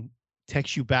can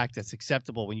text you back that's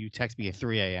acceptable when you text me at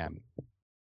 3 a.m.?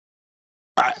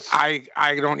 I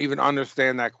don't even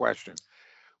understand that question.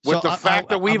 With the fact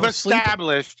that we've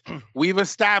established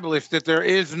that there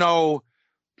is no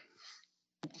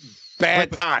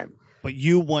bad time. But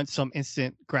you want some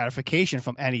instant gratification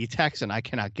from any text, and I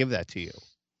cannot give that to you.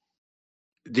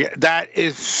 Yeah, that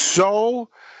is so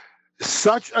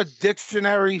such a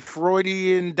dictionary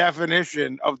Freudian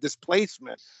definition of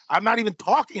displacement. I'm not even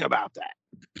talking about that.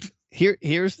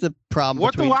 Here's the problem.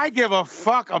 What do I give a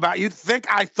fuck about? You think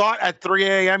I thought at 3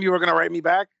 a.m. you were going to write me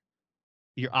back?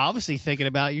 You're obviously thinking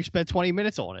about it. You spent 20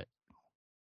 minutes on it,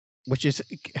 which is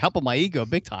helping my ego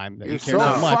big time. That You're you care so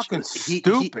that much. fucking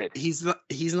stupid.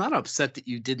 He's not upset that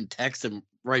you didn't text him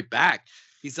right back.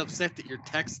 He's upset that your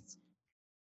texts.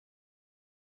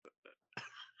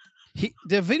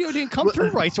 The video didn't come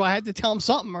through right, so I had to tell him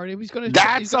something, or he was going to.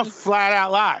 That's a flat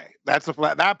out lie. That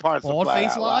part's a flat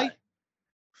out lie.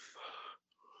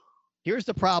 Here's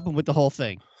the problem with the whole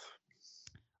thing.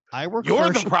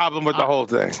 You're the problem with the whole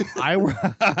thing.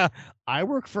 I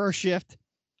work first shift,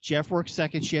 Jeff works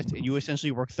second shift, and you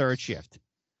essentially work third shift.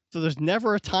 So there's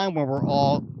never a time when we're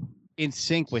all in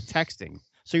sync with texting.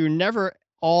 So you're never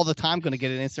all the time going to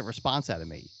get an instant response out of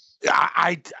me.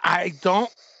 I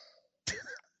don't.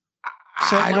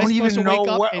 So I don't even know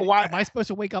why. Am I supposed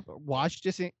to wake up, watch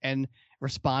this, and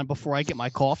respond before I get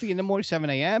my coffee in the morning, 7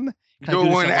 a.m.? Do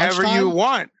whenever you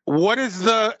want. What is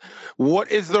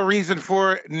the reason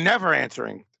for never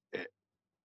answering it?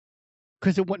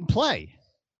 Because it wouldn't play.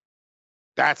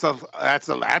 That's a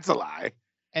lie.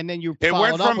 And then you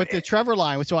followed up with the Trevor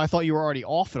line, so I thought you were already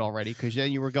off it already, because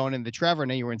then you were going into Trevor,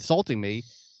 and then you were insulting me.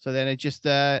 So then it just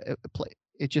went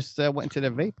into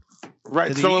the vape.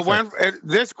 Right. So it went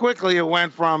this quickly. It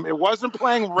went from it wasn't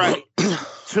playing right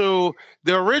to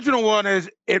the original one is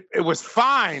it was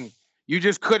fine. You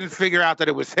just couldn't figure out that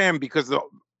it was him because the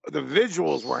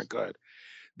visuals weren't good.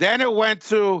 Then it went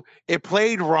to it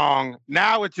played wrong.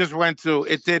 Now it just went to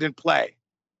it didn't play.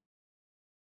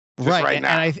 Right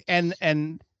now.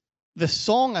 And the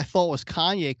song I thought was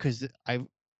Kanye because I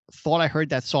thought I heard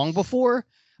that song before,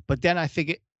 but then I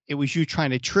think it was you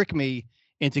trying to trick me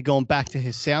into going back to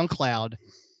his SoundCloud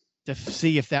to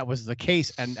see if that was the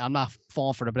case. And I'm not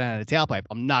falling for the banana in the tailpipe.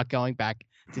 I'm not going back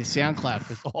to his SoundCloud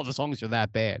because all the songs are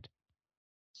that bad.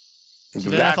 So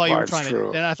then I thought you were trying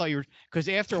to. Then I thought you were because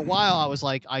after a while I was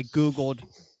like I Googled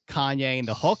Kanye and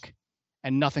the hook,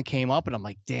 and nothing came up, and I'm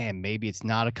like, damn, maybe it's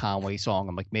not a Conway song.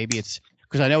 I'm like, maybe it's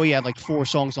because I know he had like 4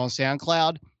 songs on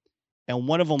SoundCloud, and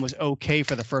one of them was okay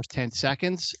for the first 10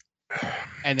 seconds,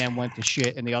 and then went to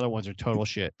shit, and the other ones are total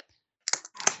shit.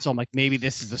 So I'm like, maybe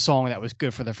this is the song that was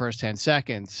good for the first 10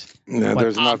 seconds. No,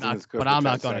 there's nothing that's good. But I'm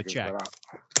not going to check.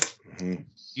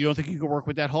 You don't think you could work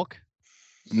with that hook?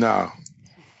 No.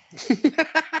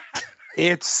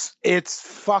 It's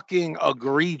fucking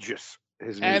egregious.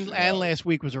 And last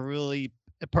week was a really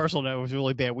personal note. It was a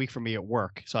really bad week for me at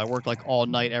work. So I worked like all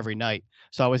night, every night.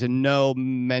 So I was in no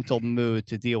mental mood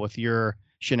to deal with your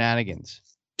shenanigans.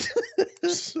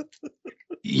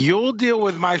 You'll deal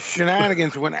with my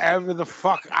shenanigans whenever the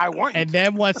fuck I want. And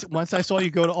then once I saw you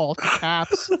go to all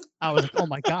caps, I was like, oh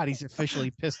my God, he's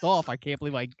officially pissed off. I can't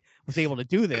believe I was able to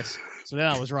do this. So then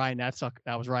I was riding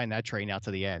that train out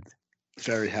to the end.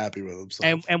 Very happy with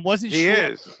himself. And wasn't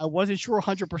sure. I wasn't sure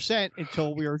 100%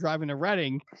 until we were driving to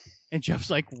Reading, and Jeff's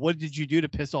like, "What did you do to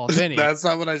piss off Vinny?" That's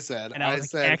not what I said. And I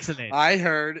said, "Excellent." I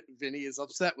heard Vinny is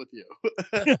upset with you.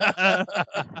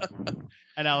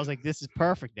 And I was like, "This is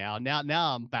perfect now.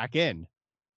 Now I'm back in."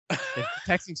 If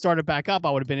texting started back up,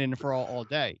 I would have been in for all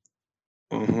day.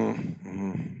 And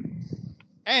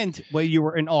when you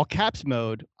were in all caps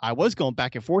mode, I was going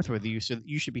back and forth with you, so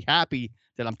you should be happy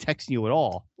that I'm texting you at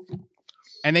all.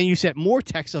 And then you sent more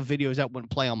texts of videos that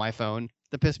wouldn't play on my phone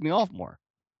to piss me off more.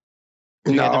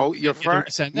 No, your friend.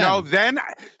 No, then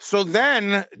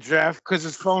Jeff, because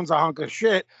his phone's a hunk of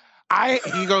shit.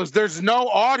 He goes, there's no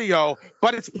audio,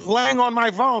 but it's playing on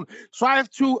my phone. So I have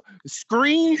to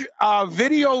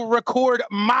video record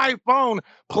my phone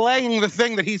playing the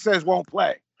thing that he says won't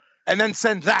play, and then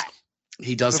send that.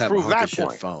 He does have a hunk of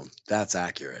shit phone. That's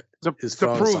accurate. To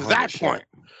prove that point.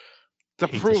 To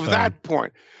prove that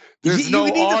point. There's no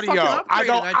audio.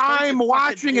 I'm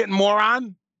watching it,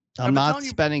 moron. I'm not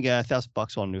spending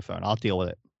 $1,000 on a new phone. I'll deal with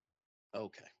it.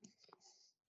 Okay.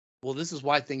 Well, this is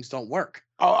why things don't work.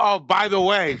 Oh, by the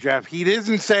way, Jeff, he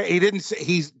didn't say,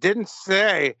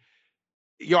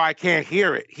 yo, I can't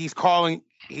hear it. He's calling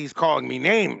me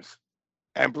names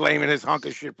and blaming his hunk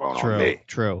of shit phone on me.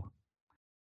 True.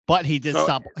 But he did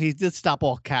stop. He did stop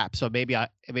all caps. So maybe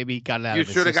he got it out. You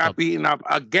should have got beaten up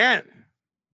again.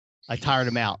 I tired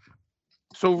him out.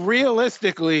 So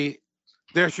realistically,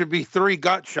 there should be 3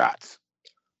 gut shots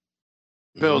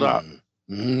build up.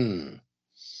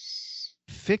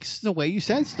 Fix the way you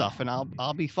send stuff, and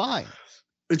I'll be fine.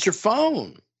 It's your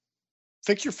phone.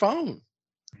 Fix your phone.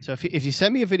 So if you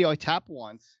send me a video, I tap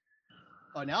once.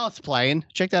 Oh, now it's playing.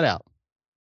 Check that out.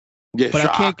 Yeah,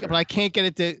 but I can't get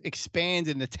it to expand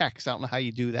in the text. I don't know how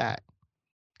you do that.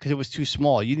 because it was too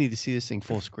small. You need to see this thing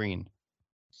full screen.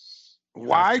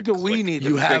 Why do we need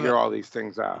to figure all these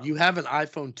things out? You have an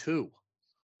iPhone 2.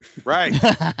 Right.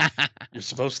 You're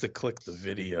supposed to click the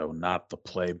video, not the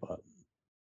play button.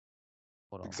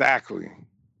 Exactly.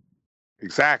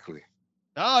 Exactly.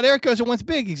 Oh, there it goes. It went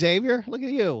big, Xavier. Look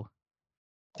at you.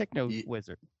 Techno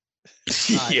wizard.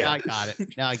 Yeah. I got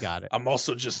it. Now I got it. I'm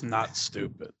also just not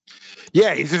stupid.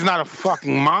 Yeah, he's just not a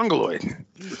fucking mongoloid.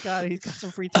 He's got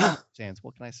some free time on his hands.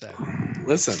 What can I say?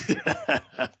 Listen.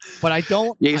 But I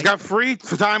don't. Yeah, he's got free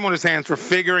time on his hands for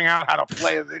figuring out how to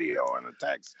play a video and a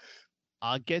text.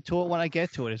 I'll get to it when I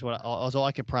get to it. Is all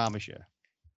I can promise you.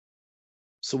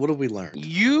 So what have we learned?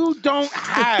 You don't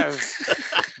have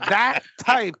that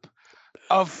type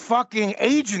of fucking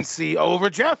agency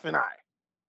over Jeff and I.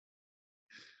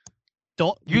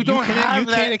 You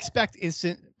can't expect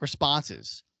instant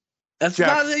responses. That's Jeff,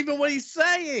 not even what he's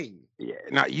saying. Yeah,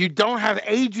 no, you don't have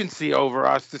agency over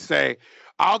us to say,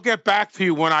 "I'll get back to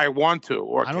you when I want to."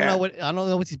 Or I don't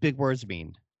know what these big words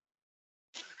mean.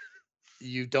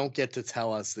 You don't get to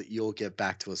tell us that you'll get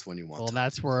back to us when you want. Well, to.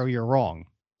 that's where you're wrong.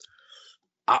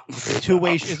 It's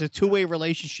a two-way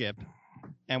relationship,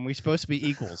 and we're supposed to be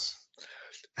equals.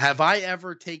 Have I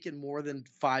ever taken more than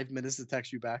 5 minutes to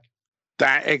text you back?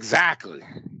 That exactly.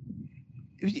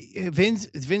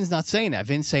 Vin's not saying that.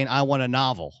 Vin's saying I want a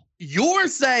novel. You're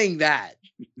saying that.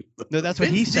 No, that's what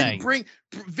he's saying.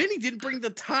 Vinny didn't bring the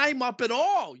time up at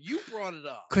all. You brought it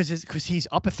up. Because he's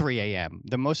up at 3 a.m.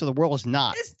 The most of the world is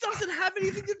not. This doesn't have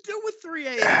anything to do with 3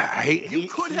 a.m. He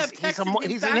could have texted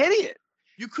he's an idiot.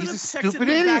 You could have texted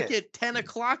him back at 10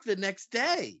 o'clock the next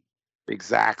day.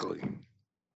 Exactly.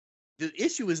 The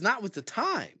issue is not with the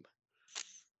time.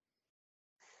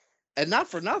 And not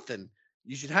for nothing,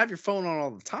 you should have your phone on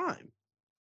all the time.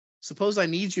 Suppose I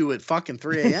need you at fucking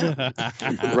 3 a.m.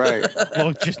 Right.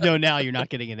 Well, just know now you're not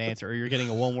getting an answer, or you're getting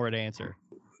a one-word answer.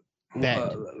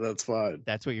 Bet. That's fine.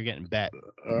 That's what you're getting. Bet.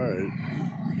 All right.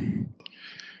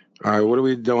 All right. What are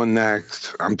we doing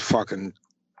next? I'm fucking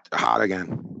hot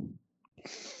again.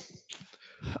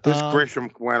 This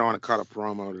Grisham went on and cut a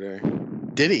promo today.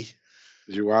 Did he?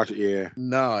 Did you watch it? Yeah.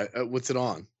 No. What's it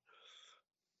on?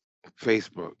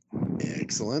 Facebook.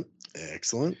 Excellent.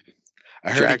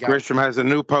 I heard Jack Grisham has a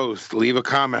new post. Leave a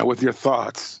comment with your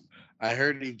thoughts. I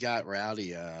heard he got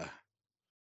rowdy at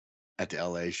the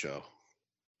LA show.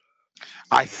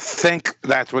 I think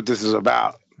that's what this is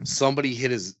about. Somebody hit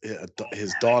his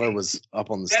daughter was up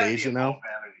on the stage, you know.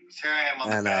 Here I am on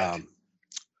the bed,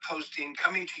 posting,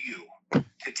 coming to you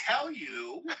to tell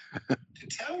you.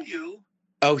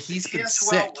 Oh, he's been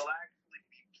sick.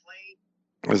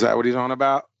 Is that what he's on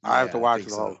about? Yeah, I have to watch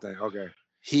the so. whole thing. Okay.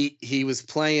 He was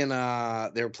playing.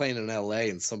 They were playing in LA,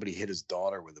 and somebody hit his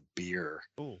daughter with a beer.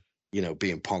 Ooh. You know,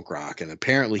 being punk rock, and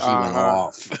apparently he went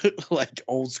off like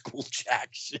old school Jack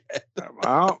shit.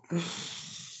 Well,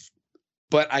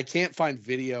 but I can't find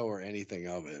video or anything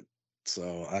of it,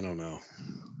 so I don't know.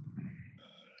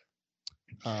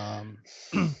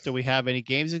 Do we have any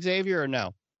games, Xavier, or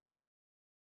no?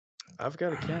 I've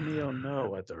got a cameo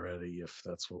no at the ready if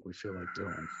that's what we feel like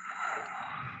doing.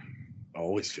 I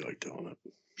always feel like doing it.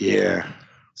 Yeah.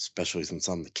 Especially since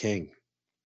I'm the king.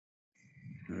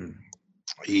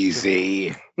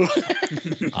 Easy.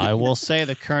 I will say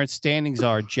the current standings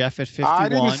are Jeff at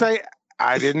 51.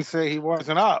 I didn't say he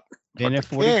wasn't up. Vin at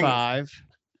 45.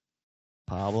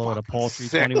 Pablo at a paltry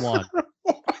 21.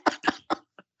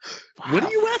 What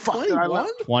are you at? 21?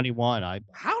 21.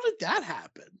 How did that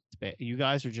happen? You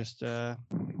guys are just I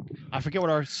forget what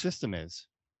our system is.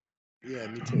 Yeah,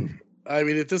 me too. I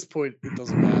mean, at this point, it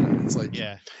doesn't matter. It's like,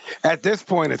 yeah. At this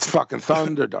point, it's fucking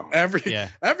Thunderdome.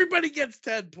 Everybody gets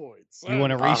 10 points. You want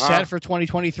to reset for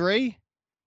 2023?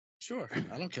 Sure,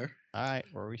 I don't care. All right,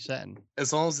 we're resetting.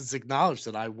 As long as it's acknowledged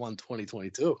that I won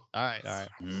 2022. All right.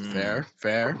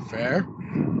 Fair.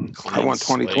 I won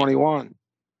 2021.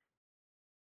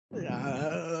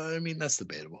 I mean, that's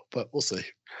debatable, but we'll see.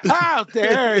 How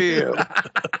dare you?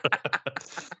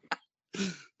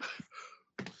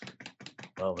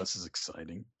 Well, this is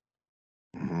exciting.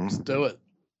 Let's do it.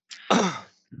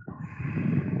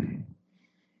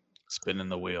 Spinning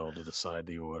the wheel to decide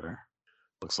the order.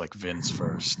 Looks like Vin's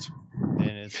first.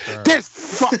 Vin is first.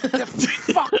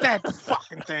 Fuck that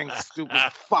fucking thing,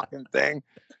 stupid fucking thing.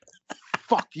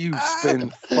 Fuck you,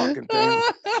 spin fucking thing.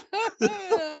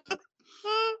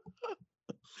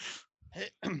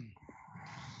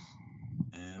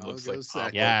 And looks like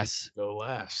Pablo yes. Go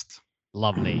last.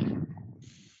 Lovely.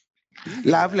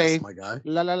 Lovely. That's my guy.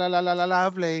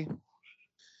 Lovely.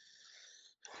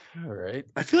 All right.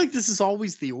 I feel like this is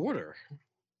always the order.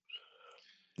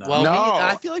 Well, No.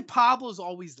 I feel like Pablo's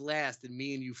always last, and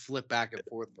me and you flip back and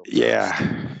forth. for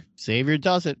Yeah. Xavier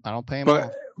does it. I don't pay him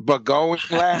off. But going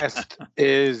last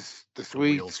is the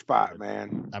sweet wheels spot, started.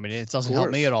 man. I mean, it doesn't help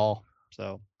me course. at all.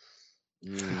 So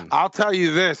I'll tell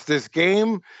you this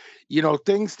game,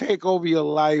 things take over your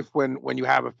life when you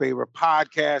have a favorite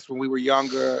podcast. When we were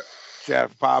younger,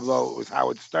 Jeff, Pablo, it was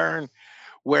Howard Stern,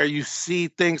 where you see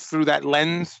things through that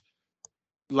lens.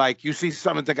 Like you see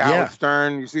something like Howard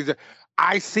Stern,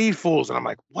 I see fools and I'm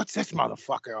like, what's this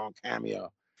motherfucker on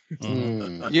Cameo?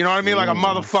 Mm. You know what I mean? Like a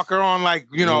motherfucker on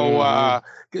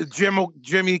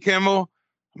Jimmy Kimmel.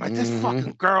 I'm like, this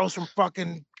fucking girl's from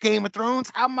fucking Game of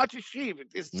Thrones. How much is she?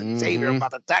 It's Xavier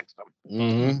about to text him.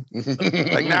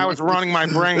 Like now it's running my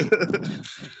brain.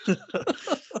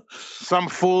 Some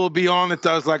fool will be on that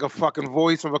does like a fucking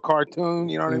voice of a cartoon.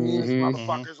 You know what I mean? This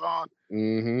motherfucker's on.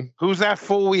 Who's that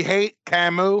fool we hate?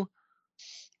 Camus?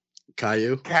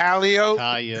 Caillou? Caillou.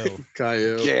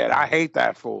 Yeah, I hate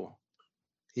that fool.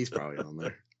 He's probably on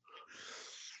there.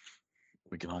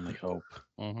 We can only hope.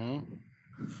 All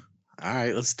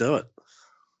right, let's do it.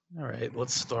 All right,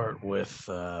 let's start with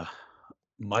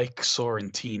Mike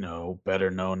Sorrentino, better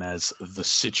known as The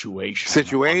Situation.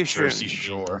 on Jersey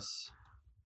Shore.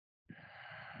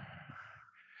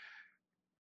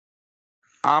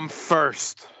 I'm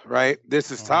first, right? This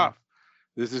is tough.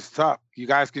 This is tough. You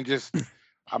guys can just,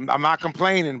 I'm not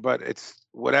complaining, but it's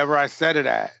whatever I said it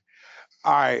at.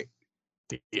 All right.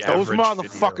 Those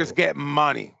motherfuckers get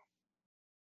money.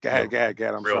 Go ahead.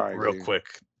 I'm sorry. Real quick,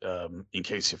 in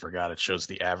case you forgot, it shows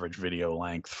the average video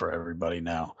length for everybody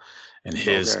now. And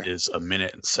his is 1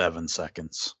 minute and 7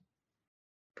 seconds.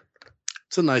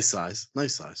 It's a nice size.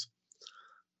 Nice size.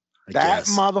 That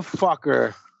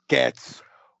motherfucker gets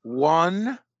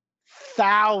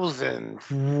 1,000.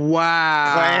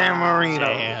 Wow. San Marino.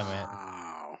 Damn it.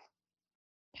 Wow.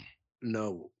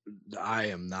 No, I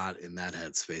am not in that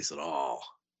headspace at all.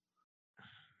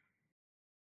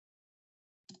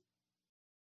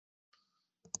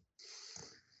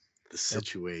 The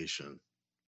Situation.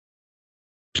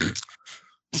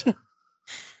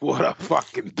 What a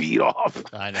fucking beat off.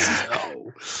 I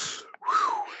know.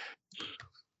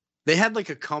 They had like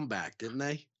a comeback, didn't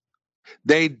they?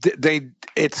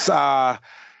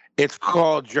 It's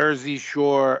called Jersey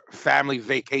Shore Family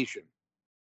Vacation.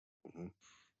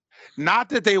 Not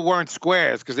that they weren't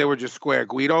squares, because they were just square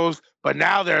Guidos, but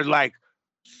now they're like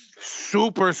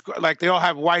super like they all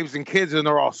have wives and kids and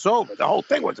they're all sober. The whole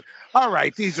thing was, all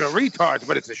right, these are retards,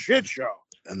 but it's a shit show.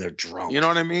 And they're drunk. You know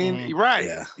what I mean? Right.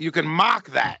 Yeah. You can mock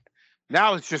that.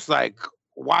 Now it's just like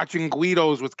watching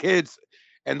Guidos with kids,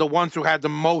 and the ones who had the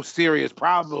most serious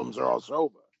problems are all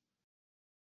sober.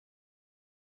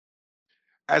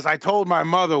 As I told my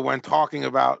mother when talking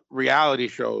about reality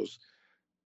shows,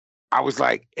 I was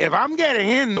like, if I'm getting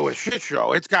into a shit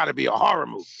show, it's got to be a horror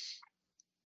movie.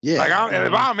 Yeah. Like,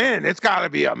 if I'm in, it's got to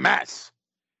be a mess.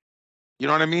 You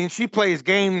know what I mean? She plays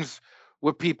games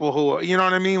with people who are, you know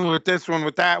what I mean? With this one,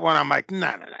 with that one. I'm like,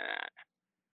 nah.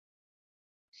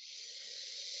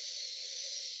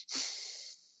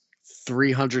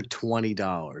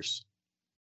 $320.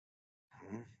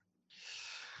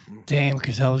 Damn,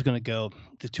 because I was going to go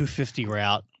the 250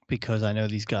 route because I know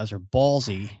these guys are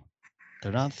ballsy.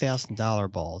 They're not $1,000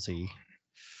 ballsy.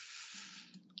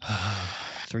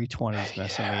 320 is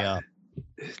messing me up.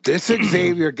 This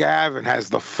Xavier Gavin has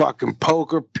the fucking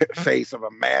poker face of a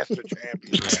master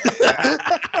champion.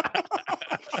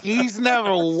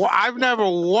 I've never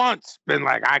once been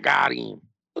like, I got him.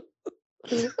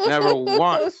 Never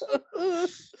once.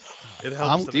 It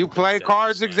helps. Do you play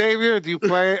cards, Xavier? Do you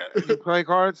play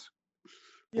cards?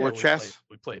 Yeah, or chess?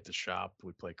 We play at the shop.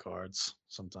 We play cards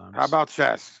sometimes. How about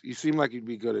chess? You seem like you'd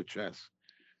be good at chess.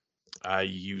 I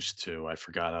used to. I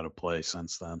forgot how to play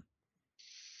since then.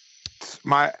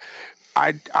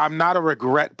 I'm not a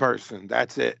regret person.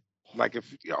 That's it. Like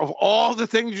if of all the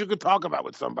things you could talk about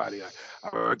with somebody, I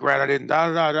regret I didn't.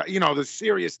 You know, the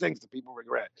serious things that people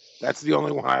regret. That's the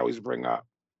only one I always bring up.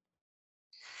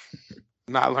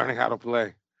 Not learning how to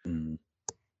play.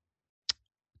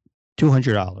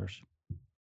 $200.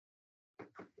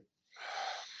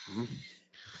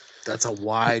 That's a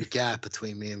wide gap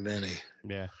between me and Vinny.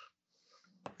 Yeah.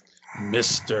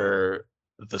 Mr.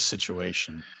 The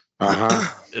Situation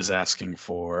is asking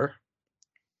for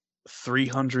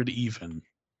 300 even.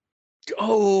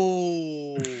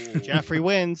 Oh, Jeffrey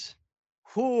wins.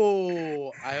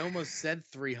 Oh, I almost said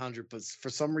 300, but for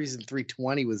some reason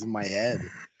 320 was in my head.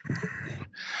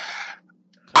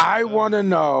 I want to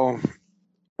know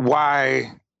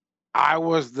why I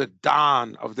was the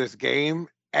Don of this game,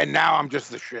 and now I'm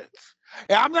just the shits.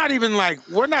 I'm not even like,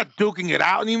 we're not duking it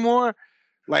out anymore.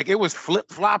 Like it was flip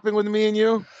flopping with me and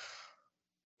you.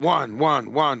 One.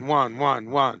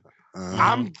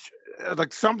 I'm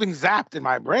like something zapped in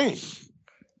my brain.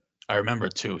 I remember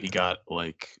too. He got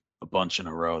like a bunch in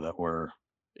a row that were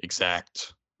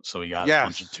exact. So he got a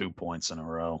bunch of 2 points in a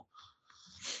row.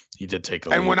 He did take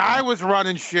a. And when I was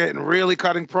running shit and really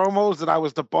cutting promos that I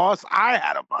was the boss, I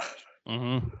had a bunch.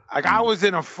 Like I was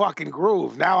in a fucking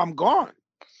groove. Now I'm gone.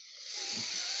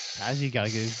 As you gotta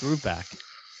get his groove back.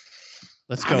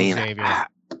 Let's go, Xavier.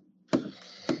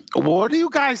 What do you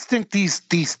guys think these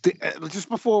just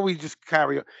before we just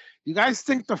carry on, you guys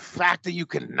think the fact that you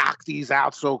can knock these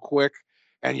out so quick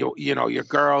and you know your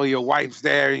girl, your wife's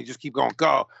there, and you just keep going,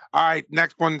 go. All right,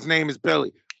 next one's name is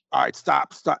Billy. All right,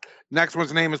 stop. Next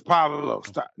one's name is Pablo.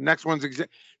 Stop. Next one's do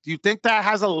you think that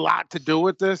has a lot to do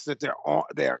with this? That they're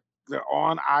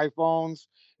on iPhones?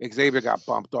 Xavier got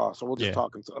bumped off, so we'll just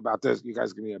talk about this. You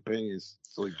guys give me opinions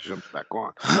so he jumps back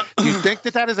on. Do you think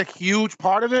that is a huge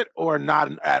part of it, or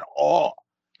not at all?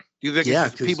 Do you think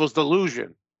it's just people's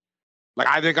delusion? Like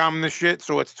I think I'm the shit,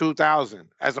 so it's 2000,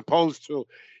 as opposed to,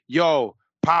 yo,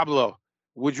 Pablo,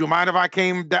 would you mind if I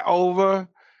came over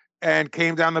and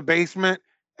came down the basement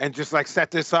and just like set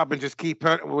this up and just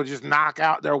we'll just knock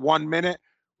out their 1 minute?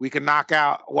 We can knock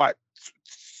out what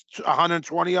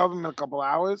 120 of them in a couple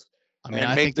hours. I mean,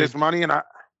 I make this money, and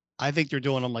I think they're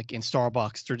doing them like in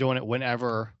Starbucks. They're doing it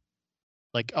whenever,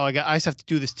 like, I just have to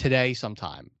do this today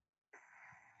sometime.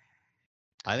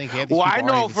 I think. I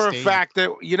know for a fact that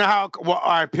you know how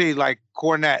RIP like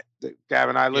Cornette that Gavin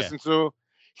and I listen to,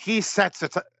 he sets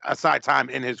aside time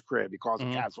in his crib. He calls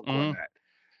it Castle Cornette.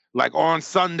 Like on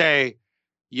Sunday,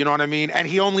 you know what I mean, and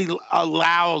he only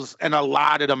allows an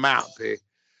allotted amount.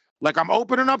 Like I'm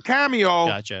opening up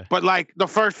Cameo, but like the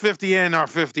first 50 in are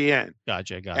 50 in.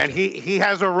 Gotcha. And he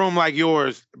has a room like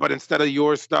yours, but instead of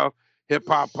your stuff, hip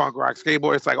hop, punk rock,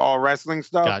 skateboard, it's like all wrestling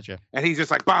stuff. Gotcha. And he's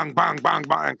just like bang, bang, bang,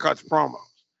 bang, and cuts promos.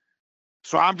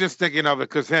 So I'm just thinking of it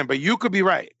because him, but you could be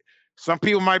right. Some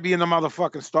people might be in the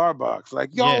motherfucking Starbucks,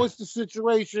 like, yo, it's the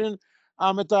situation.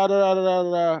 I'm a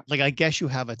da-da-da-da-da. Like, I guess you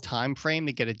have a time frame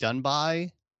to get it done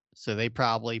by. So they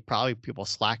probably people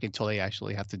slack until they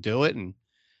actually have to do it. And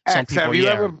some people,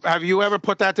 have you ever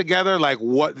put that together? Like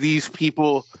what these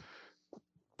people,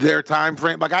 their time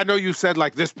frame? Like I know you said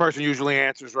like this person usually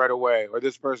answers right away, or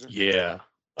this person. Yeah.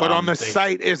 But on the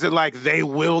site, is it like they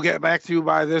will get back to you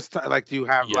by this time? Like, do you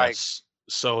have like?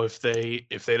 So if they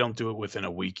don't do it within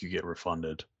a week, you get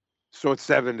refunded. So it's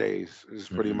 7 days is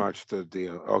pretty much the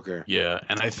deal. Okay. Yeah,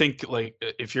 and I think like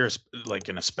if you're like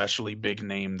an especially big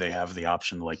name, they have the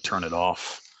option to like turn it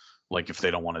off, like if they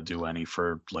don't want to do any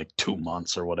for like 2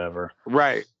 months or whatever.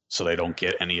 Right. So they don't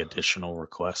get any additional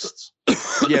requests.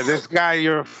 Yeah, this guy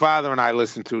your father and I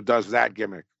listen to does that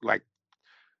gimmick like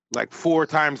 4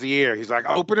 times a year. He's like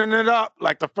opening it up,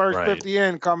 like the first 50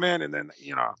 in, come in, and then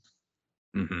you know.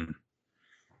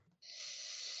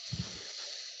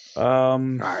 All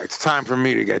right, it's time for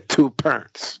me to get 2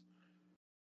 pants.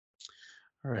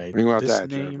 All right. Think about that,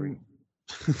 Jeffrey.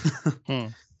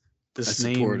 This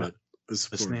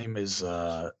name is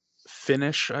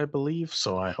Finnish, I believe.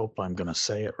 So I hope I'm gonna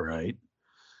say it right.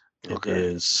 It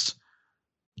is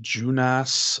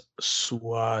Jonas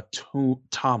Suotamo.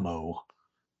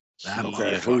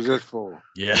 Who's this for?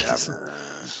 Yes.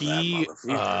 He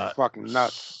fucking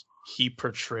nuts. He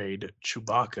portrayed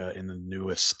Chewbacca in the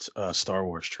newest Star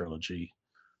Wars trilogy.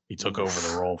 He took over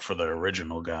the role for the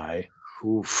original guy.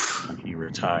 He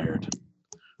retired.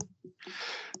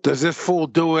 Does this fool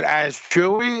do it as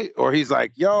Chewie, or he's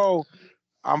like, "Yo,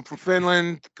 I'm from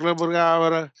Finland.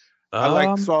 I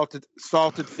like salted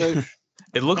fish."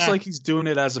 It looks like he's doing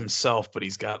it as himself, but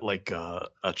he's got like a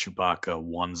Chewbacca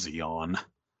onesie on.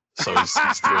 So he's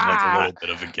doing like a little bit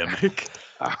of a gimmick.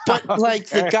 But like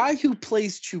the guy who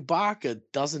plays Chewbacca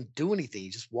doesn't do anything. He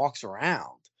just walks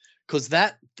around. Because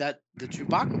the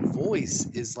Chewbacca voice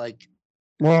is like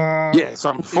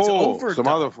some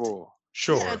other fool.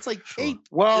 Sure. Yeah, it's like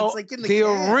well, it's like in the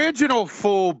original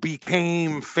fool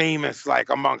became famous like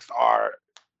amongst our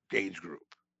age group.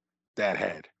 That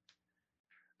head.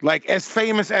 Like as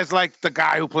famous as like the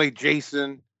guy who played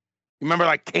Jason. Remember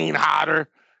like Kane Hodder?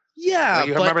 Yeah, like,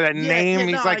 you remember that name?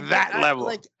 He's like that level.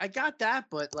 Like I got that,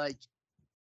 but like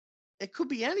it could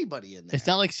be anybody in there. It's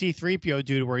not like C-3PO,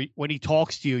 dude, where when he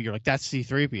talks to you, you're like, that's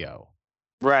C-3PO.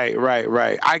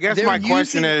 Right. I guess my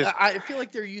question is, I feel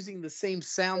like they're using the same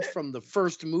sounds from the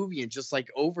first movie and just like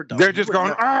overdubbing. They're just going,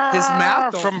 his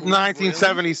mouth from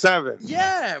 1977. Really?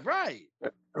 Yeah, right.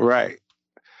 Right.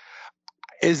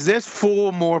 Is this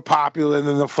fool more popular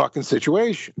than the fucking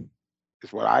situation?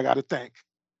 Is what I got to think.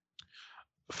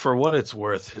 For what it's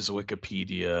worth, his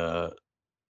Wikipedia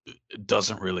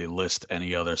doesn't really list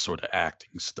any other sort of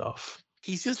acting stuff.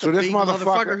 He's just So a this big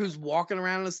motherfucker- motherfucker who's walking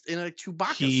around in a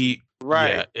Chewbacca suit. He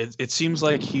Right. Yeah, it seems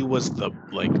like he was the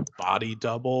like body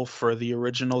double for the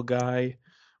original guy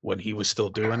when he was still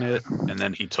doing it, and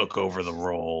then he took over the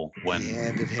role when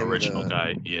Handed the him original the-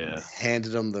 guy. Yeah,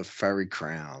 Handed him the furry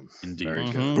crown. indeed. Very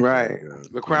Mhm. good. Right. very good, The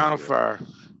very crown of good. fur.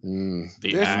 Mm,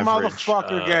 The This average,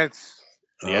 motherfucker gets.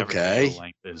 the average Okay. video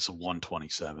length is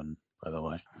 127. By the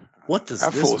way, What does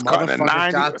That this fool's cutting at motherfucker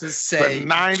 90 got to say? for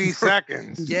 90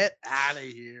 seconds. Get out of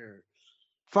here.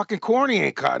 Fucking Corny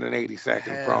ain't cutting an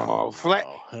 80-second promo.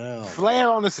 Hell Flair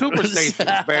on the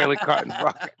Superstation is barely cutting.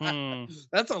 Fucking.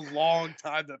 That's a long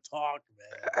time to talk,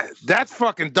 man. That's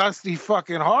fucking Dusty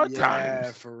fucking Hard Yeah,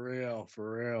 Times. for real,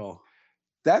 for real.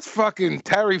 That's fucking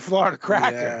Terry Florida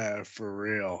Cracker. Yeah, for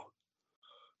real.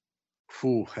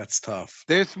 Whew, that's tough.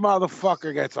 This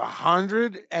motherfucker gets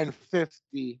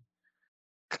 150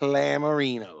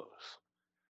 Clamorinos.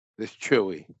 This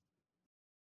Chewy.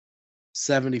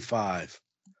 75.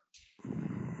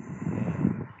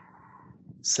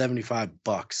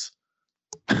 $75.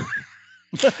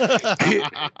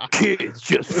 Kids,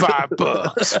 just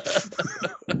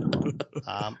 $5.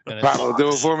 I'm gonna Pablo, do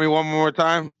it for me one more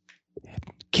time.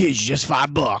 Kids, just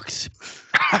 $5. $5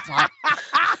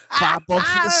 for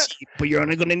the seat, but you're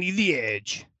only gonna need the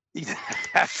edge.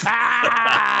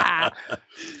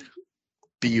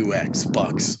 BUX,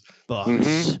 bucks. Bucks.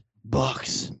 Mhm.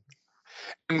 Bucks.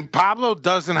 And Pablo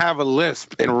doesn't have a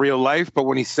lisp in real life, but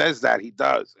when he says that, he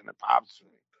does, and it pops me.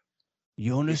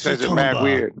 He says it mad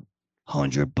weird.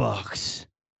 $100.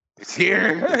 It's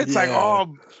here. It's like Yeah.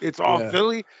 all. It's all Yeah.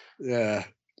 Philly. Yeah.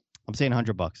 I'm saying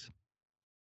 $100.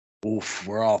 Oof,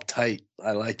 we're all tight.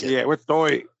 I like it. Yeah, with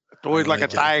Thoy. Thoy's like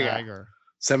a like it. tiger.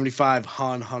 75,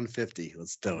 Hun 50.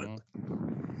 Let's do it.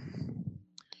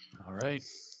 all right.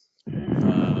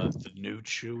 The new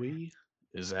Chewy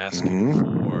is asking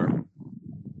for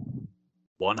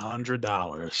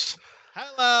 $100.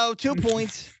 Hello, 2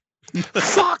 points.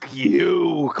 Fuck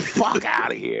you. Fuck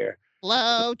out of here.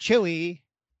 Hello, Chewy.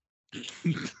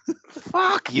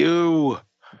 Fuck you.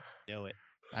 Do it.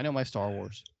 I know my Star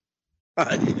Wars.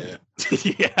 Yeah.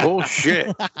 Yeah. Bullshit.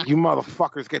 You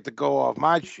motherfuckers get to go off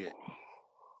my shit.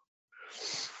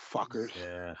 Fuckers.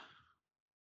 Yeah.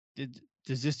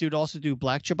 Does this dude also do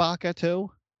Black Chewbacca too,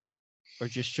 or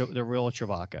just the real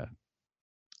Chewbacca?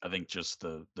 I think just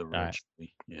the real right.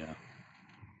 Chewy. Yeah.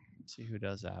 Let's see who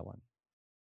does that one.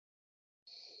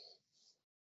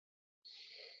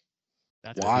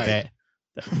 That's Why?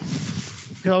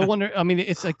 Because I wonder. I mean,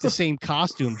 it's like the same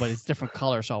costume, but it's different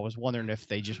color. So I was wondering if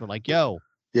they just were like, "Yo,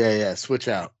 Yeah, switch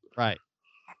out. right."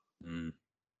 Mm.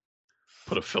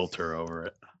 Put a filter over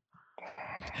it.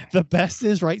 The best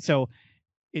is right. So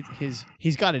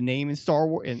he's got a name in Star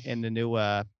Wars in the new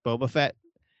Boba Fett,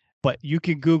 but you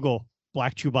can Google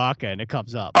Black Chewbacca and it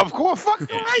comes up. Of course, fucking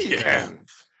right you Yeah. can.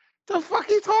 The fuck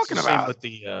are you talking Same about? with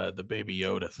the Baby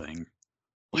Yoda thing.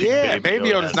 Like, Yeah, Baby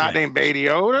Yoda's has not name. named Baby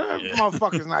Yoda. Yeah.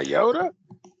 Motherfucker's not Yoda.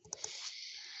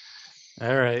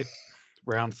 All right.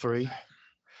 Round 3.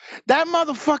 That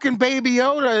motherfucking Baby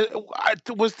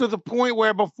Yoda was to the point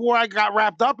where before I got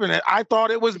wrapped up in it, I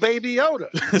thought it was Baby Yoda.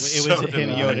 It was him,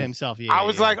 Yoda himself. Yeah, I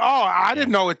was yeah. like, oh, I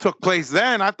didn't know it took place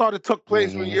then. I thought it took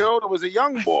place when Yoda was a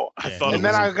young boy. I Yeah. thought And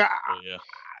it then was I got, yeah.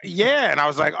 yeah, and I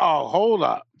was like, oh, hold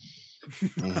up.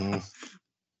 Mhm.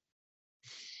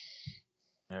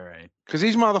 All right. Because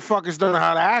these motherfuckers don't know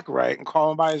how to act right and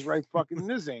call him by his right fucking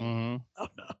nickname. Mhm. Oh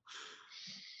no.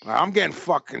 I'm getting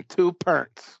fucking 2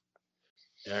 perks.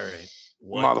 All right.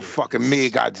 What Motherfucking is- me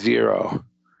got 0.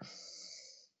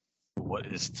 What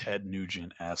is Ted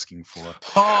Nugent asking for?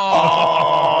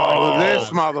 Oh, this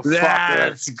motherfucker.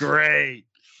 That's great.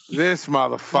 This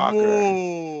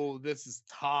motherfucker. Oh, this is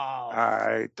tough. All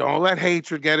right, don't let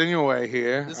hatred get in your way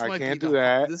here. This I might can't be do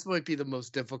that. This might be the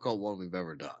most difficult one we've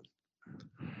ever done.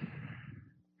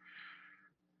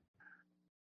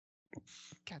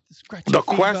 Got the scratchy The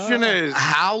fever. question is,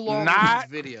 How long not- are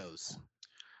these videos?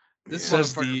 This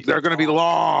Says motherfucker- they're going to be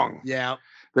long. Yeah,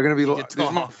 They're going to be. You These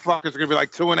get talk. motherfuckers are going to be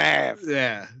like 2.5.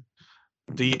 yeah.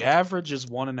 The average is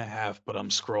 1.5, but I'm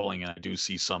scrolling and I do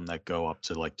see some that go up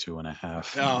to like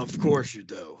 2.5. Oh, of course you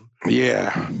do.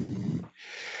 Yeah.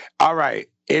 All right.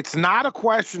 It's not a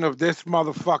question of this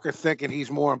motherfucker thinking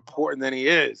he's more important than he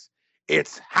is.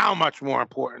 It's how much more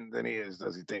important than he is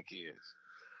does he think he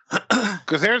is?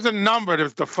 Because there's a number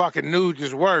that the fucking Nuge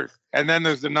is worth, and then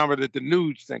there's the number that the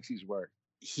Nuge thinks he's worth.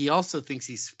 He also thinks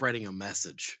he's spreading a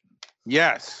message.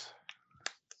 Yes.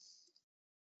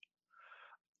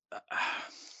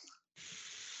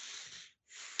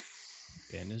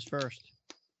 Ben is first.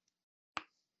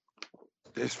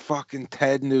 This fucking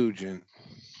Ted Nugent.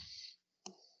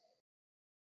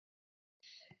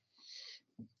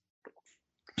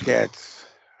 Gets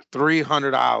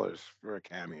 $300 for a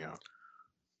cameo.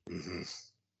 Mm-hmm.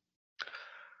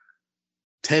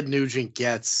 Ted Nugent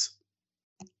gets.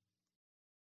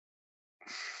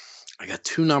 I got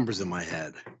two numbers in my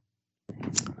head.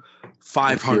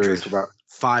 500.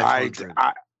 500.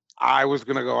 I was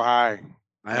gonna go high.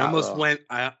 I almost went.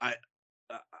 I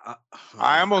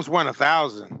almost went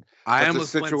 1,000. I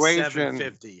almost went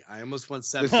 750. I almost went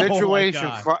 750.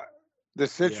 The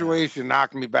situation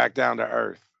knocked me back down to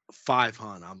earth.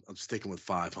 500. I'm sticking with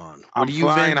 500. I'm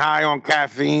flying high on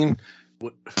caffeine.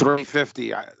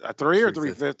 350. 3 or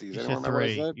 350? You said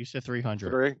 3. You said 300.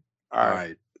 3. All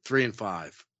right. 3 and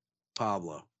 5.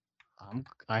 Pablo.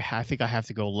 I think I have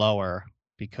to go lower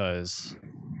because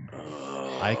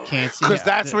I can't see. Because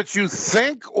that's what you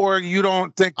think, or you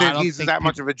don't think that he's that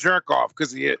much of a jerk off?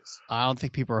 Because he is. I don't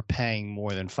think people are paying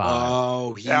more than 5.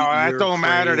 Oh, that don't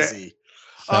matter. Wait.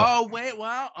 Well, wait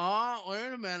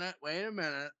a minute.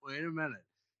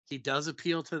 He does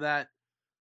appeal to that.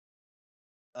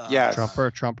 Yes.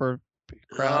 Trumper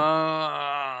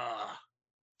crowd.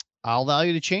 I'll allow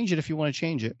you to change it if you want to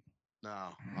change it. No,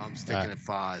 I'm sticking at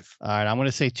 5. All right, I'm going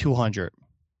to say 200.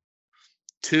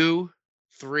 2,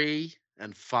 3,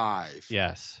 and 5.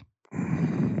 Yes.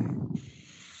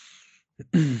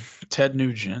 Ted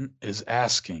Nugent is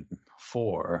asking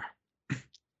for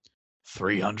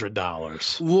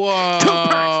 $300.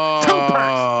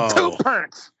 Whoa! Two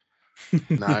perks.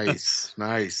 Nice.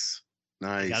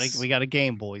 We got a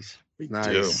game, boys. We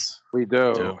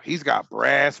do. He's got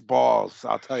brass balls.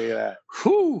 I'll tell you that.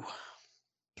 Whew.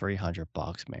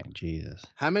 $300, man. Jesus.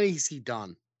 How many has he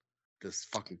done? This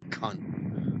fucking cunt.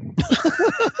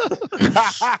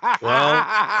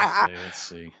 Well, let's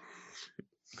see.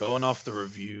 Going off the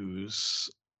reviews,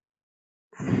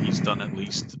 he's done at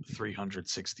least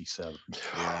 367.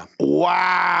 Yeah.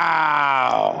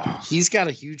 Wow. He's got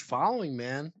a huge following,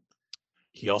 man.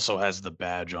 He also has the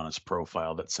badge on his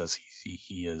profile that says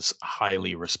he is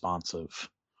highly responsive.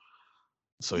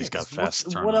 So he's got fast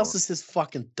turnover. What else is this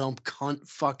fucking dumb cunt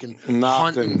fucking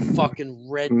Nothing. hunting fucking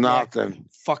redneck Nothing.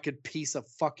 fucking piece of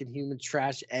fucking human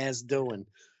trash ass doing?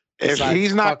 If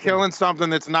he's not killing something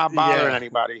that's not bothering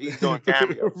anybody, he's doing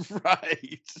cameos.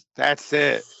 Right. That's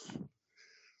it.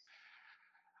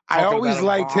 I always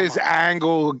liked his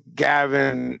angle,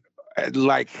 Gavin,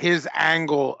 like his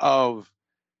angle of,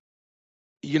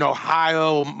 you know, high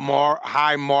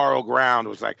moral ground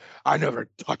was like, I never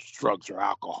touched drugs or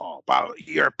alcohol. But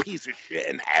you're a piece of shit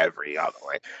in every other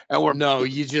way. And we're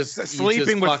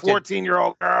sleeping with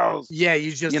 14-year-old girls. Yeah,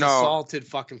 you just assaulted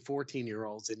fucking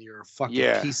 14-year-olds and you're a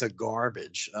fucking piece of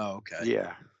garbage. Oh, okay.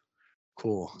 Yeah.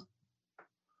 Cool.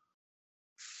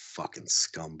 Fucking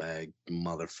scumbag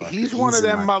motherfucker. He's one of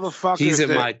them motherfuckers. He's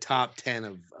in my top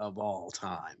 10 of all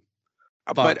time.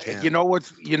 But you know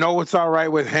what's all right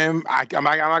with him? I'm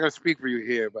not gonna speak for you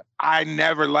here, but I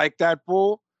never liked that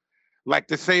fool. Like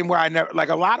the same way I never like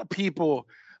a lot of people,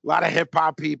 a lot of hip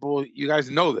hop people. You guys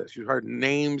know this. You heard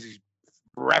names, you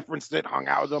referenced it, hung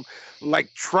out with them.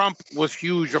 Like Trump was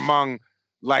huge among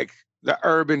like the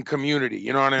urban community.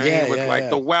 You know what I mean? With like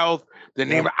the wealth, the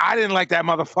name. I didn't like that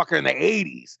motherfucker in the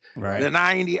 80s, the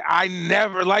 90s. I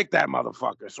never liked that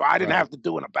motherfucker, so I didn't have to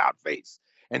do an about face.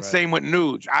 And same with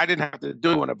Nuge. I didn't have to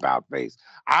do an about face.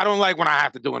 I don't like when I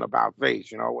have to do an about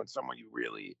face, you know, when someone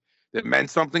that meant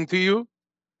something to you.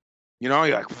 You know,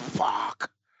 you're like, fuck.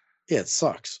 Yeah, it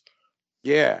sucks.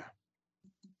 Yeah.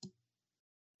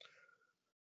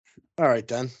 All right,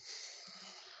 then.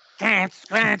 Can't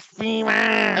scratch fever.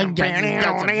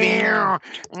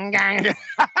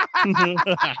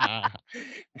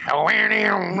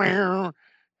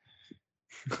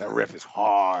 That riff is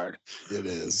hard. It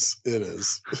is. Did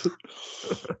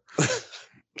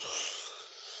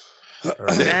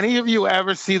any of you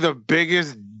ever see the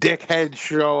biggest dickhead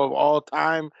show of all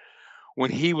time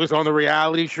when he was on the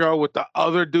reality show with the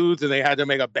other dudes and they had to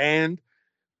make a band?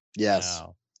 Yes.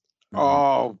 Wow.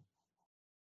 Oh.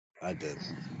 I did.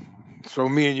 So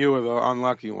me and you are the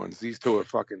unlucky ones. These two are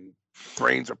fucking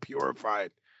brains are purified.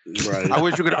 Right. I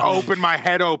wish you could open my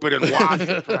head open and watch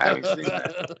it for having seen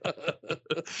that.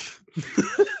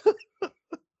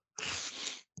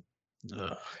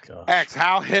 Oh, gosh. X,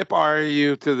 how hip are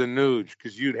you to the Nuge?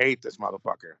 Because you'd hate this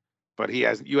motherfucker, but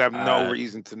you have no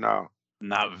reason to know.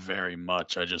 Not very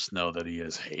much. I just know that he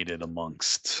is hated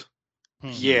amongst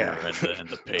Yeah, and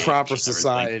the page proper and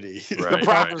society. Right,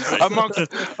 right.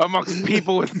 Amongst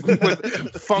people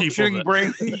with functioning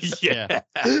brains. Yeah.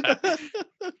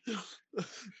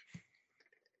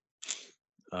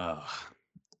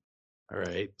 All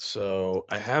right, so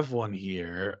I have one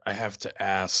here. I have to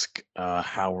ask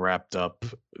how wrapped up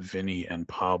Vinny and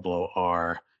Pablo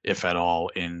are, if at all,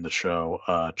 in the show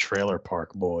Trailer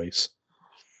Park Boys.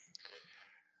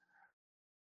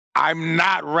 I'm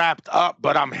not wrapped up,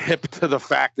 but I'm hip to the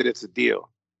fact that it's a deal.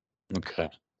 Okay.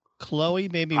 Chloe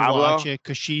made me Pablo? watch it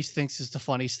because she thinks it's the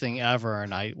funniest thing ever,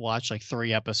 and I watched like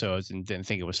 3 episodes and didn't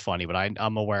think it was funny, but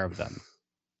I'm aware of them.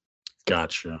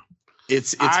 Gotcha.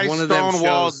 It's I one of them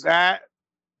stonewalled shows. that.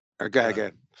 Okay,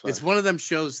 again. It's one of them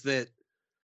shows that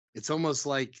it's almost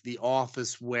like The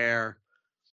Office, where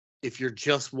if you're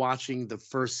just watching the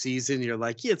first season, you're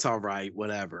like, yeah, it's all right,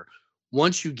 whatever.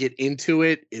 Once you get into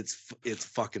it, it's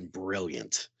fucking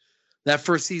brilliant. That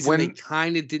first season, they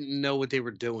kind of didn't know what they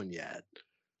were doing yet.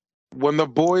 When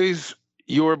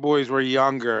your boys were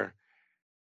younger,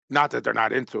 not that they're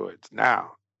not into it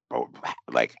now, but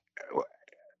like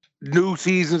new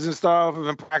seasons and stuff of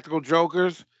Impractical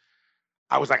Jokers,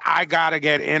 I was like, I gotta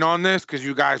get in on this because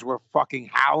you guys were fucking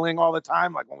howling all the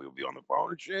time, like when we would be on the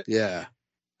phone and shit. Yeah.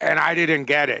 And I didn't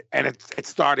get it, and it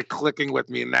started clicking with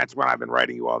me, and that's when I've been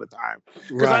writing you all the time.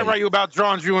 Because I write you about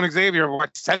John, Drew, and Xavier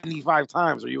like 75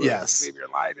 times, or you and Xavier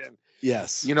Leiden.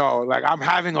 Yes. You know, like I'm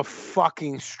having a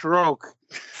fucking stroke.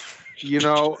 You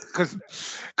know,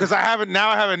 because I have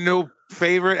a new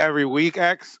favorite every week,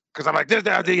 X. Because I'm like, this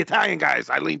are the Italian guys.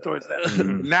 I lean towards that.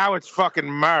 Now it's fucking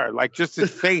Murr. Like just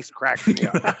his face cracks me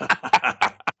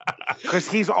up. Because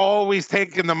he's always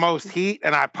taking the most heat,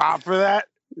 and I pop for that.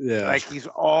 Yeah. Like he's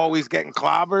always getting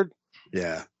clobbered.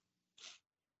 Yeah.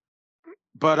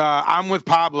 But I'm with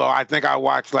Pablo. I think I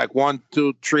watched like 1,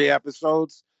 2, 3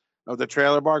 episodes of the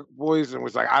Trailer Park Boys and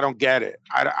was like, I don't get it.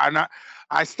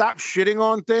 I stopped shitting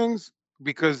on things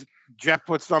because Jeff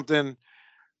put something,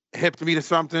 hipped me to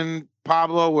something,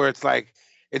 Pablo, where it's like,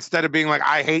 instead of being like,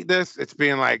 I hate this, it's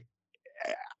being like,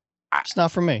 it's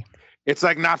not for me. It's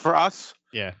like not for us.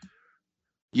 Yeah.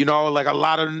 You know, like a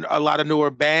lot of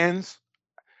newer bands.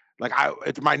 Like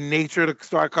it's my nature to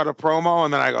start cut a promo,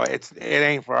 and then I go, it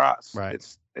ain't for us. Right.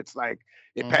 It's like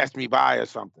it passed me by or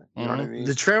something. You know what I mean?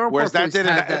 The Trailer Park Whereas that Boys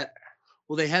didn't. had that.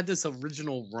 Well, they had this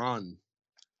original run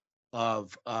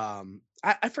of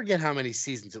I forget how many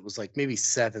seasons it was, like maybe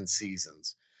 7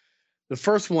 seasons. The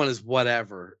first one is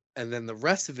whatever, and then the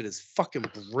rest of it is fucking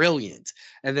brilliant.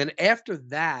 And then after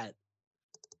that,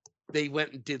 they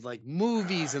went and did like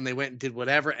movies, and they went and did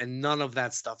whatever, and none of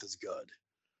that stuff is good.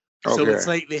 Okay. So it's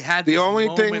like they had the this only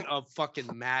moment thing of fucking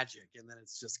magic, and then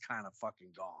it's just kind of fucking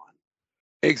gone.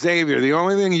 Xavier, the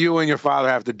only thing you and your father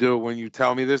have to do when you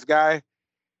tell me this guy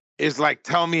is like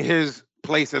tell me his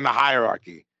place in the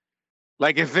hierarchy.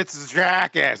 Like if it's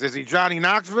Jackass, is he Johnny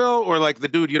Knoxville or like the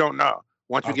dude you don't know?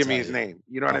 Once you give me his name,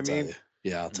 you know what I mean?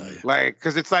 Yeah, I'll tell you. Like,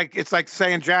 because it's like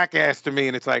saying Jackass to me,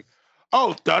 and it's like,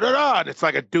 oh, da da da. And it's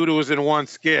like a dude who was in one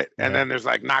skit, and then there's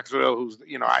like Knoxville, who's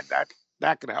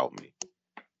that can help me.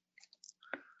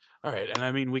 All right, and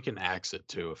I mean we can axe it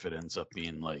too if it ends up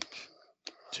being like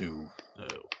too.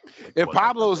 If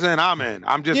Pablo's in, I'm in.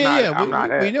 I'm just not. Yeah, I'm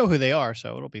not. We know who they are,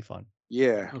 so it'll be fun.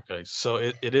 Yeah. Okay, so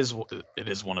it is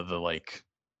one of the like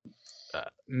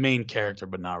main character,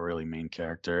 but not really main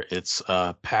character. It's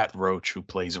Pat Roach who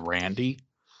plays Randy.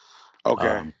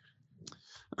 Okay.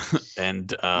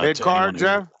 And mid card,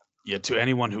 Jeff. Yeah, to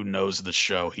anyone who knows the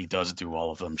show, he does do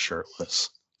all of them shirtless.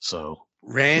 So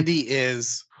Randy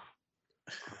is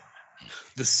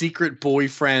the secret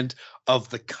boyfriend of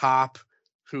the cop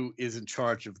who is in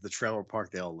charge of the trailer park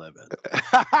they all live in.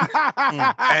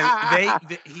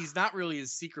 And he's not really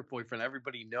his secret boyfriend.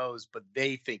 Everybody knows, but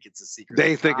they think it's a secret.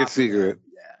 They think it's secret.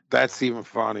 Yeah. That's even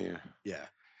funnier. Yeah.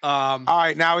 All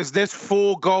right, now is this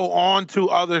fool go on to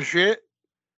other shit?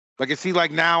 Like, is he like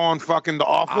now on fucking The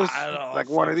Office? Like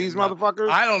one of these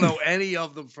motherfuckers? I don't know any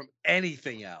of them from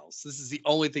anything else. This is the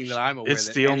only thing that I'm aware. it's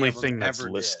that the any only of them thing that's ever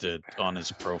did. listed on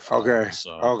his profile. Okay.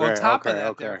 So. Okay. On top of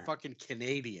that, they're fucking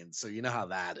Canadian, so you know how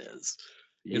that is.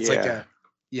 It's like a,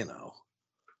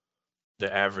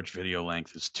 The average video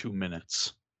length is 2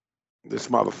 minutes. This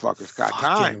motherfucker's got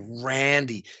fucking time.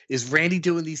 Randy. Is Randy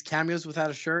doing these cameos without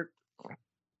a shirt?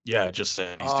 Yeah, just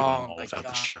saying he's doing all without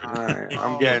the shirt. All right,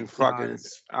 I'm getting fucking.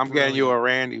 I'm getting you a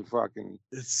Randy fucking.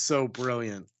 It's so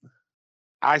brilliant.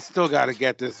 I still got to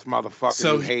get this motherfucker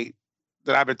So you hate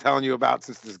that I've been telling you about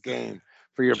since this game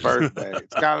for your birthday.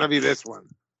 It's got to be this one.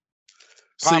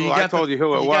 So Pablo, I told you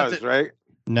who it was, right?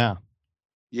 No.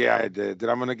 Yeah, I did. Did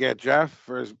I'm gonna get Jeff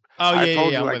for his? Oh I yeah,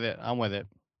 told yeah, you, I'm like- with it. I'm with it.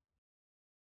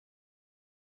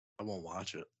 I won't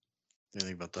watch it.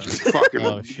 Anything about that? Fucking,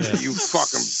 Oh, shit. you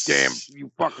fucking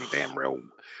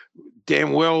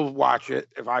damn will watch it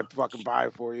if I fucking buy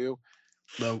it for you.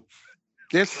 No.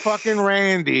 This fucking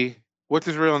Randy, what's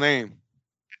his real name?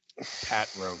 Pat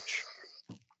Roach.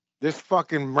 This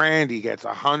fucking Randy gets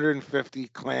 150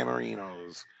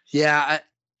 Clamorinos. Yeah,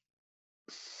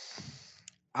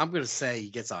 I'm gonna say he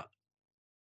gets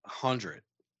 100.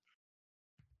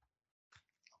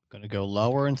 Gonna go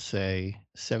lower and say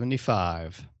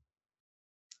 75.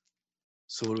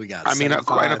 So what do we got? I mean,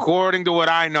 75? and according to what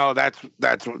I know, that's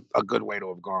a good way to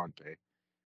have gone, P.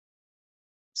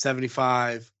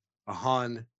 75,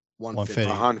 100, 150.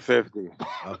 150.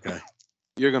 Okay.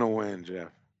 You're gonna win, Jeff.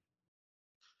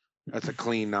 That's a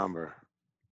clean number.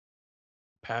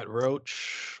 Pat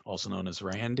Roach, also known as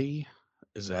Randy,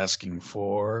 is asking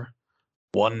for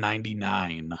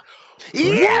 199.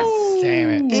 Yes! Damn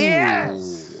it.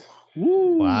 Yes!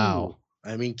 Woo. Wow.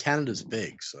 I mean, Canada's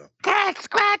big, so. Cat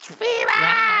scratch fever!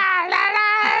 La, la,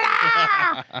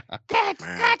 la. Cat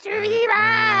scratch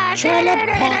fever! Trailer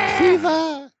Park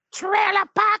Fever! Trailer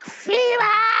Park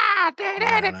Fever! Da,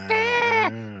 da, da, da.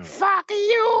 Fuck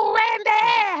you,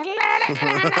 Randy! La,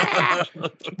 la,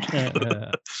 la,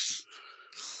 la.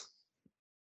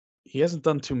 He hasn't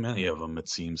done too many of them, it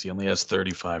seems. He only has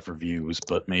 35 reviews,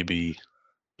 but maybe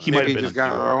he Maybe might have he been just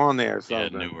got her on there or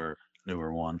something.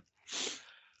 newer one.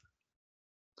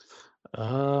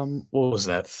 What was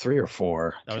that? 3 or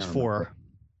 4? That was Can't 4.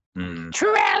 remember.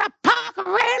 Trailer Park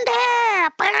Randy!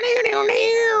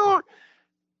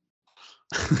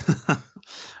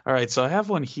 All right, so I have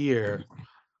one here.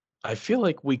 I feel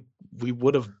like we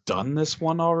would have done this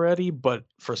one already, but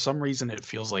for some reason it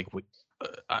feels like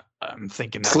I'm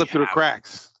thinking that Slip we through the have.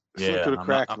 cracks. Slip Yeah, through the I'm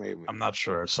cracks, not, maybe. I'm not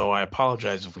sure. So I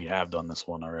apologize if we have done this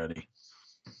one already.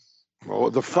 Well,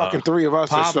 the fucking three of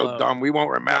us are so Pablo. dumb, we won't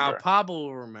remember. Now, Pablo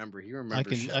will remember. He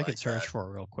remembers. I shit can like search that. for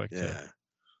it real quick. Too. Yeah.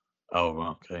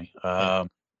 Oh, okay.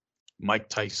 Mike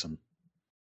Tyson.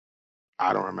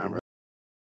 I don't remember.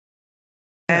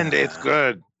 And it's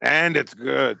good. And it's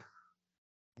good.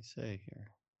 Let me see here.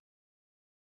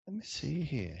 Let me see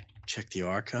here. Check the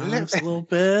archives a little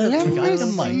bit. let me Got the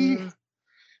see. mic.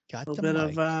 Got A the little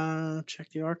bit mic. of check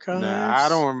the archives. Nah, I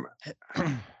don't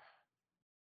remember.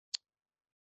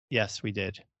 Yes, we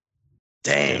did.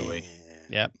 Damn. Did we?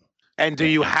 Yep. And do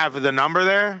you have the number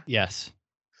there? Yes.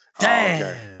 Oh,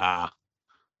 okay. Ah.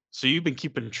 So you've been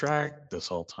keeping track this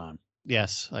whole time.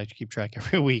 Yes. I keep track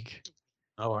every week.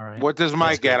 Oh, all right. What does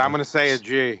Mike get? I'm going to say a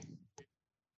G.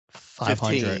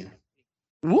 500. 15.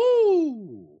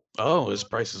 Woo! Oh, his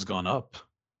price has gone up.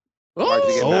 Why'd you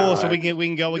get that Oh, so high? we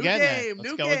can go New again. game, then. Let's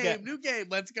new go game, again. new game.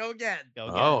 Let's go again. Go Oh,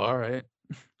 again. all right.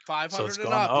 500 So it's and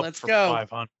gone up. up Let's for go.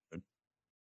 500.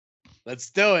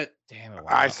 Let's do it. Damn it.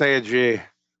 I say a G.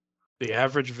 The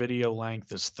average video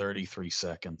length is 33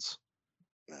 seconds.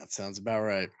 That sounds about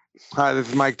right. Hi, this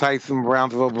is Mike Tyson,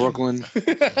 Brownsville, Brooklyn.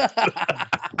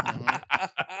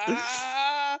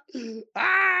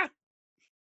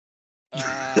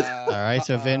 All right,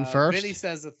 so Vin first. Vinny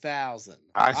says 1,000.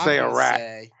 I say a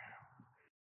rat.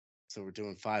 So we're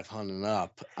doing 500 and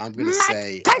up. I'm gonna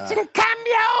say Tyson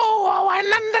cameo,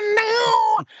 and under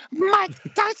new. Mike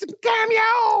Tyson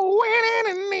cameo,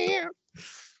 winning in there.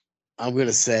 I'm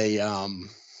gonna say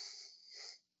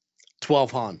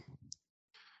 1,200.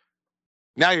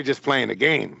 Now you're just playing the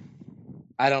game.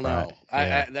 I don't know.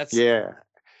 Right. That's Yeah.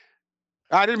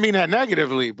 I didn't mean that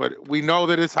negatively, but we know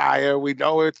that it's higher. We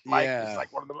know it's Mike. Yeah. It's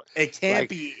like one of the It can't like,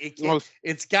 be. It can't. most.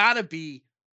 It's got to be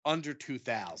under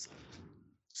 2,000.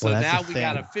 So Well, now that's the we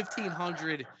got a thing.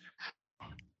 1,500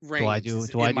 range. Do I do in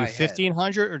my head.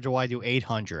 1,500 or do I do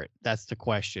 800? That's the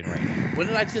question right now. What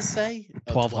did I just say?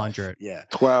 1,200. Yeah.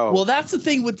 12. Well, that's the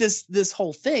thing with this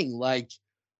whole thing. Like,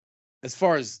 as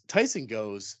far as Tyson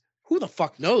goes, who the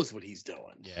fuck knows what he's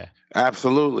doing? Yeah.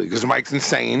 Absolutely, because Mike's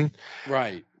insane.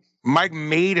 Right. Mike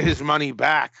made his money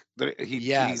back.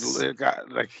 Yes.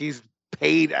 He's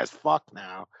paid as fuck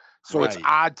now. So it's Right.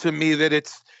 odd to me that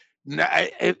it's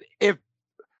if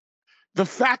the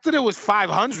fact that it was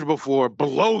 500 before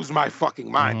blows my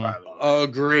fucking mind. Mhm. By the way,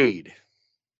 Agreed.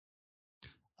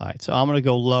 All right, so I'm gonna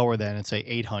go lower then and say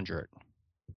 800.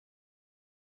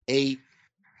 8,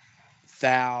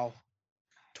 1,000,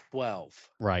 12.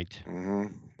 Right.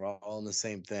 Mhm. We're all in the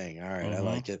same thing. All right. I Mhm.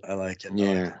 like it. I like it.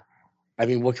 Yeah, I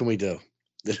mean, what can we do?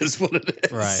 That is what it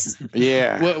is. Right.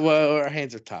 yeah. Well, our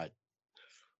hands are tied.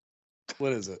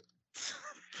 What is it?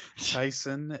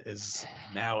 Tyson is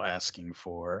now asking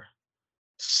for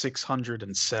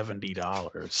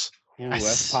 $670. Ooh,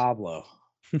 that's Pablo.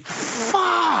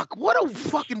 Fuck! What a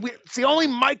fucking weird. See, only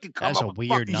Mike can come That's up a with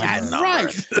weird fucking that number.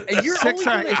 Right. And you're only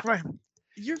gonna,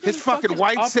 you're gonna His fucking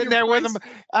wife up sitting your there with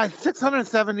price? him.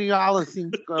 $670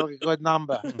 seems like a good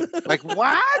number. Like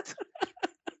what?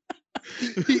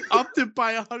 He upped it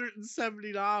by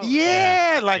 $170.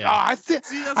 Yeah, like Yeah.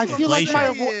 oh, I feel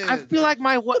like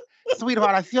my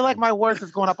sweetheart. I feel like my worth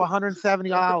is going up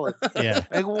 $170. Yeah.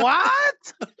 Like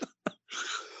what?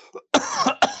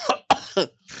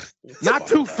 Not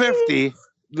 250.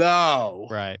 No.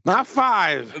 Right. Not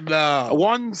 5. No.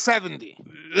 170.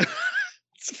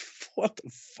 What the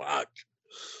fuck?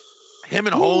 Him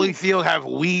and Holyfield have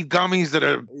weed gummies that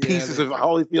are pieces of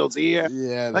Holyfield's ear.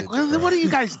 Yeah. Like, what are you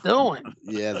guys doing?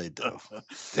 Yeah, they do.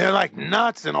 They're like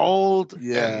nuts and old.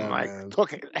 Yeah, and like man.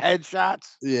 took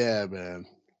headshots. Yeah, man.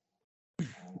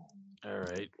 All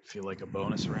right. Feel like a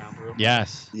bonus round, bro?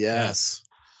 Yes. Yes.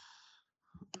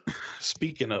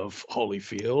 Speaking of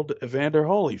Holyfield, Evander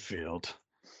Holyfield.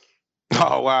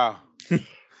 Oh wow.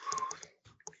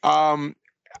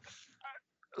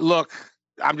 Look,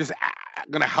 I'm just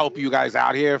gonna help you guys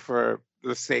out here for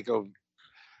the sake of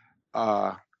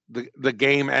the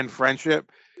game and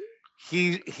friendship.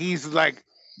 He's like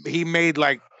he made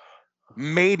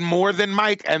more than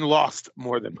Mike and lost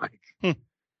more than Mike.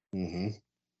 Mm-hmm.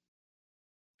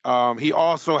 He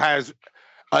also has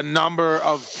a number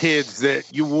of kids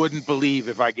that you wouldn't believe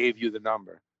if I gave you the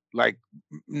number, like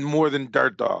more than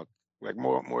Dirt Dog, like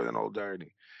more than Old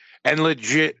Dirty, and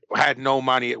legit had no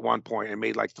money at one point and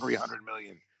made like 300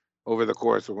 million over the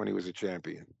course of when he was a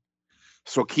champion.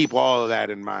 So keep all of that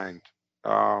in mind.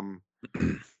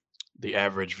 The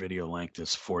average video length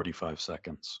is 45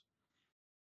 seconds.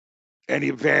 And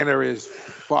Evander is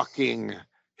fucking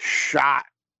shot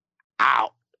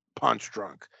out, punch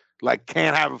drunk. Like,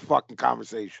 can't have a fucking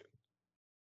conversation.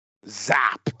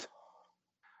 Zapped.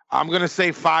 I'm going to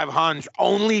say 500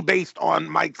 only based on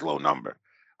Mike's low number.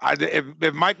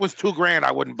 If Mike was $2,000,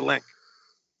 I wouldn't blink.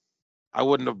 I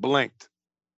wouldn't have blinked.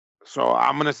 So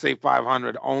I'm going to say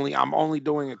 500 only. I'm only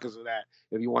doing it because of that,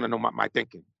 if you want to know my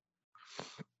thinking.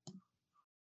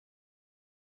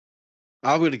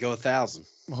 I'm going to go 1,000.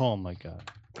 Oh my God.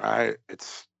 All right.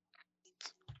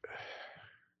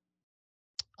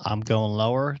 I'm going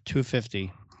lower,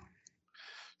 250.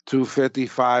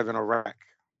 255 in a rack.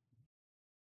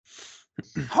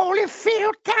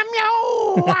 Holyfield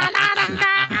cameo.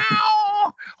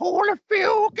 Now.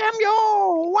 Holyfield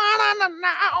cameo.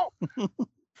 Now.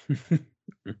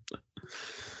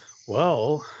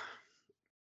 Well,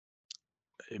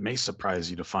 it may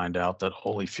surprise you to find out that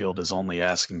Holyfield is only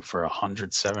asking for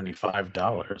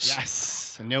 $175.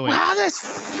 Yes. I knew it. Wow, this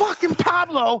fucking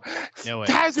Pablo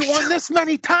hasn't won this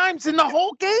many times in the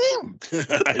whole game.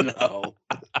 I know.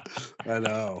 I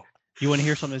know. You want to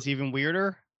hear something that's even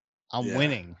weirder? I'm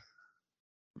winning.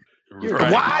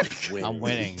 Right. What? I'm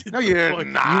winning. No, you're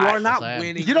not. You are not Yes,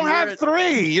 winning. You don't have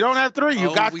 3. You don't have 3.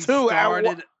 You got 2.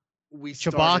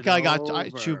 Chewbacca, I got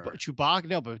Chewbacca.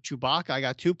 No, but Chewbacca, I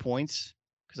got 2 points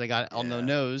because I got on the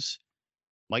nose.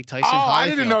 Mike Tyson. Oh, I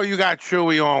didn't know you got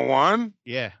Chewy on 1.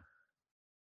 Yeah.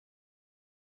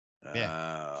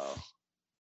 Yeah.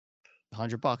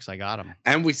 $100. I got him.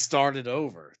 And we started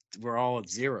over. We're all at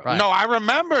 0. Right. No, I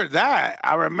remember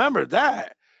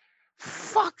that.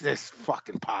 Fuck this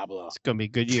fucking Pablo. It's gonna be a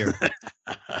good year.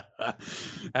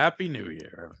 Happy New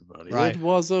Year, everybody. Right. It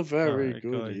was a very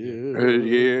good year. Good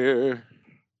year.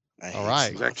 All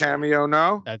right. Is that cameo?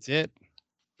 No. That's it.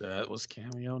 That was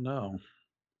cameo. No.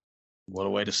 What a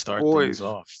way to start Boys. things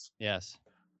off. Yes.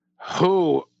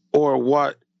 Who or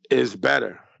what is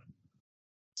better?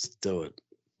 Let's do it.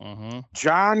 Mm-hmm.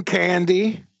 John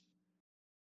Candy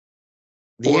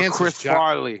or Chris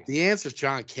Farley? The answer is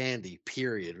John Candy,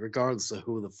 period, regardless of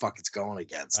who the fuck it's going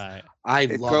against. Right.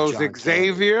 It love goes John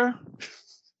Xavier,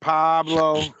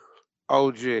 Pablo,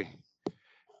 OG.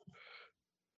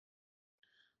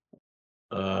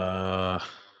 I'm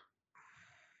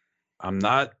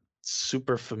not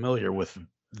super familiar with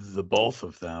the both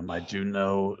of them. I do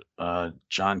know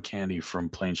John Candy from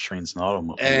Planes, Trains, and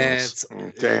Automobiles.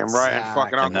 Damn right, and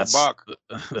fucking Uncle Buck.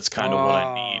 That's kind of what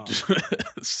I need.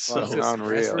 So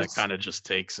unreal. that kind of just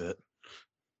takes it.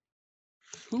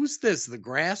 Who's this? The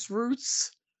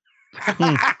Grassroots?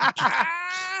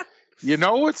 You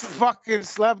know what's fucking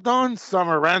slept on?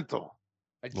 Summer Rental.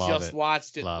 I just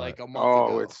watched it Love like it. a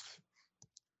month ago.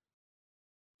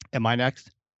 Am I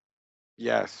next?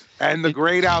 Yes. And The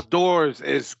Great Outdoors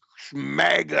is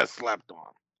mega slept on.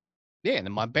 Yeah, and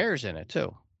then my bear's in it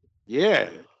too. Yeah.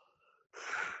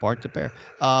 Bart the bear.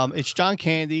 It's John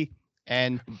Candy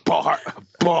and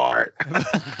Bart.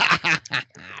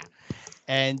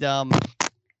 And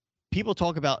people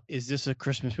talk about, is this a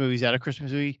Christmas movie? Is that a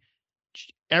Christmas movie?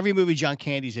 Every movie John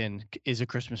Candy's in is a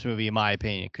Christmas movie, in my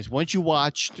opinion. Because once you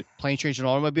watch Planes, Trains, and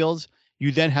Automobiles,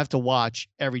 you then have to watch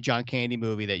every John Candy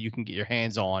movie that you can get your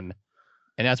hands on.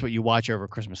 And that's what you watch over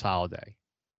Christmas holiday.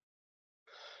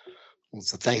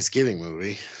 It's a Thanksgiving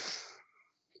movie.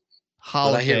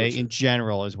 Holiday in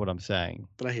general is what I'm saying.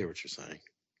 But I hear what you're saying.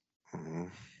 Mm-hmm.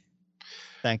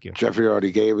 Thank you. Jeffrey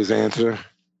already gave his answer.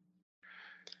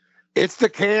 It's the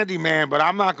Candyman, but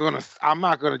I'm not gonna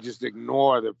just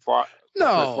ignore the part.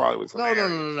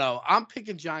 No. I'm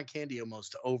picking John Candy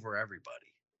almost over everybody.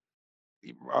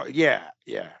 Yeah.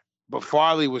 But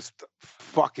Farley was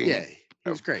fucking. Yeah, he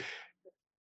was great.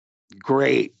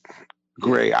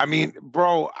 Great. I mean,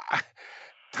 bro,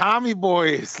 Tommy Boy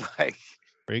is like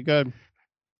pretty good.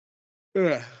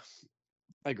 Yeah,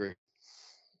 I agree.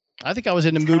 I think I was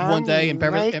in the mood one day in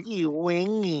Beverly.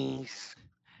 Wingies.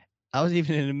 I was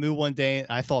even in the mood one day, and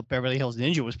I thought Beverly Hills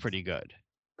Ninja was pretty good.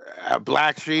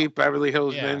 Black Sheep, Beverly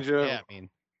Hills Ninja. Yeah, I mean,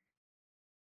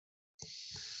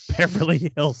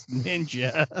 Beverly Hills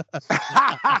Ninja.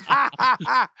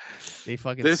 They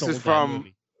fucking. This sold is that from.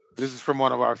 movie. This is from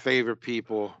one of our favorite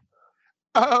people.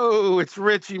 Oh, it's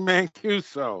Richie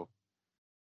Mancuso.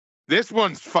 This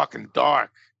one's fucking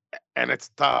dark, and it's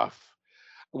tough.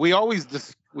 We always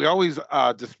discuss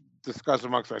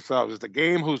amongst ourselves: is the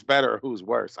game who's better or who's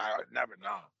worse? I would never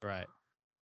know. Right.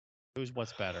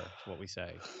 What's better? Is what we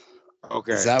say.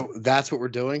 Okay. That's what we're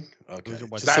doing? Okay.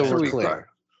 That's so we're clear.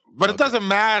 But it doesn't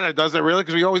matter, does it really?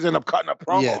 Because we always end up cutting a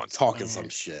promo. Yeah, talking some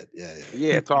shit.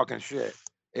 Yeah, talking shit.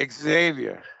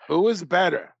 Xavier, who is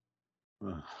better?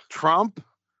 Trump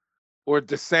or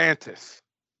DeSantis?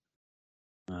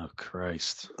 Oh,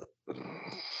 Christ.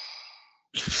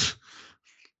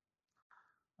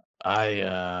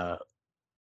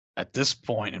 At this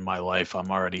point in my life,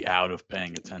 I'm already out of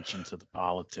paying attention to the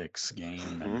politics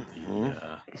game and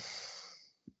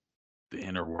the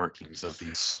inner workings of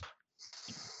these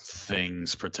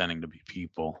things pretending to be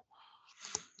people.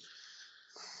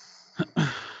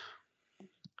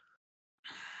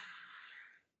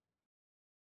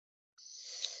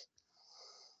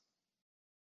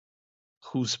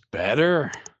 Who's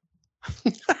better?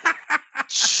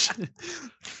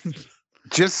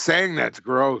 Just saying that's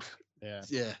gross.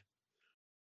 Yeah.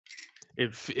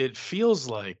 It feels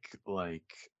like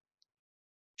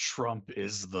Trump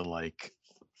is the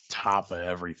top of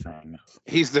everything.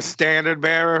 He's the standard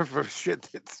bearer for shit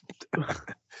that's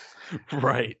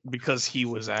right, because he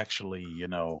was actually,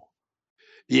 in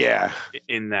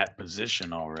that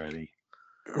position already.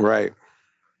 Right.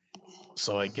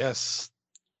 So I guess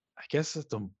at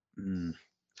the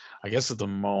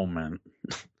moment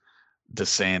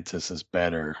DeSantis is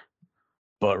better,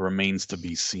 but remains to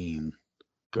be seen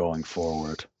going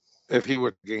forward. If he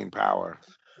would gain power,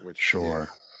 which sure.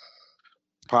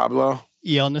 Pablo?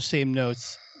 Yeah, on the same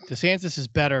notes, DeSantis is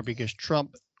better because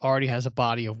Trump already has a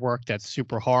body of work that's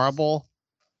super horrible,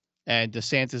 and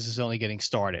DeSantis is only getting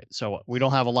started. So we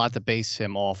don't have a lot to base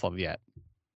him off of yet.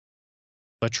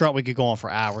 But Trump, we could go on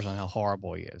for hours on how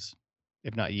horrible he is,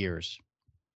 if not years.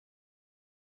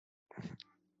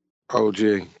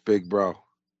 OG, big bro.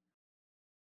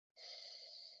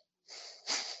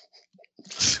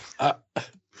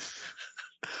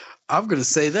 I'm going to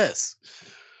say this.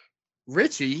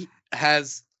 Richie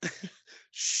has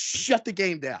shut the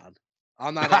game down.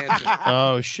 I'm not answering.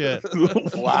 Oh, shit.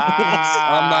 Wow.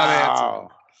 I'm not answering.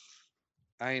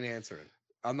 I ain't answering.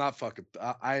 I'm not fucking.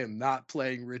 I am not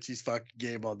playing Richie's fucking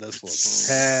game on this one.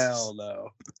 Hell no.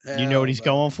 You know what he's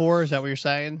going for? Is that what you're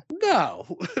saying?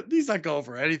 No. He's not going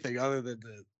for anything other than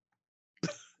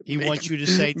he wants you to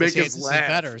say make DeSantis us is laugh.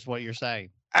 better, is what you're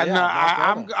saying. And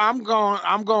I'm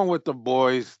going with the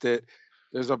boys that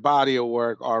there's a body of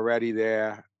work already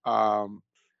there. I'm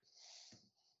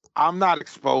not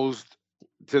exposed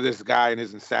to this guy and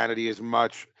his insanity as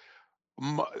much.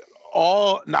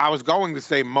 I was going to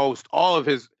say most. All of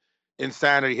his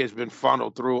insanity has been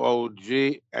funneled through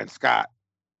OG and Scott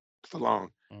Stallone.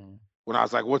 When I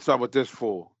was like, "What's up with this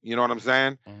fool?" You know what I'm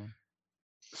saying?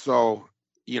 So,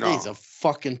 he's a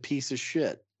fucking piece of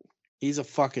shit. He's a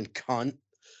fucking cunt,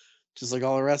 just like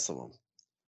all the rest of them.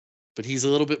 But he's a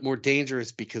little bit more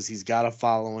dangerous because he's got a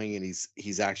following and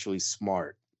he's actually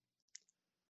smart.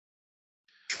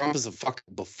 Trump is a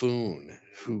fucking buffoon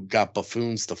who got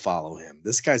buffoons to follow him.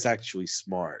 This guy's actually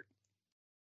smart.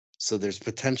 So there's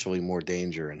potentially more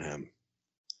danger in him.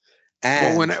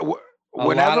 And a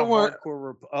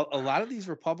lot of these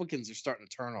Republicans are starting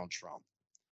to turn on Trump.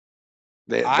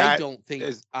 I don't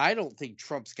think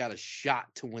Trump's got a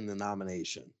shot to win the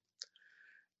nomination.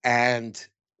 And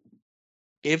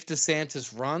if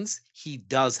DeSantis runs, he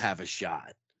does have a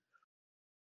shot.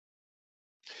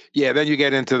 Yeah, then you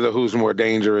get into the who's more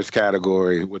dangerous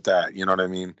category with that. You know what I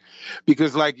mean?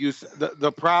 Because like you said,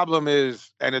 the problem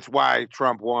is, and it's why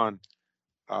Trump won,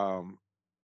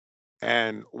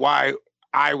 and why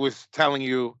I was telling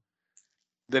you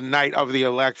the night of the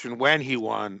election when he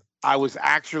won, I was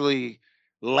actually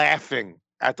laughing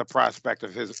at the prospect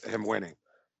of him winning,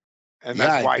 and Yeah,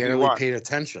 that's I why he barely won. paid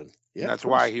attention. Yeah, That's of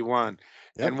course. why he won.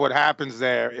 Yep. And what happens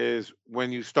there is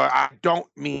when you start, I don't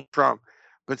mean Trump,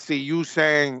 but see, you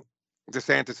saying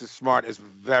DeSantis is smart is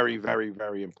very, very,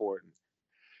 very important,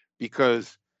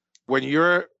 because when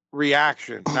your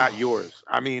reaction, not yours,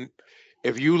 I mean,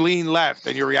 if you lean left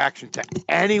and your reaction to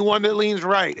anyone that leans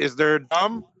right is they're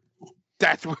dumb,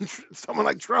 that's when someone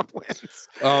like Trump wins.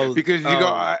 Oh, because you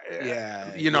go,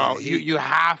 yeah, you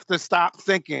have to stop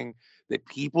thinking that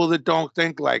people that don't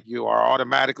think like you are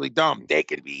automatically dumb. They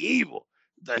can be evil.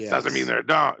 That doesn't mean they're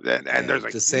dumb. And there's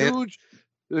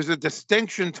there's a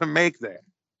distinction to make there.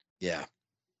 Yeah,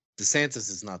 DeSantis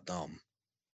is not dumb.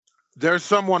 There's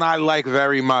someone I like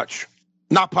very much.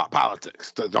 Not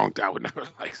politics. I would never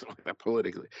like someone like that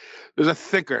politically. There's a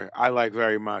thinker I like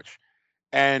very much,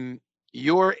 and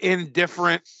you're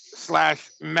indifferent /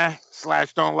 meh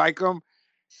 / don't like him,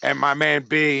 and my man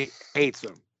B hates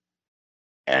him.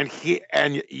 And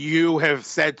you have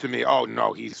said to me, "Oh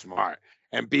no, he's smart,"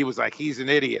 and B was like, "He's an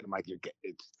idiot." I'm like,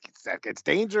 that gets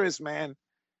dangerous, man.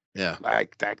 Yeah,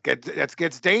 like that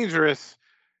gets dangerous.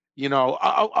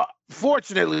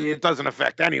 Fortunately, it doesn't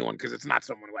affect anyone because it's not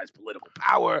someone who has political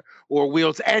power or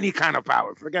wields any kind of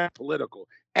power. Forget political,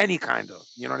 any kind of.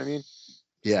 You know what I mean?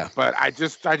 Yeah. But I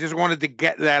just wanted to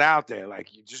get that out there.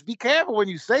 Like, you just be careful when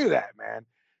you say that, man.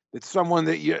 It's someone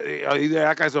that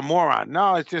that guy's a moron.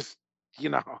 No, it's just,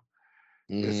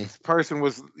 this person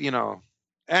was,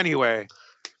 anyway.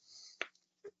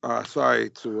 Sorry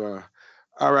to,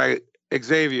 all right,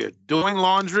 Xavier, doing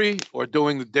laundry or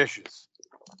doing the dishes?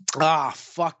 Ah,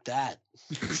 fuck that.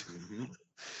 This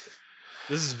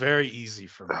is very easy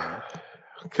for me.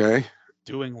 Okay.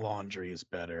 Doing laundry is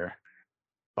better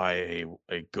by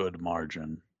a good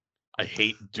margin. I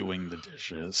hate doing the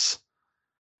dishes.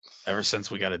 Ever since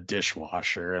we got a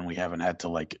dishwasher and we haven't had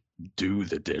to do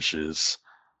the dishes,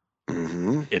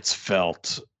 it's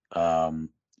felt like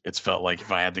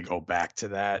if I had to go back to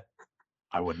that,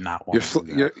 I would not want to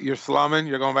do that. You're slumming.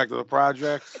 You're going back to the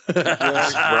projects.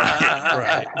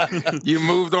 Right. You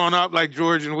moved on up like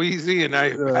George and Wheezy, and now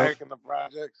you're back in the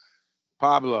projects.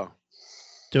 Pablo.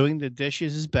 Doing the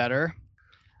dishes is better.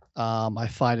 I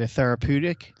find it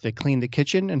therapeutic to clean the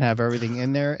kitchen and have everything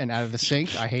in there and out of the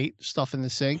sink. I hate stuff in the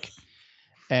sink.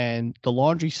 And the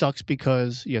laundry sucks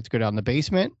because you have to go down the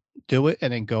basement, do it,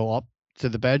 and then go up to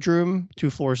the bedroom 2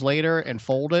 floors later and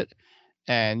fold it.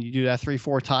 And you do that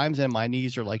 3-4 times, and my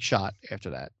knees are like shot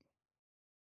after that.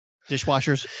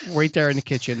 Dishwasher's right there in the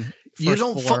kitchen. You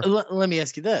don't. Let me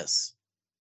ask you this: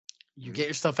 you get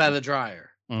your stuff out of the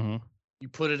dryer. Mm-hmm. You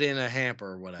put it in a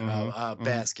hamper or whatever,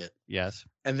 basket. Yes.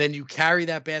 And then you carry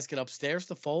that basket upstairs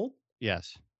to fold?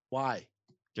 Yes. Why?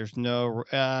 There's no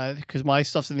because my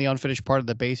stuff's in the unfinished part of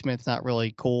the basement. It's not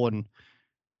really cool, and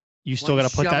you still got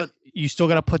to put that. You still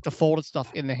got to put the folded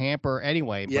stuff in the hamper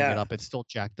anyway. Bring it up. It's still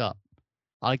jacked up.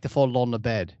 I like to fold it on the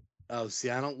bed. Oh,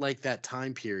 see, I don't like that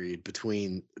time period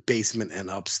between basement and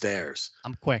upstairs.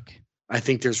 I'm quick. I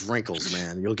think there's wrinkles,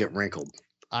 man. You'll get wrinkled.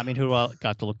 I mean, who do I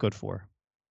got to look good for?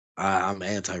 I'm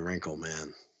anti-wrinkle,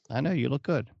 man. I know you look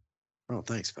good. Oh,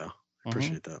 thanks, pal.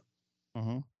 Appreciate that.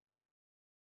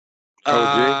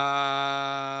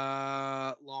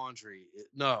 Laundry.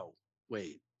 No,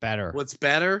 wait. Better. What's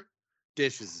better?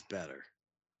 Dishes is better.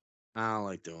 I don't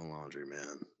like doing laundry,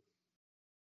 man.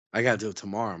 I gotta do it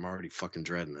tomorrow. I'm already fucking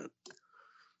dreading it.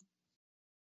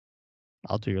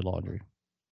 I'll do your laundry.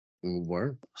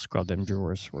 Where? Scrub them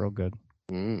drawers real good.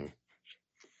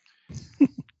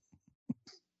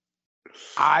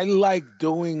 I like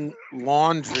doing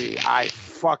laundry. I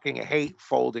fucking hate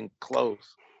folding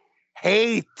clothes.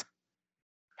 Hate.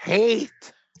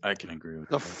 I can agree with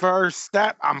the that. first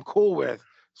step I'm cool with.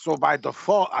 So by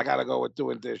default, I gotta go with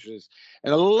doing dishes.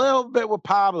 And a little bit with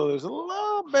Pablo. There's a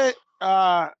little bit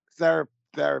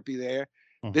therapy there.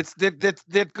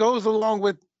 That goes along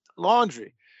with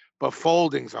laundry. But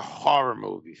folding's a horror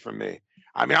movie for me.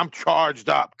 I mean, I'm charged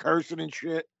up, cursing and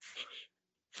shit.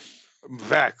 I'm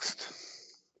vexed.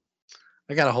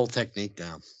 I got a whole technique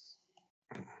down.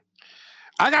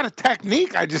 I got a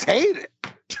technique. I just hate it.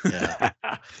 Yeah.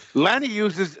 Lenny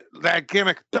uses that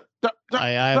gimmick. I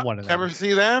have one of them. Ever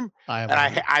see them?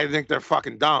 I think they're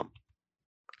fucking dumb.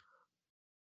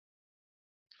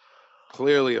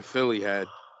 Clearly a Philly head.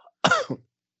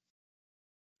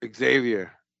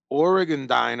 Xavier, Oregon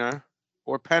Diner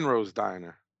or Penrose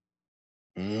Diner?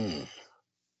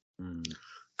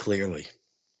 Clearly.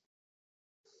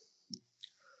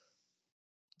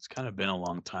 It's kind of been a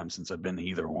long time since I've been to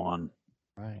either one.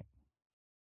 Right.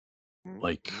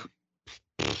 Like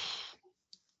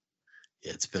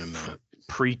Yeah, it's been a minute.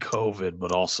 Pre-COVID,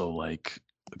 but also like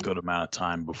a good amount of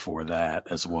time before that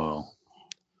as well.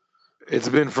 It's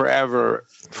been forever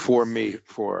for me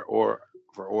for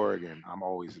Oregon. I'm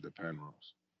always at the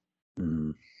Penrose.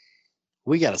 Mm.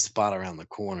 We got a spot around the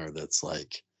corner that's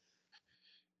like,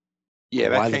 Yeah,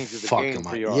 why that the changes the fuck game am for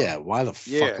I? y'all. Yeah, why the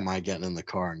Yeah. fuck am I getting in the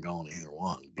car and going to either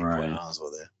one? To be Right. quite honest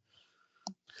with you.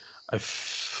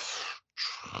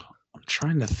 I'm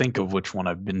trying to think of which one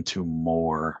I've been to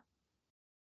more.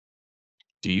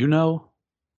 Do you know?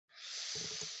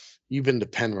 You've been to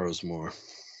Penrose more.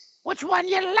 Which one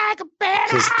you like better?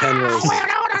 Because Penrose. Well,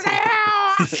 no,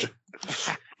 no,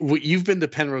 no. You've been to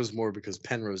Penrose more because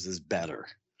Penrose is better.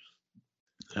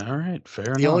 All right, fair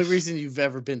The enough. only reason you've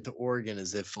ever been to Oregon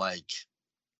is if, like,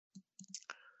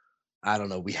 I don't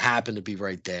know, we happen to be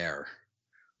right there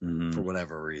for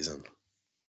whatever reason.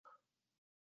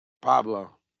 Pablo.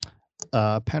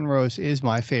 Penrose is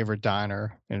my favorite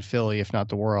diner in Philly, if not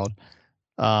the world.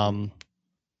 Love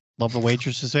the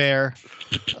waitresses there.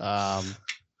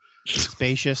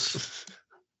 Spacious,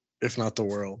 if not the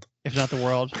world. If not the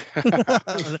world.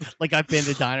 Like I've been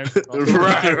to diners.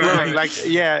 right. Like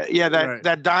yeah, that Right.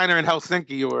 that diner in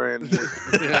Helsinki you were in.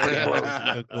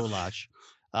 Goulash.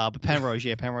 But Penrose,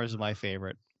 yeah, Penrose is my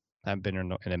favorite. I haven't been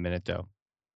in a minute though.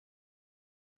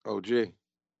 OG.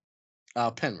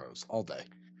 Penrose all day.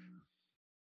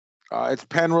 It's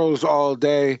Penrose all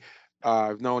day.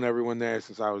 I've known everyone there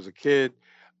since I was a kid.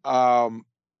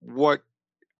 What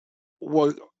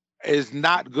is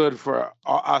not good for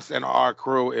us and our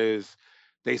crew is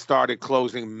they started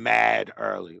closing mad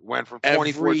early. Went from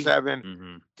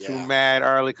 24/7 to mad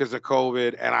early because of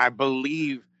COVID. And I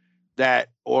believe that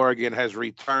Oregon has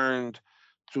returned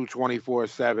to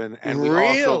 24/7. And we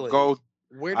also go.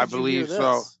 Where did I you believe hear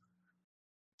so. this?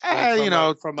 Like You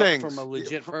know, from things. a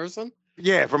legit person.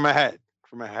 Yeah, from a head.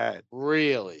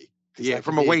 Really? 'Cause Yeah, that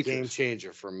from could a be waitress. game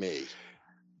changer for me.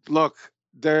 Look,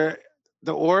 the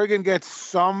Oregon gets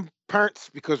some perks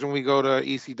because when we go to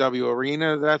ECW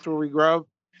Arena, that's where we grub.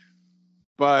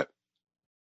 But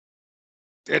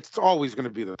it's always going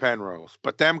to be the Penrose.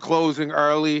 But them closing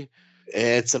early,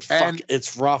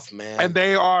 it's rough, man. And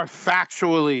they are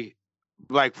factually,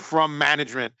 like from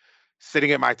management,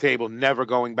 sitting at my table, never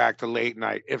going back to late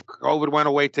night. If COVID went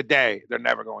away today, they're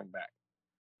never going back.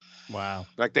 Wow.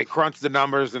 Like they crunch the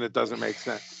numbers and it doesn't make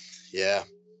sense. Yeah.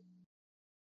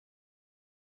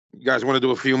 You guys want to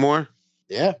do a few more?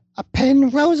 Yeah. A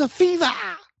Penrose fever.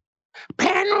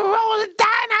 Penrose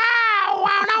Diner.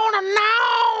 I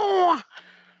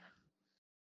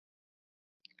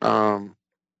don't know.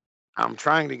 I'm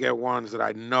trying to get ones that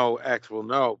I know X will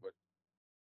know, but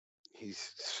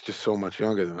he's just so much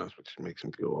younger than us, which makes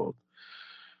him feel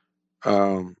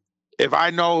old. If I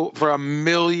know for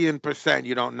 1,000,000%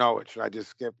 you don't know it, should I just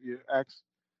skip you, X?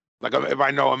 Like if I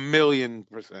know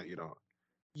 1,000,000% you don't.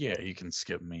 Yeah, you can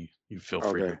skip me. You feel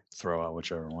free to throw out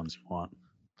whichever ones you want.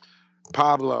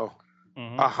 Pablo,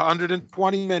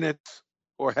 120 minutes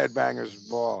or Headbangers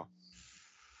Ball?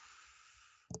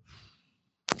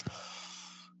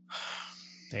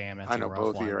 Damn, that's I know a rough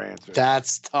both one. of your answers.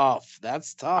 That's tough.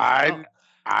 I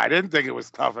didn't think it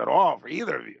was tough at all for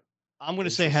either of you. I'm going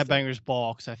to say Headbangers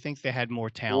Ball because I think they had more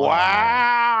talent. Wow.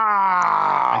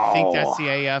 I think that's the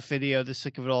AF video, the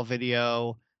Sick of It All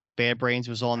video. Bad Brains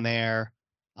was on there.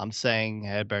 I'm saying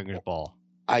Headbangers Ball.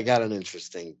 I got an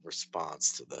interesting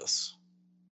response to this.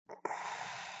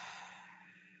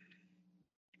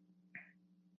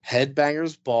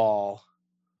 Headbangers Ball.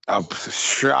 I'm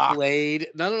shocked. Played.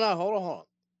 No. Hold on.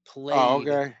 Played. Oh,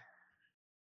 okay.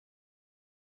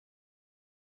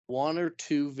 1 or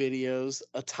 2 videos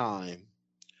a time.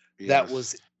 Yes. That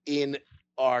was in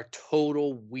our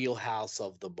total wheelhouse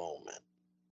of the moment.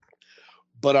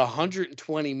 But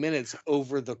 120 minutes,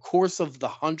 over the course of the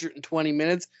 120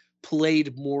 minutes,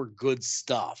 played more good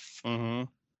stuff. Mm-hmm.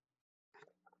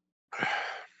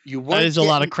 That is a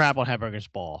lot of crap on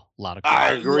Headbangers Ball. A lot of crap.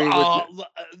 I agree with you.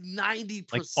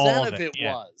 90% of it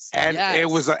was. And it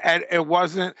was and it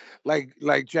wasn't like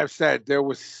Jeff said, there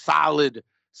was solid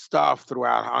stuff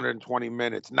throughout 120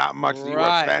 minutes. Not much that you were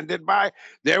offended by.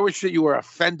 There was shit you were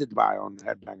offended by on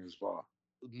Headbangers Ball.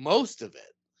 Most of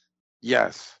it.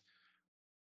 Yes.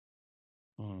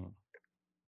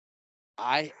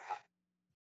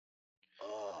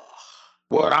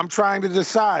 What I'm trying to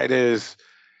decide is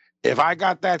if I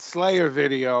got that Slayer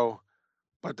video,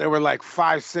 but there were like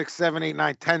 5, 6, 7, 8,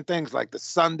 9, 10 things like the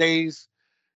Sundays,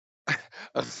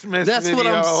 a Smith That's video. what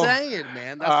I'm saying,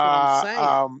 man. That's what I'm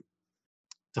saying.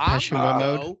 Depeche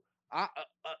Mode.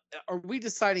 Are we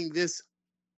deciding this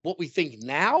what we think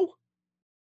now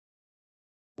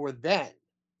or then?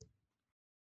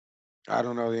 I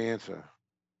don't know the answer.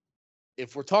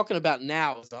 If we're talking about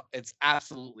now, it's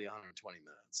absolutely 120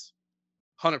 minutes.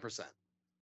 100%.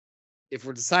 If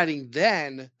we're deciding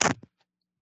then,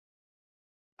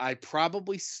 I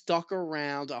probably stuck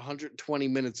around 120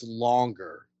 minutes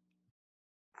longer.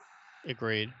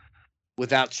 Agreed.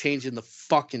 Without changing the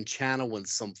fucking channel when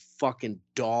some fucking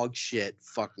dog shit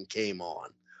fucking came on.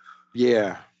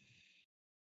 Yeah.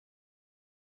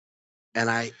 And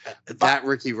that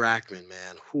Ricky Rackman,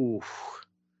 man. Whew.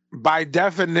 By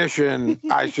definition,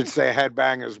 I should say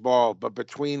Headbangers Ball, but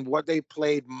between what they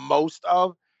played most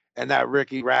of and that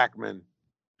Ricky Rackman,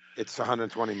 it's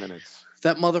 120 minutes.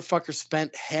 That motherfucker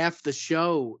spent half the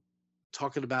show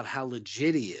talking about how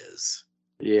legit he is.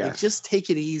 Yeah. Like, just take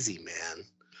it easy, man.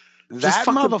 That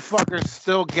motherfucker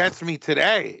still gets me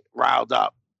today riled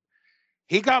up.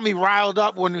 He got me riled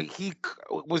up when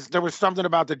there was something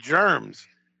about the germs.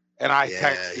 And I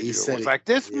texted you. It was like,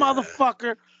 this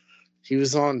motherfucker. He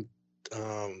was on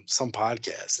some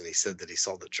podcast and he said that he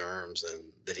saw the germs and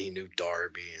that he knew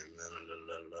Darby and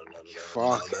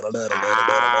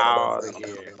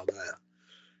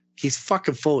he's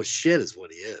fucking full of shit is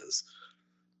what he is.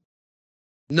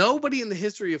 Nobody in the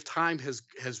history of time has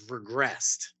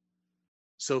regressed.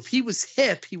 So if he was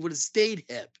hip, he would have stayed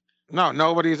hip. No,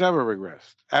 nobody's ever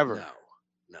regressed. Ever.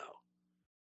 No.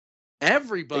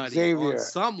 Everybody on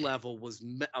some level was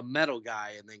a metal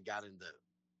guy and then got into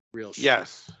real shit.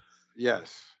 Yes.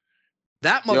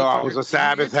 That motherfucker. I was a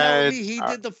Sabbath head. He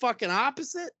did the fucking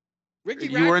opposite. Ricky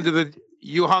you were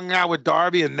you hung out with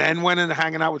Darby and then went into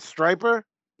hanging out with Stryper?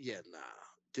 Yeah, nah.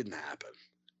 Didn't happen.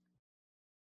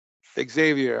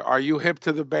 Xavier, are you hip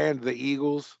to the band The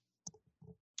Eagles?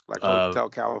 Like Hotel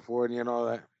California and all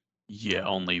that? Yeah,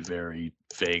 only very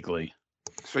vaguely.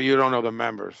 So you don't know the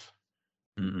members?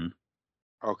 Mm-hmm.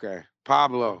 Okay.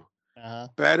 Pablo.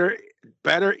 Better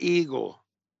Eagle.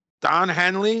 Don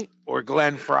Henley or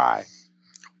Glenn Fry?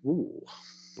 Ooh.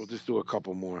 We'll just do a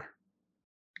couple more.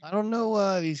 I don't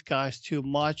know these guys too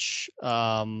much.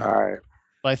 All right.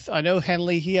 But I know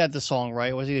Henley, he had the song,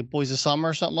 right? Was he Boys of Summer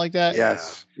or something like that?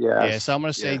 Yes. Yeah, so I'm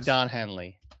going to say Don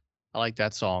Henley. I like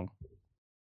that song.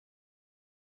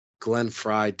 Glenn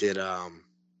Fry did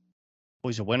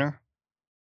Boys of Winter?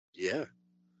 Yeah.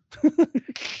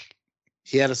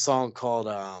 He had a song called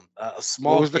a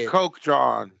small. What was the Coke,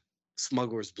 John?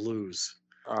 Smuggler's Blues.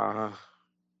 Uh-huh.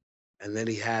 And then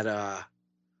he had The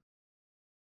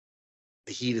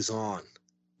Heat Is On.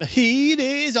 The heat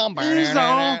is on. Heat is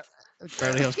on.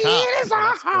 Beverly Hills Cop.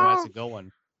 That's a good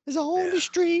one. It's on the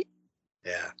street.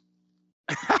 Yeah.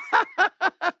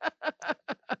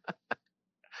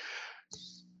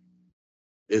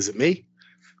 Is it me?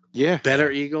 Yeah.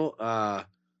 Better Eagle. I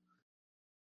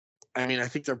mean, I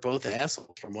think they're both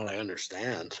assholes from what I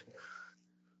understand.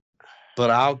 But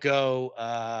I'll go.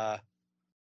 I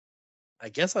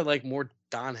guess I like more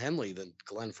Don Henley than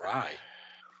Glenn Fry.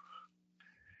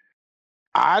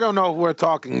 I don't know if we're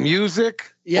talking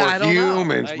music or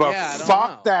humans, but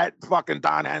fuck that fucking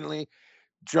Don Henley.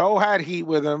 Joe had heat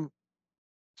with him,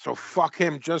 so fuck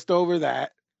him just over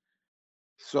that.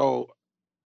 So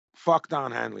fuck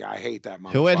Don Henley. I hate that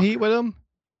motherfucker. Who had heat with him?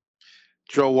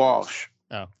 Joe Walsh.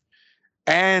 Oh.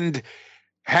 And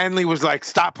Henley was like,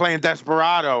 stop playing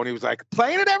Desperado. And he was like,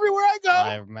 playing it everywhere I go.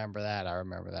 I remember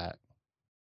that.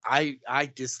 I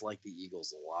dislike the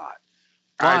Eagles a lot.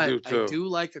 But I do too. I do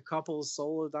like a couple of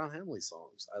solo Don Henley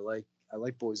songs. I like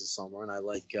Boys of Summer and I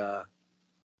like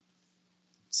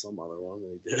some other one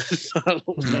that he did. I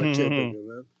can't think of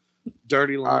that.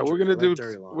 Dirty Laundry. All right,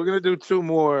 we're gonna do two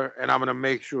more, and I'm gonna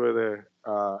make sure they're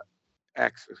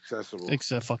accessible.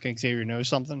 Fucking Xavier knows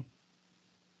something.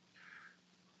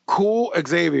 Cool,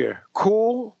 Xavier.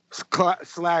 Cool /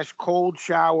 cold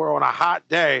shower on a hot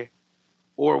day,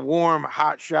 or warm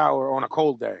hot shower on a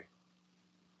cold day.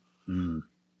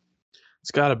 It's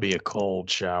got to be a cold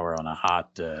shower on a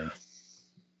hot day,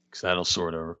 because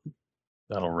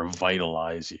that'll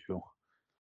revitalize you,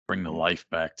 bring the life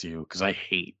back to you. Because I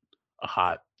hate a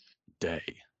hot day.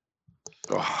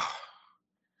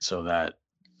 So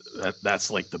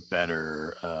that's like the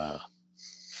better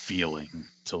feeling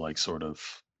to like sort of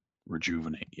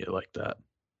rejuvenate you like that.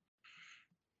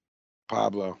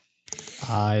 Pablo.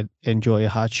 I enjoy a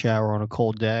hot shower on a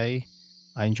cold day.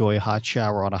 I enjoy a hot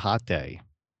shower on a hot day.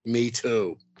 Me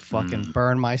too. Fucking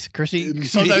burn my Chrissy.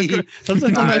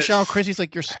 Sometimes on that shower, Chrissy's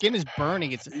like, your skin is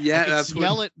burning. It's I can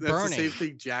smell it burning. That's the same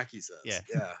thing Jackie says. Yeah.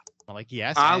 I'm like,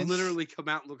 yes. I'll literally come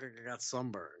out and look like I got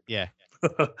sunburned. Yeah.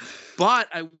 But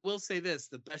I will say this: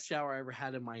 the best shower I ever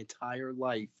had in my entire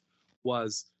life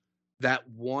was that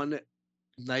one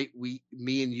night me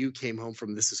and you came home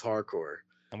from This Is Hardcore,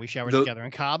 And we showered The- together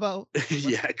in Cabo.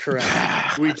 Yeah,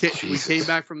 correct. We came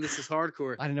back from This Is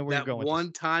Hardcore. I didn't know where you're That going with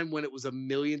one time when it was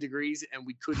 1,000,000 degrees and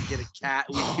we couldn't get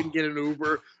we couldn't get an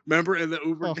Uber. Remember? And the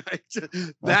Uber guy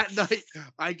that night,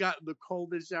 I got the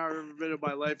coldest shower I've ever been in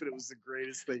my life, and it was the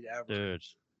greatest thing ever. Dude,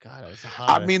 God, it was the I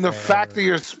hottest mean, the day fact that ever.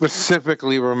 you're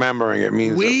specifically remembering it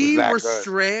means We it was were that good.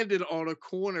 stranded on a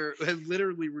corner and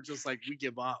literally were just like, we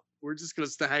give up. We're just gonna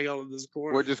hang out in this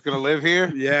corner. We're just gonna live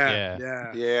here. Yeah,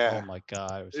 Yeah. yeah. Oh my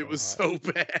God, It was hot. so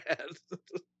bad.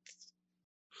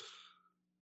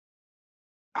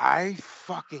 I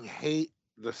fucking hate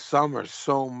the summer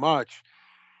so much,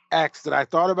 X, that I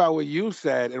thought about what you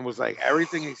said and was like,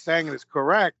 everything he's saying is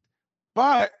correct,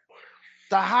 but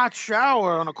the hot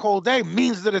shower on a cold day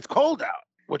means that it's cold out,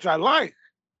 which I like.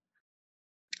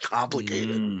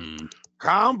 Complicated.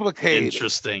 Complicated.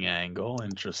 Interesting angle.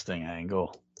 Interesting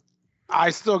angle. I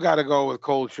still got to go with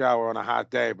cold shower on a hot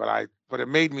day, but it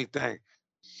made me think.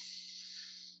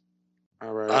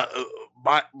 All right.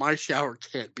 My shower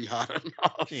can't be hot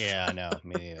enough. Yeah, I know.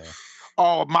 Me neither.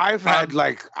 Oh, I've had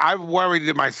I've worried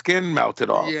that my skin melted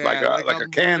off Yeah, like a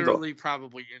I'm candle. literally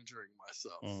probably injuring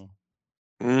myself.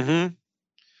 Mm-hmm.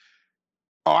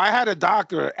 Oh, I had a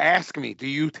doctor ask me, "Do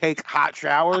you take hot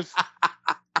showers?"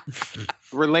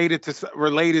 related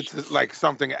to like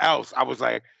something else. I was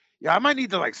like, "Yeah, I might need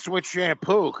to like switch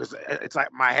shampoo because it's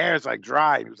like my hair is like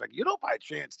dry." And he was like, "You don't by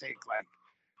chance take like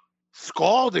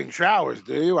scalding showers,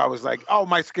 do you?" I was like, "Oh,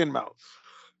 my skin melts."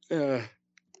 Yeah.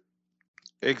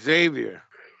 Xavier,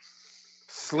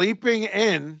 sleeping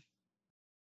in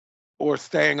or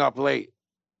staying up late?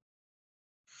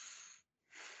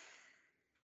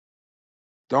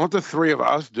 Don't the three of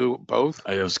us do both?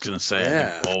 I was gonna say I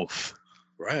think both.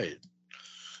 Right.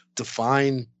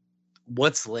 Define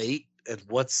what's late and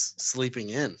what's sleeping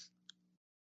in.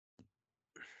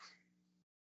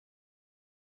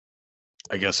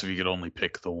 I guess if you could only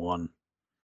pick the one.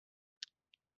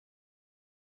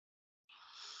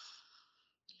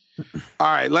 All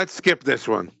right, let's skip this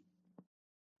one.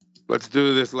 Let's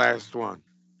do this last one.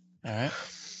 All right.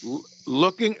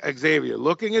 Looking at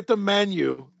the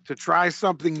menu to try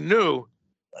something new,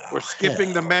 or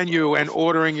skipping the menu and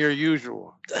ordering your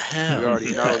usual. The hell? We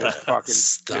already know this fucking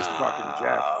Stop.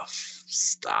 Jeff.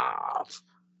 Stop.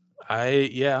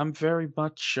 I'm very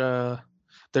much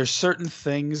there's certain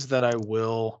things that I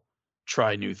will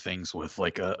try new things with,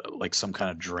 like some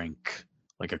kind of drink,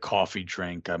 like a coffee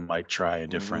drink. I might try a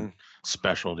different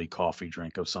specialty coffee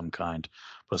drink of some kind.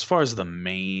 But as far as the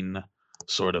main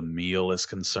sort of meal is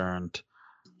concerned,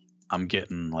 I'm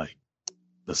getting like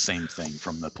the same thing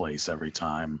from the place every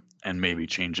time, and maybe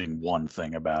changing one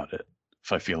thing about it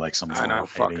if I feel like something's I a know little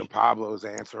fucking heady. Pablo's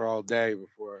answer all day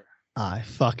before. I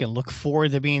fucking look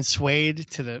forward to being swayed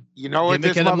to the. You know what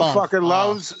gimmick this of the month. motherfucker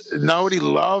loves? Know what he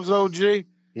loves, OG?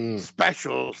 Mm.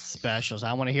 Specials. Specials.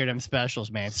 I want to hear them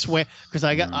specials, man. Sway, because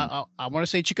I want to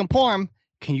say chicken parm.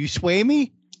 Can you sway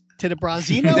me to the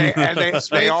Brazino?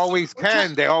 They always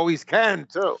can. They always can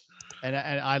too. And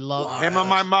I love Him and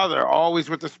my mother always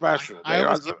with the special. I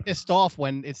always get pissed off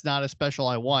when it's not a special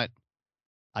I want.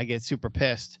 I get super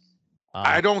pissed.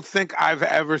 I don't think I've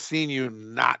ever seen you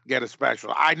not get a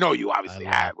special. I know you obviously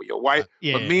have with your wife,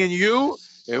 but me and you,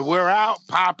 if we're out,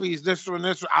 Poppy's, this one,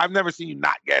 this one, I've never seen you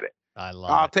not get it.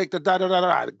 I'll take the da da da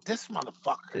da. This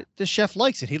motherfucker. The chef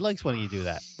likes it. He likes when you do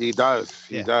that. He does.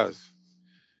 He does.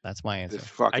 That's my answer. This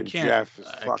fucking Jeff is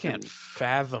I fucking. can't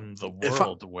fathom the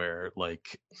world where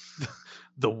like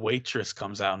the waitress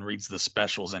comes out and reads the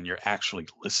specials and you're actually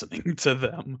listening to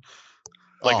them.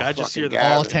 Like I just hear the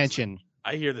all attention.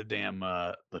 I hear the damn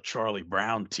the Charlie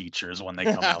Brown teachers when they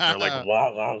come out. They're like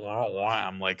wah wah wah wah.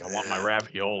 I'm like, I want my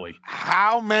ravioli.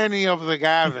 How many of the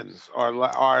Gavins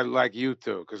are like you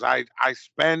two? Because I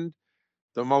spend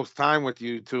the most time with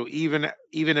you two, even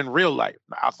in real life,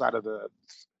 outside of the.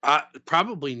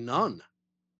 Probably none.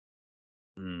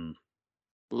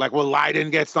 Like, will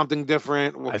Leiden get something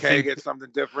different? Will I Kay think- get something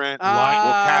different? Will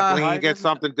Kathleen get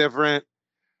something different?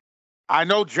 I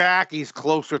know Jackie's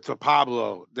closer to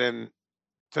Pablo and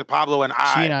She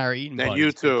and I are eating than buddies you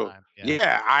big two. time.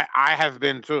 Yeah, I have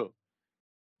been too.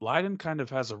 Leiden kind of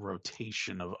has a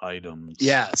rotation of items.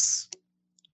 Yes.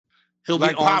 He'll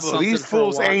Like be on Pablo, these something for a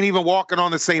fools while. ain't even walking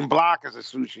on the same block as a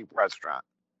sushi restaurant.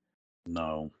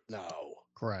 No.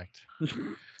 Correct.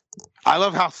 I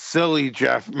love how silly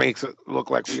Jeff makes it look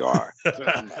like we are.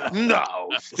 No,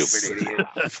 stupid idiot.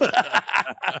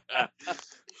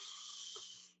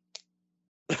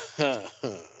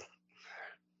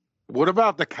 What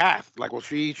about the cat? Like, will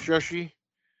she eat sushi?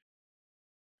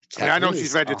 I mean, I know Kathleen she's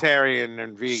is vegetarian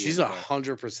and vegan. She's but-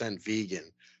 100%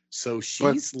 vegan, so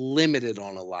she's limited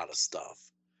on a lot of stuff.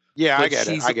 Yeah, I But get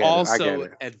it. she's I get it. I also get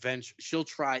it. adventure. She'll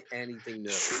try anything new.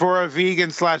 For a vegan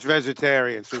 /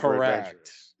 vegetarian, super Correct.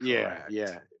 adventurous. Yeah, Correct.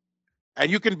 yeah. And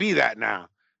you can be that now.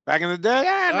 Back in the day,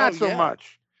 not so yeah.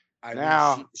 much. I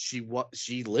Now- mean,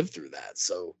 she lived through that,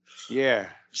 so Yeah,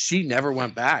 she never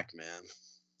went back, man.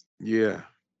 yeah.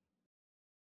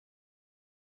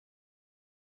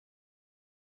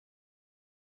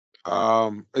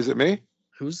 Is it me?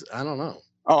 I don't know.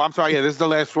 Oh, I'm sorry. Yeah, this is the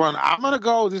last one. I'm gonna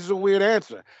go. This is a weird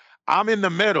answer. I'm in the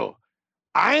middle.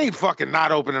 I ain't fucking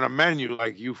not opening a menu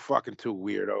like you fucking two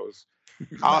weirdos.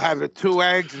 I'll have it 2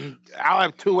 eggs and I'll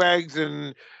have 2 eggs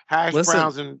and hash Listen,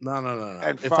 browns and no.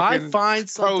 and If I fucking find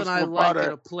something toast I with like butter.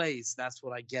 at a place, that's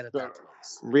what I get at that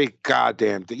place.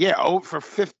 Goddamn. Yeah, for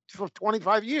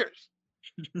 25 years.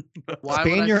 Why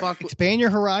would I fuck with? Expand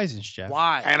your horizons, Jeff.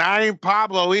 Why? And I ain't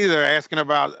Pablo either asking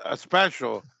about a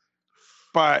special,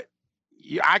 but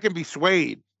I can be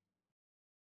swayed.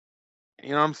 You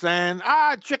know what I'm saying?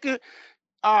 Chicken,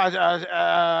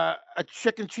 a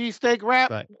chicken cheesesteak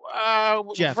wrap. Right.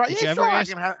 Jeff, Jeff, did you ever I ask?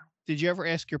 can have. Did you ever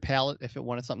ask your palate if it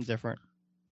wanted something different?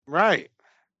 Right.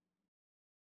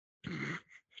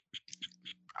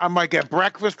 I might get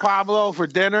breakfast, Pablo, for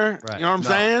dinner. Right. You know what I'm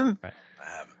saying? Right.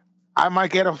 I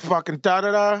might get a fucking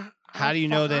da-da-da. How do you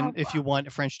know then if you want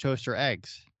French toast or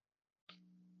eggs?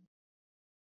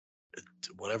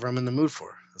 Whatever I'm in the mood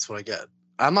for. That's what I get.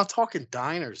 I'm not talking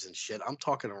diners and shit. I'm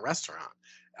talking a restaurant.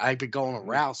 I've been going to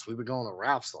Ralph's. We've been going to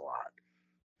Ralph's a lot.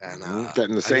 And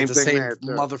getting the I same get thing same there, too.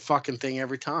 motherfucking thing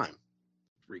every time.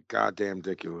 Goddamn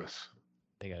ridiculous.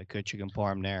 They got a good chicken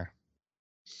parm there.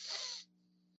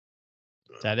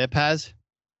 Is that it, Paz?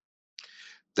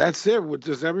 That's it.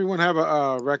 Does everyone have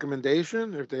a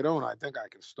recommendation? If they don't, I think I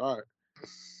can start.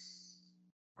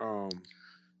 Yeah,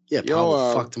 yo,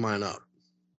 Pablo fucked mine up.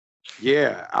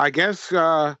 Yeah, I guess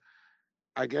y'all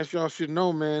should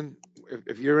know, man.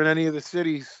 If you're in any of the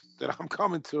cities that I'm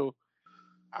coming to,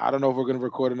 I don't know if we're gonna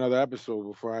record another episode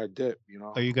before I dip. You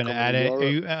know, Are you going to Coming add to it? Are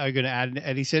Europe. you going to add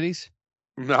any cities?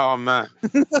 No, I'm not.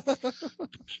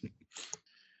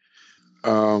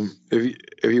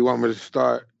 If you want me to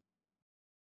start,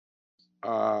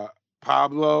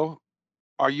 Pablo,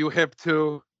 are you hip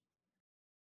to?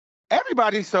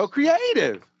 Everybody's so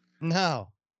creative. No.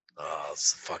 Oh,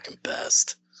 it's the fucking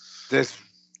best. This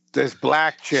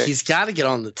black chick. He's got to get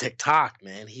on the TikTok,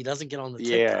 man. He doesn't get on the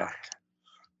TikTok. Yeah.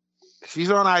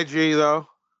 She's on IG though.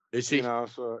 Is she? You know,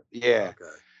 so yeah. Okay.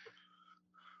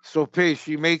 So P,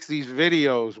 she makes these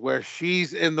videos where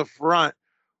she's in the front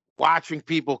watching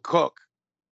people cook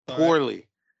poorly.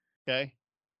 Okay.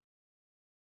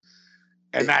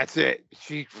 And that's it.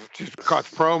 She just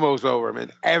cuts promos over them,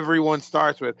 and everyone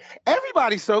starts with,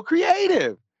 "Everybody's so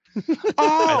creative."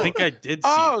 I think I did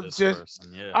see this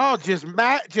person. Yeah. Oh, just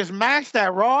mash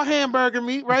that raw hamburger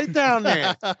meat right down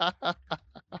there.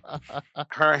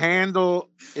 Her handle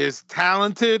is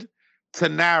Talented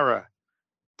Tanara.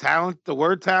 The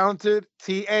word talented,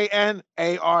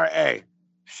 Tanara.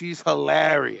 She's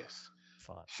hilarious.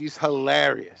 She's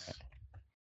hilarious.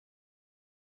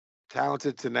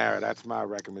 Talented Tanara. That's my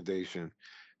recommendation.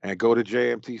 And go to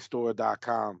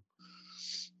jmtstore.com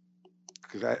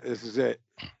because this is it.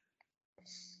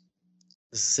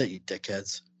 This is it, you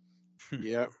dickheads.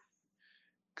 Yep.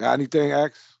 Got anything,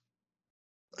 X?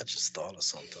 I just thought of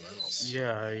something else.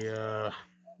 Yeah,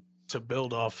 to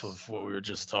build off of what we were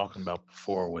just talking about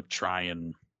before with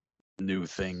trying new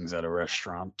things at a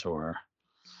restaurant or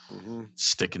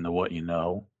sticking to what you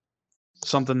know.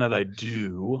 Something that I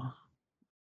do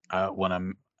when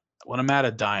I'm at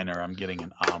a diner, I'm getting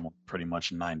an omelet pretty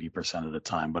much 90% of the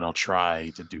time, but I'll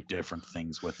try to do different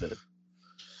things with it.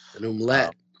 An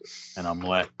omelette. An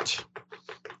omelette.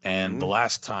 And the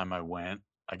last time I went,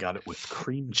 I got it with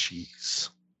cream cheese.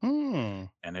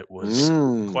 And it was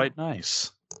quite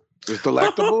nice. It's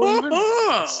delectable even?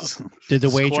 Did the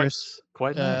It's waitress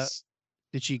quite nice.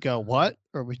 Did she go what?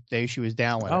 Or she was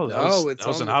down with Oh, it? that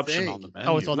was an option on the menu.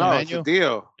 Oh, it's on the No, menu? it's a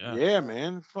deal. Yeah. Yeah,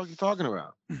 man. What the fuck you talking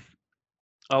about?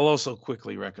 I'll also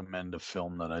quickly recommend a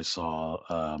film that I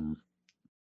saw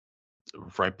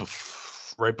right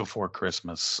before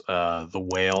Christmas, The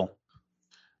Whale.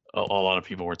 A lot of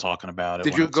people were talking about it.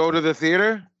 Did when you go to the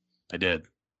theater? I did.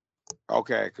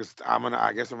 Okay, because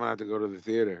I guess I'm gonna have to go to the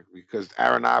theater because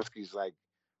Aronofsky's like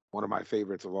one of my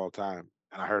favorites of all time,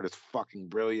 and I heard it's fucking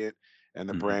brilliant, and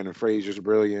the Brandon Fraser's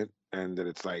brilliant, and that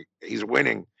it's like he's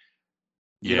winning.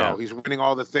 You know, he's winning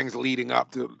all the things leading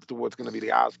up to what's gonna be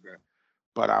the Oscar.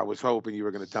 But I was hoping you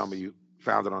were gonna tell me you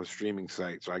found it on a streaming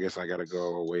site, so I guess I gotta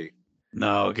go wait.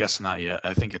 No, I guess not yet.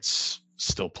 I think it's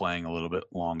still playing a little bit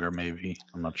longer, maybe.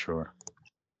 I'm not sure.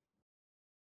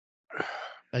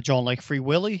 That John like Free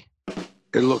Willy?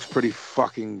 It looks pretty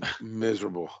fucking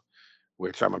miserable,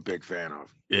 which I'm a big fan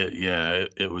of.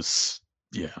 It was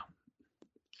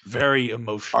very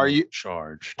emotionally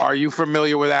charged. Are you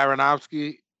familiar with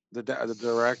Aronofsky, the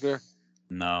director?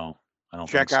 No, I don't.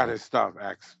 Check think out so. his stuff,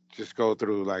 X. Just go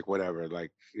through like whatever,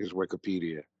 like his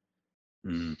Wikipedia.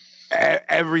 Mm.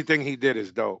 Everything he did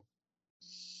is dope.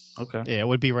 Okay. Yeah, it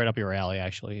would be right up your alley,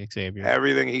 actually, Xavier.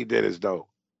 Everything he did is dope.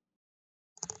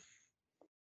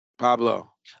 Pablo.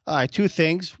 All right, two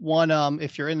things. One,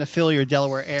 if you're in the Philly or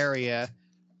Delaware area,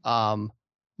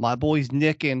 my boys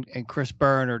Nick and Chris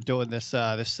Byrne are doing this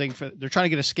thing they're trying to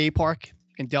get a skate park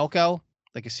in Delco,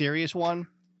 like a serious one.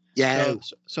 Yeah.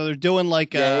 So they're doing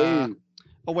like a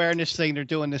awareness thing. They're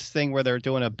doing this thing where they're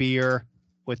doing a beer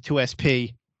with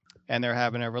 2SP, and they're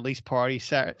having a release party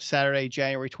Saturday,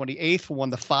 January 28th from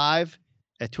 1 to 5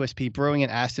 at 2SP Brewing in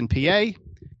Aston, PA.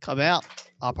 Come out.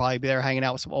 I'll probably be there hanging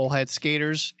out with some old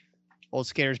skaters,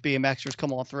 BMXers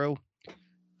come on through.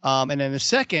 And then the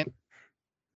second,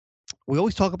 we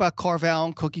always talk about Carvel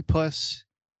and Cookie Puss.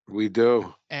 We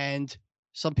do. And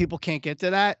some people can't get to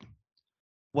that.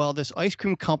 Well, this ice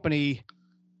cream company,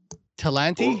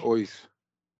 Talenti,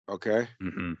 okay.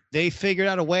 Mm-hmm. They figured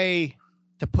out a way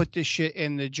to put this shit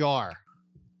in the jar,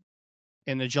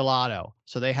 in the gelato.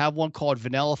 So they have one called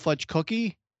Vanilla Fudge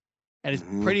Cookie, and it's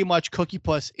pretty much Cookie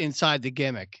Puss inside the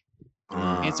gimmick,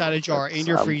 inside a jar in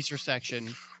your freezer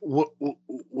section. Wait.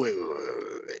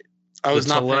 I was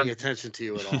not paying attention to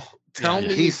you at all. Tell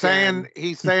me. He's saying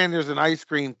there's an ice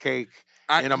cream cake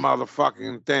in a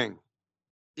motherfucking thing.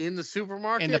 In the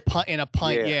supermarket? In a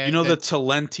pint, yeah. You know the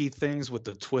Talenti things with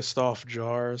the twist off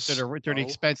jars? They're the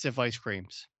expensive ice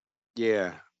creams.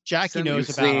 Yeah. Jackie knows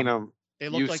about seen them. They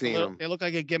look like they look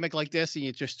like a gimmick like this, and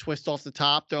you just twist off the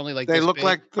top. They're only like they this look big.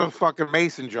 like the fucking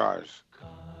mason jars.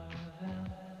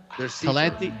 They're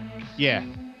Talenti, yeah.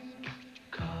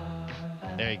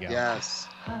 There you go. Yes.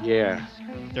 Yeah.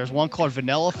 There's one called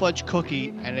Vanilla Fudge Cookie,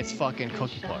 and it's fucking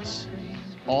Cookie Puss.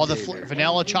 All the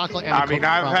vanilla, chocolate, and I've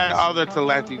had other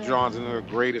Talenti Johns, and they're the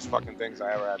greatest fucking things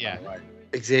I ever had in my life.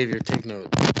 Xavier, take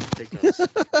note. Take notes.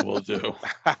 Will do.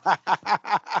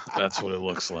 That's what it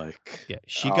looks like. Yeah,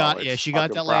 she got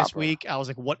that last week. I was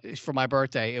like, what for my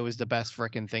birthday? It was the best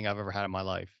freaking thing I've ever had in my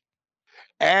life.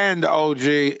 And OG,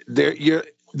 they're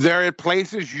at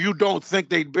places you don't think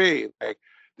they'd be. Like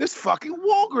this fucking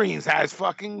Walgreens has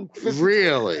fucking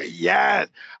really. Yeah,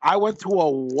 I went to a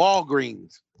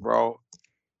Walgreens, bro.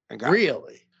 And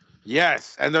really?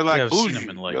 Yes, and they're like bougie.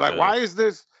 You're like, why is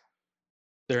this?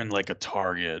 They're in like a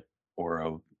Target or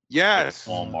a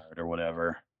Walmart or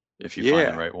whatever. If you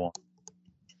find the right one.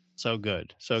 So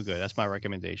good. That's my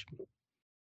recommendation.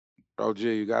 OG,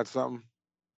 you got something?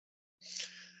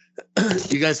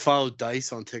 You guys follow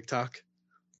Dice on TikTok?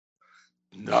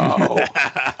 No.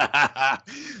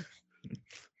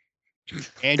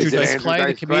 Andrew Dice Clay,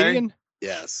 the comedian?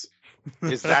 Yes.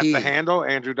 Is that the handle,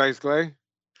 Andrew Dice Clay?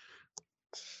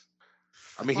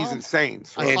 I mean, he's insane.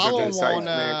 So I follow him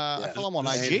on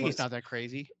IG. He's not that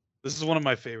crazy. This is one of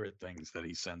my favorite things that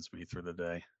he sends me through the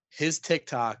day. His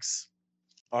TikToks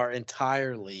are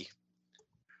entirely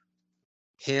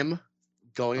him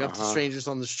going up to strangers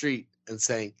on the street and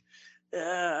saying,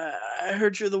 I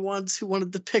heard you're the ones who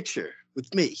wanted the picture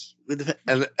with me.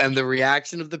 And the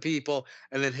reaction of the people,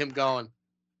 and then him going,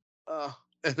 oh,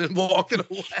 and then walking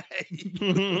away.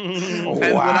 And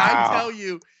when I tell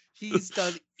you, he's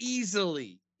done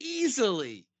easily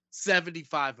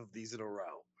 75 of these in a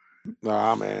row.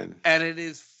 Nah, man. And it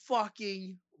is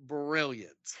fucking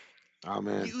brilliant. Oh,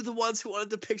 man. You the ones who wanted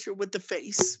the picture with the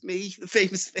face, me, the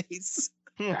famous face.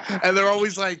 And they're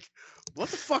always like, what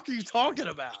the fuck are you talking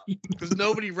about? Because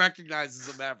nobody recognizes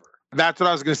him ever. That's what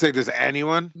I was going to say. Does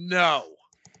anyone? No.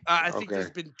 I think there's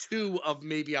been 2 of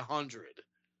maybe 100.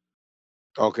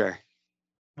 Okay.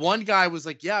 One guy was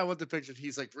like, yeah, I want the picture.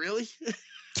 He's like, really?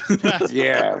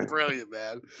 Yeah. Brilliant,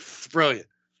 man. It's brilliant.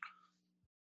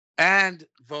 And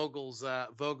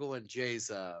Vogel and Jay's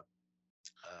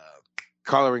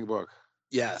coloring book.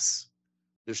 Yes.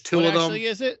 There's 2 What of them. actually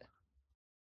is it?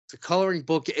 It's a coloring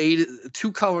book,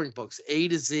 2 coloring books, A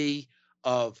to Z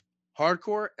of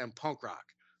hardcore and punk rock.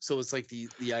 So it's like the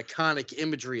iconic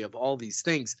imagery of all these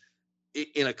things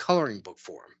in a coloring book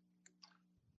form.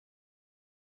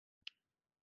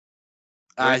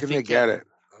 Where can they get it?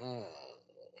 Oh,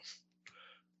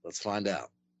 let's find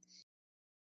out.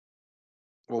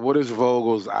 Well, what is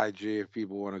Vogel's IG if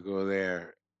people want to go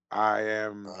there?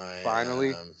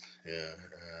 Finally.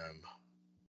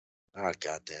 Oh,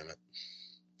 God damn it.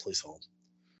 Please hold.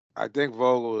 I think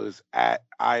Vogel is at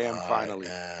I am finally.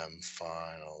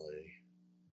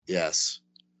 Yes.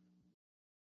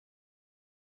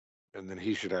 And then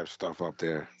he should have stuff up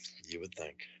there. You would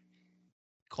think.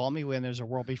 Call me when there's a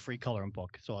World Be Free coloring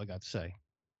book. That's all I got to say.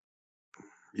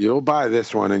 You'll buy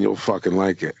this one and you'll fucking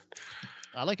like it.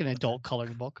 I like an adult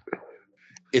colored book.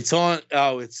 It's on.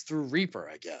 Oh, it's through Reaper,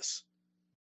 I guess.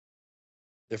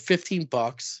 They're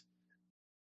 $15.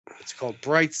 It's called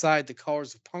Brightside: The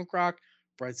Colors of Punk Rock.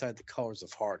 Brightside: The Colors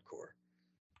of Hardcore.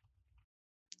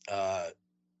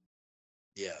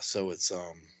 Yeah. So it's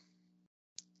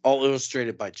all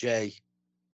illustrated by Jay.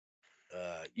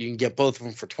 You can get both of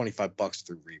them for $25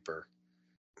 through Reaper.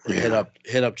 Or hit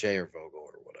up Jay or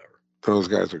Vogel or whatever. Those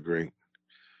guys are great.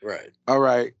 Right. All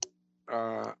right.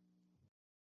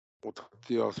 We'll talk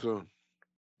to y'all soon.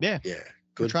 Yeah. Yeah.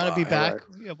 We're trying to be Goodbye. back.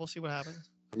 All Yeah, we'll see what happens.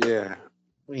 Yeah.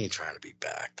 We ain't trying to be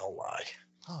back. Don't lie.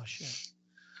 Oh shit.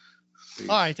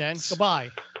 All right then. Goodbye.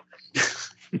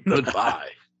 Goodbye.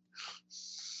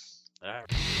 All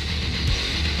right.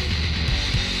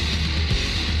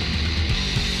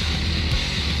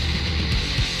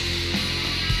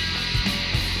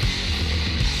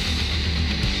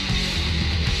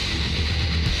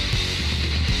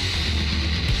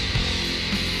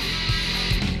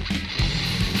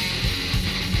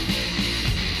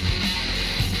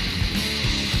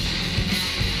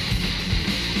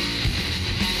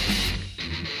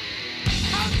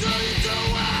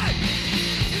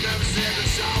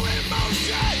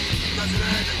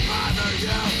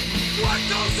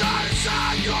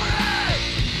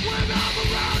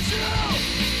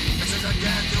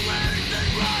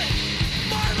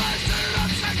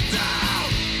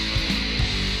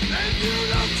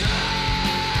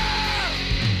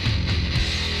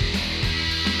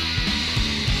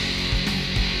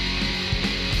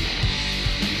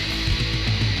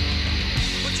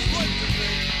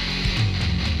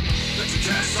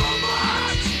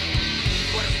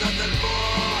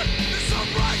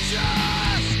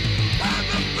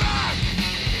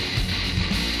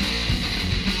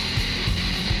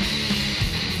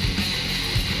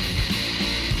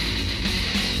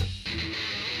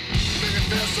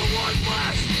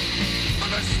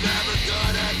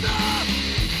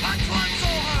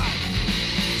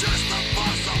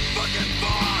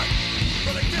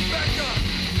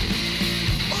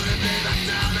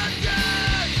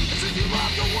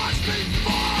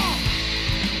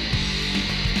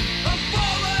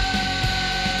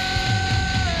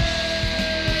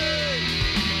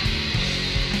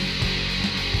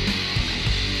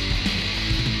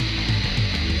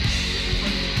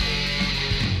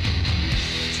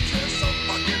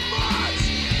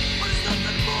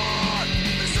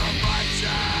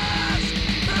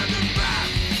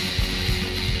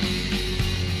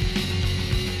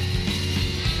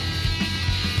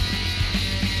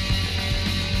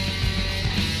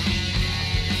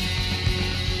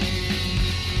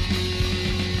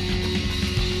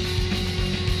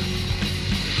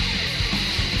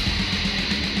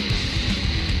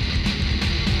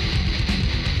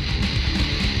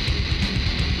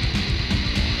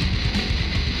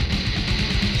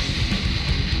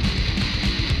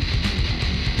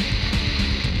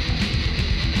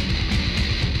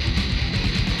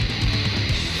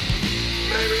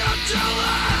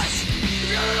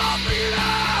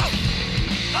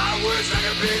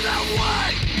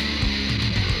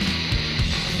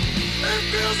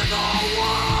 Feels like the whole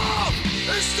world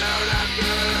is staring at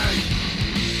me,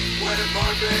 waiting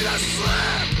for me to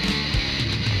slip.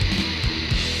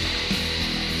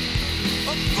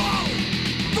 I'm falling.